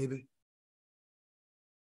 tribes, baby.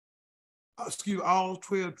 All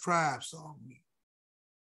 12 tribes saw me.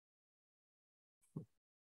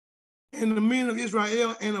 And the men of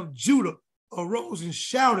Israel and of Judah arose and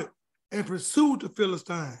shouted and pursued the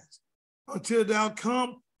Philistines until thou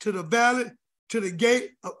come to the valley, to the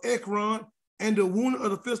gate of Ekron, and the wounded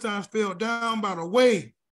of the Philistines fell down by the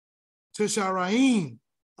way to Sharaim,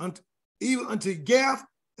 even unto Gath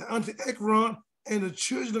and unto Ekron, and the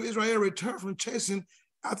children of Israel returned from chasing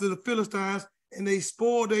after the Philistines, and they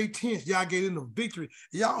spoiled their tents. Y'all get into victory.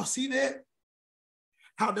 Y'all see that?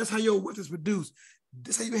 That's how your wealth is produced.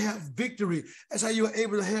 That's how you have victory. That's how you're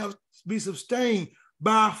able to be sustained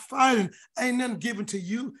by fighting. Ain't nothing given to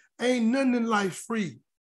you. Ain't nothing in life free.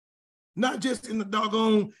 Not just in the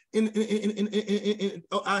doggone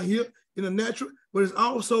out here in the natural, but it's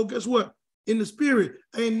also, guess what? In the spirit.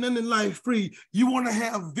 Ain't nothing in life free. You want to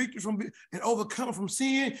have victory from and overcome from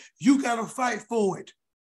sin, you got to fight for it.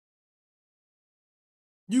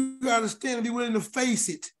 You got to stand and be willing to face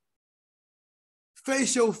it.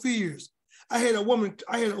 Face your fears. I had a woman,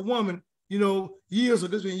 you know, years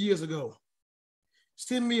ago,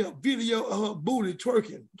 send me a video of her booty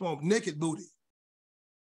twerking, naked booty,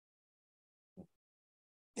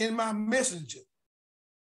 in my messenger,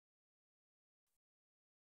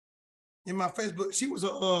 in my Facebook. She was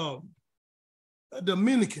a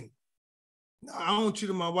Dominican. I don't cheat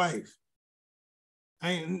on my wife.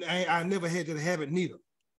 I never had that habit neither,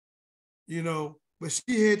 you know. But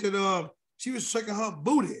she had that. She was shaking her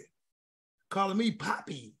booty, calling me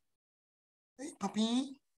Poppy. Hey,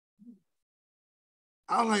 Poppy.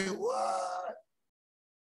 I was like, what?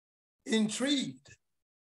 Intrigued,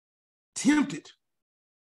 tempted.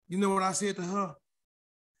 You know what I said to her?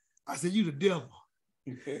 I said, you the devil.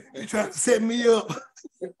 You trying to set me up.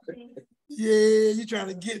 Yeah, you trying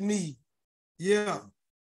to get me. Yeah.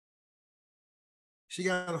 She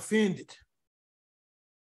got offended.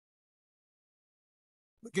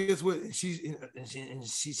 But guess what? She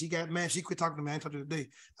got mad. She quit talking to me. I ain't talking to her today.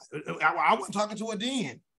 I wasn't talking to her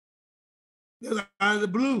then. It was out of the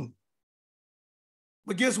blue.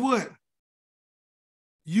 But guess what?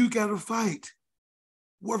 You got to fight.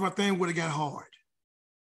 What if my thing would have got hard?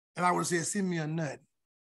 And I would have said, send me a nut.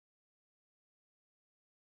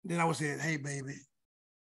 Then I would have said, hey, baby,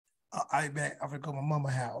 I'll be back. I'm going to go to my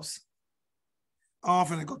mama's house. Oh, I'm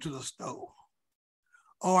going to go to the store.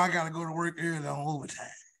 Oh, I got to go to work early on overtime.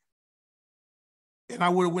 And I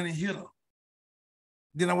would have went and hit her.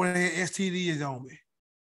 Then I would have had STDs on me.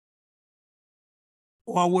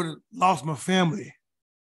 Or I would have lost my family.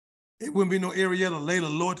 It wouldn't be no Ariella,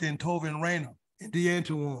 Layla, Lorta, and Tova, and Raina, and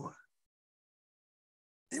DeAntoine.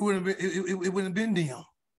 It wouldn't have been them.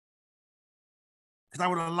 Because I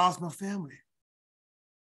would have lost my family.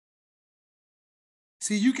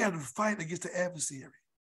 See, you got to fight against the adversary.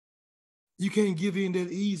 You can't give in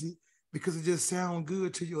that easy because it just sounds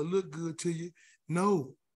good to you or look good to you.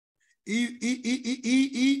 No. Even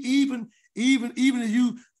if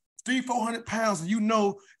you 300-400 pounds and you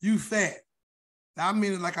know you fat. I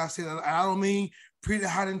mean it like I said, I don't mean pretty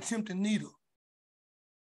hot and tempting neither.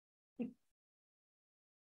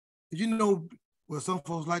 You know, well, some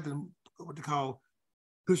folks like to, what they call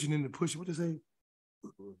pushing in the pushing. What they say?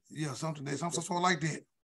 Yeah, something some sort of like that.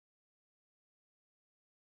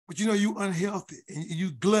 But you know, you unhealthy and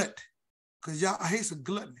you glut, because y'all hates a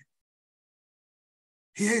gluttony.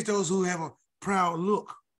 He hates those who have a proud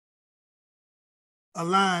look, a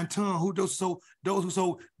lying tongue, those who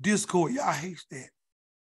sow discord. Y'all hates that.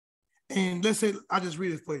 And let's say, I just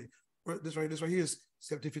read it for you. This right here is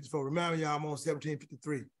 1754. Remember, y'all, I'm on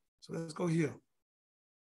 1753. So let's go here.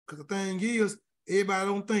 Because the thing is, everybody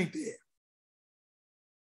don't think that.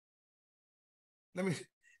 Let me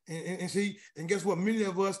and see, and guess what? Many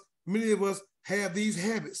of us have these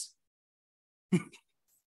habits.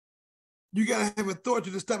 You gotta have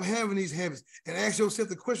authority to stop having these habits and ask yourself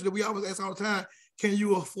the question that we always ask all the time: can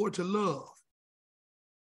you afford to love?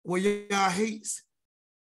 Well, y'all hates.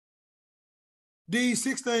 These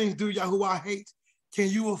 6 things do y'all who I hate, Can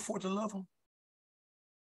you afford to love him?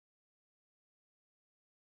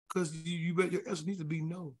 Because you bet your answer needs to be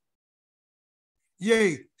no.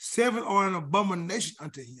 Yea, 7 are an abomination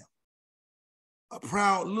unto him. A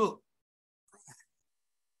proud look,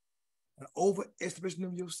 an overestimation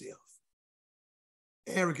of yourself,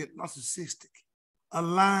 arrogant, narcissistic, a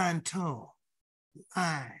lying tongue,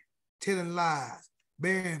 lying, telling lies,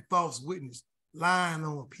 bearing false witness, lying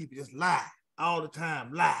on people, just lie all the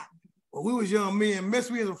time, lie. When we was young men,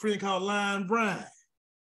 we had a friend called Lying Brian.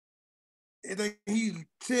 Everything he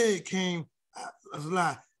said came as a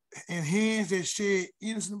lie. And hands that shed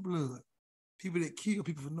innocent blood, people that kill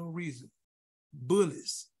people for no reason,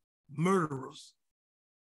 bullies, murderers,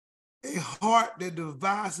 a heart that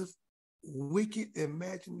devises wicked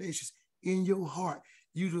imaginations. In your heart,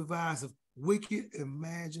 you devise wicked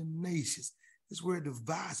imaginations. This word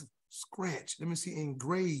devise, scratch. Let me see,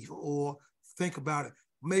 engrave or think about it.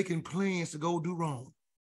 Making plans to go do wrong.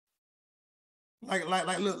 Like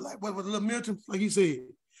what was little Milton, like he said,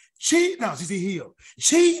 cheat. Now, see here,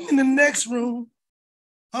 cheating in the next room.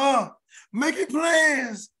 Making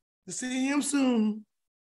plans to see him soon.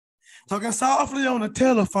 Talking softly on the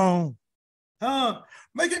telephone.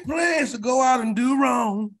 Making plans to go out and do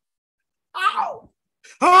wrong.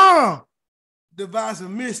 Ow!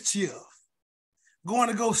 Devising mischief. Going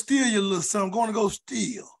to go steal your little something. Going to go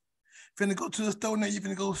steal. Finna go to the store now. You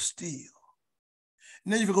finna go steal.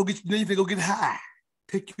 Now you finna go get high.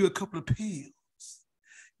 Take you a couple of pills.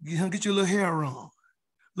 Get your little hair on.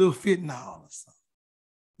 Little fentanyl or something.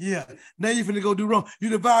 Yeah. Now you finna go do wrong. You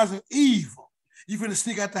devising evil. You finna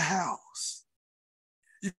sneak out the house.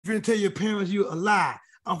 You finna tell your parents you a lie.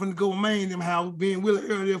 I'm finna go main them house, being Willie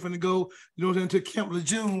earlier, finna go, you know what I'm saying, to Camp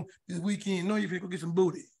Lejeune this weekend. No, you finna go get some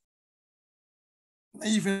booty. Now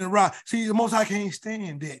you finna rock. See, the Most High can't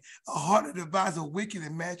stand that. A heart that devises wicked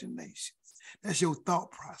imaginations. That's your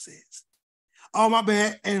thought process. Oh, my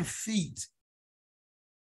bad. And feet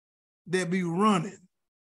that be running.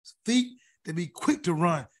 Feet that be quick to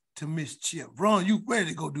run to mischief. Run, you ready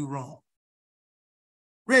to go do wrong.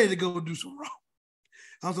 Ready to go do some wrong.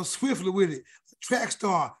 I'm so swiftly with it. A track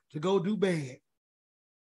star to go do bad.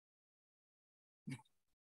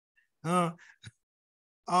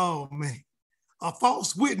 Oh, man. A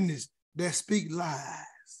false witness that speak lies.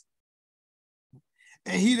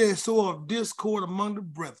 And he that soweth discord among the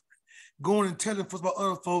brethren, going and telling folks about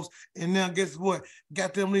other folks, and now guess what?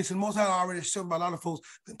 Got them links. And most I already showed about a lot of folks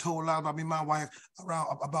that told lies about me and my wife around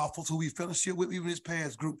about folks who we fellowship with, even this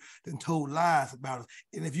past group, then told lies about us.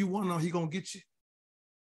 And if you want to know, he gonna get you.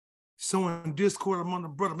 Sowing discord among the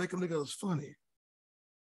brother, make them look at us funny.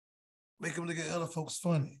 Make them look at other folks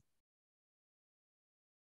funny.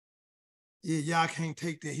 Yeah, y'all can't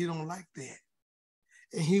take that. He don't like that.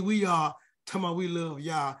 And here we are, talking about we love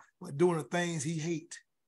y'all, but doing the things he hate.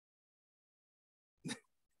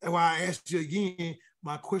 That's why I asked you again,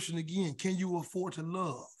 my question again, can you afford to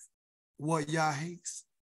love what y'all hates?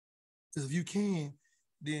 Because if you can,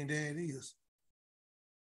 then there it is.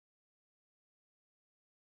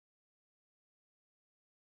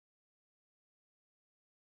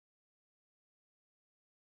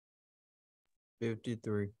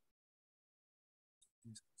 $53.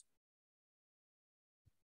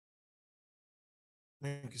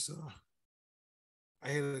 Thank you, sir. I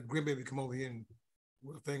had a grandbaby come over here and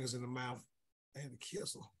with her fingers in the mouth. I had to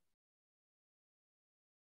kiss her.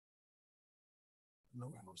 No,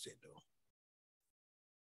 I don't say though.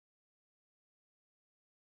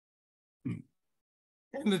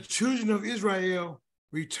 And the children of Israel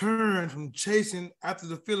returned from chasing after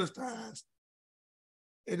the Philistines,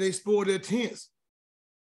 and they spoiled their tents.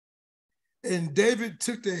 And David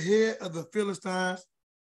took the head of the Philistines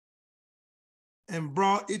and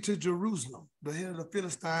brought it to Jerusalem, the head of the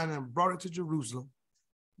Philistine, and brought it to Jerusalem.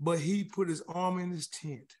 But he put his arm in his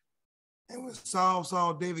tent. And when Saul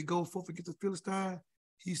saw David go forth against the Philistine,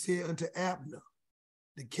 he said unto Abner,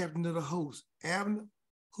 the captain of the host, Abner,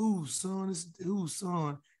 whose son is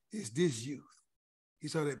this youth? He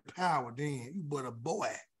saw that power then, you but a boy.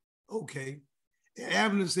 Okay. And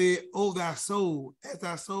Abner said, oh, thy soul, as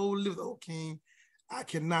thy soul liveth, O king, I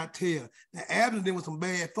cannot tell. Now, Abner then with some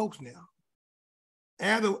bad folks now.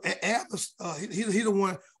 Abner, he the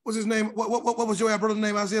one, what's his name? What was your brother's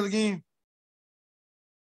name? I said again.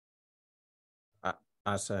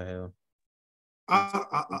 Asahel.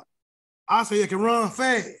 Asahel can run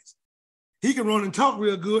fast. He can run and talk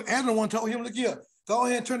real good. Abner one told him, look here, go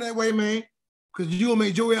ahead and turn that way, man, because you'll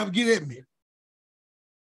make Joab get at me.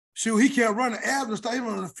 Shoot, he kept running. Abner started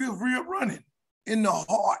running the fifth real running in the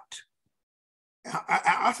heart.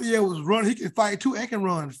 Asahel was running. He can fight too and can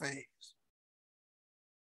run fast.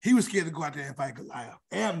 He was scared to go out there and fight Goliath.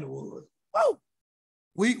 Abner was. Whoa.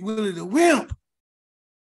 Weak Willie the wimp.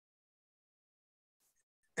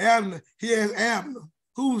 Abner, he asked Abner,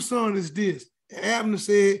 whose son is this? And Abner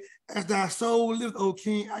said, as thy soul liveth, O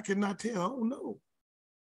king, I cannot tell. I don't know.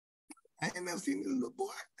 I ain't never seen this little boy.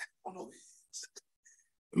 I don't know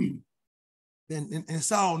who he is. And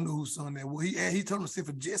Saul knew whose son that was. He told him to send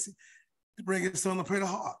for Jesse to bring his son to pray the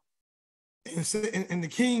harp. And the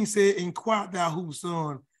king said, inquire thou whose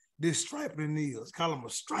son this stripling is. Call him a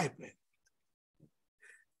stripling.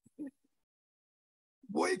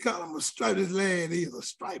 Boy, he called him a stripling. This lad is a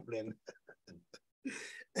stripling.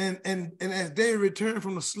 and as they returned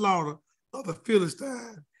from the slaughter of the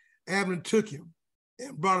Philistine, Abner took him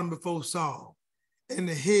and brought him before Saul, and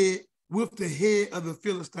with the head of the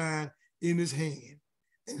Philistine in his hand.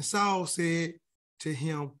 And Saul said to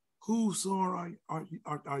him, whose son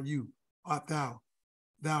are you? Art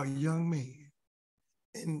thou young man?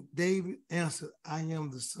 And David answered, I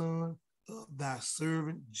am the son of thy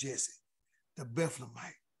servant Jesse, the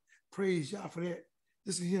Bethlehemite. Praise y'all for that.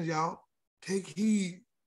 Listen here, y'all. Take heed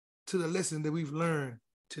to the lesson that we've learned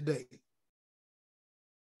today.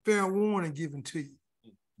 Fair warning given to you.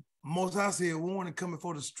 Most I say a warning coming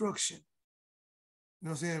for destruction. You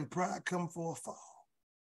know what I'm saying? Pride coming for a fall.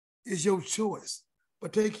 It's your choice.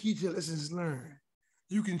 But take heed to the lessons learned.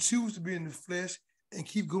 You can choose to be in the flesh and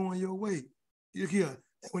keep going your way. You hear?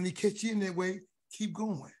 When he catch you in that way, keep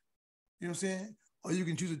going. You know what I'm saying? Or you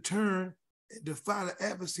can choose to turn and defy the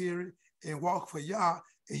adversary and walk for Yah,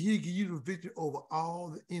 and he'll give you the victory over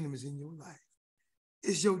all the enemies in your life.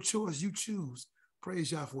 It's your choice. You choose.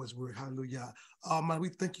 Praise Yah for his word. Hallelujah. Almighty, we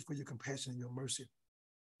thank you for your compassion and your mercy.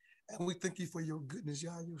 And we thank you for your goodness,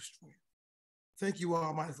 Yah, your strength. Thank you,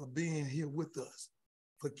 Almighty, for being here with us,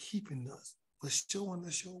 for keeping us, for showing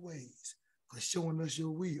us your ways, for showing us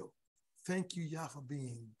your will. Thank you, Yah, for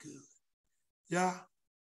being good. Yah,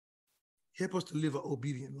 help us to live an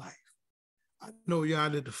obedient life. I know, Yah,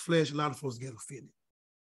 that the flesh, a lot of folks get offended.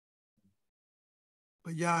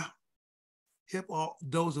 But Yah, help all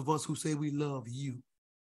those of us who say we love you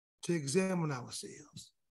to examine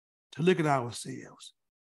ourselves, to look at ourselves,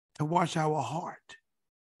 to watch our heart.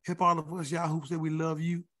 Help all of us, Yah, who say we love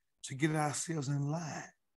you to get ourselves in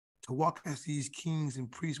line, to walk as these kings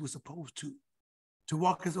and priests we're supposed to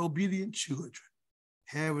walk as obedient children,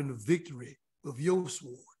 having the victory of your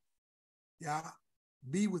sword. Yah,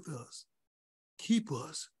 be with us. Keep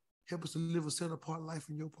us. Help us to live a set-apart life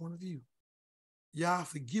from your point of view. Yah,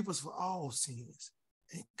 forgive us for all sins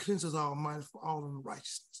and cleanse us, Almighty, for all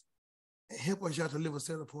unrighteousness. And help us, Yah, to live a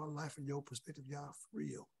set-apart life from your perspective, Yah, for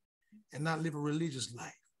real. And not live a religious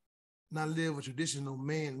life, not live a traditional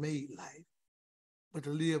man-made life, but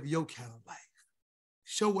to live your kind of life.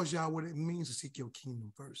 Show us, Yah, what it means to seek your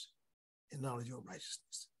kingdom first and all of your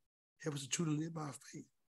righteousness. Help us to truly live by faith.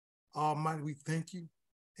 Almighty, we thank you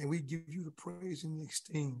and we give you the praise and the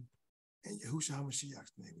esteem. In Yahushua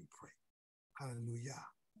HaMashiach's name we pray. Hallelujah.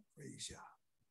 Praise Yah.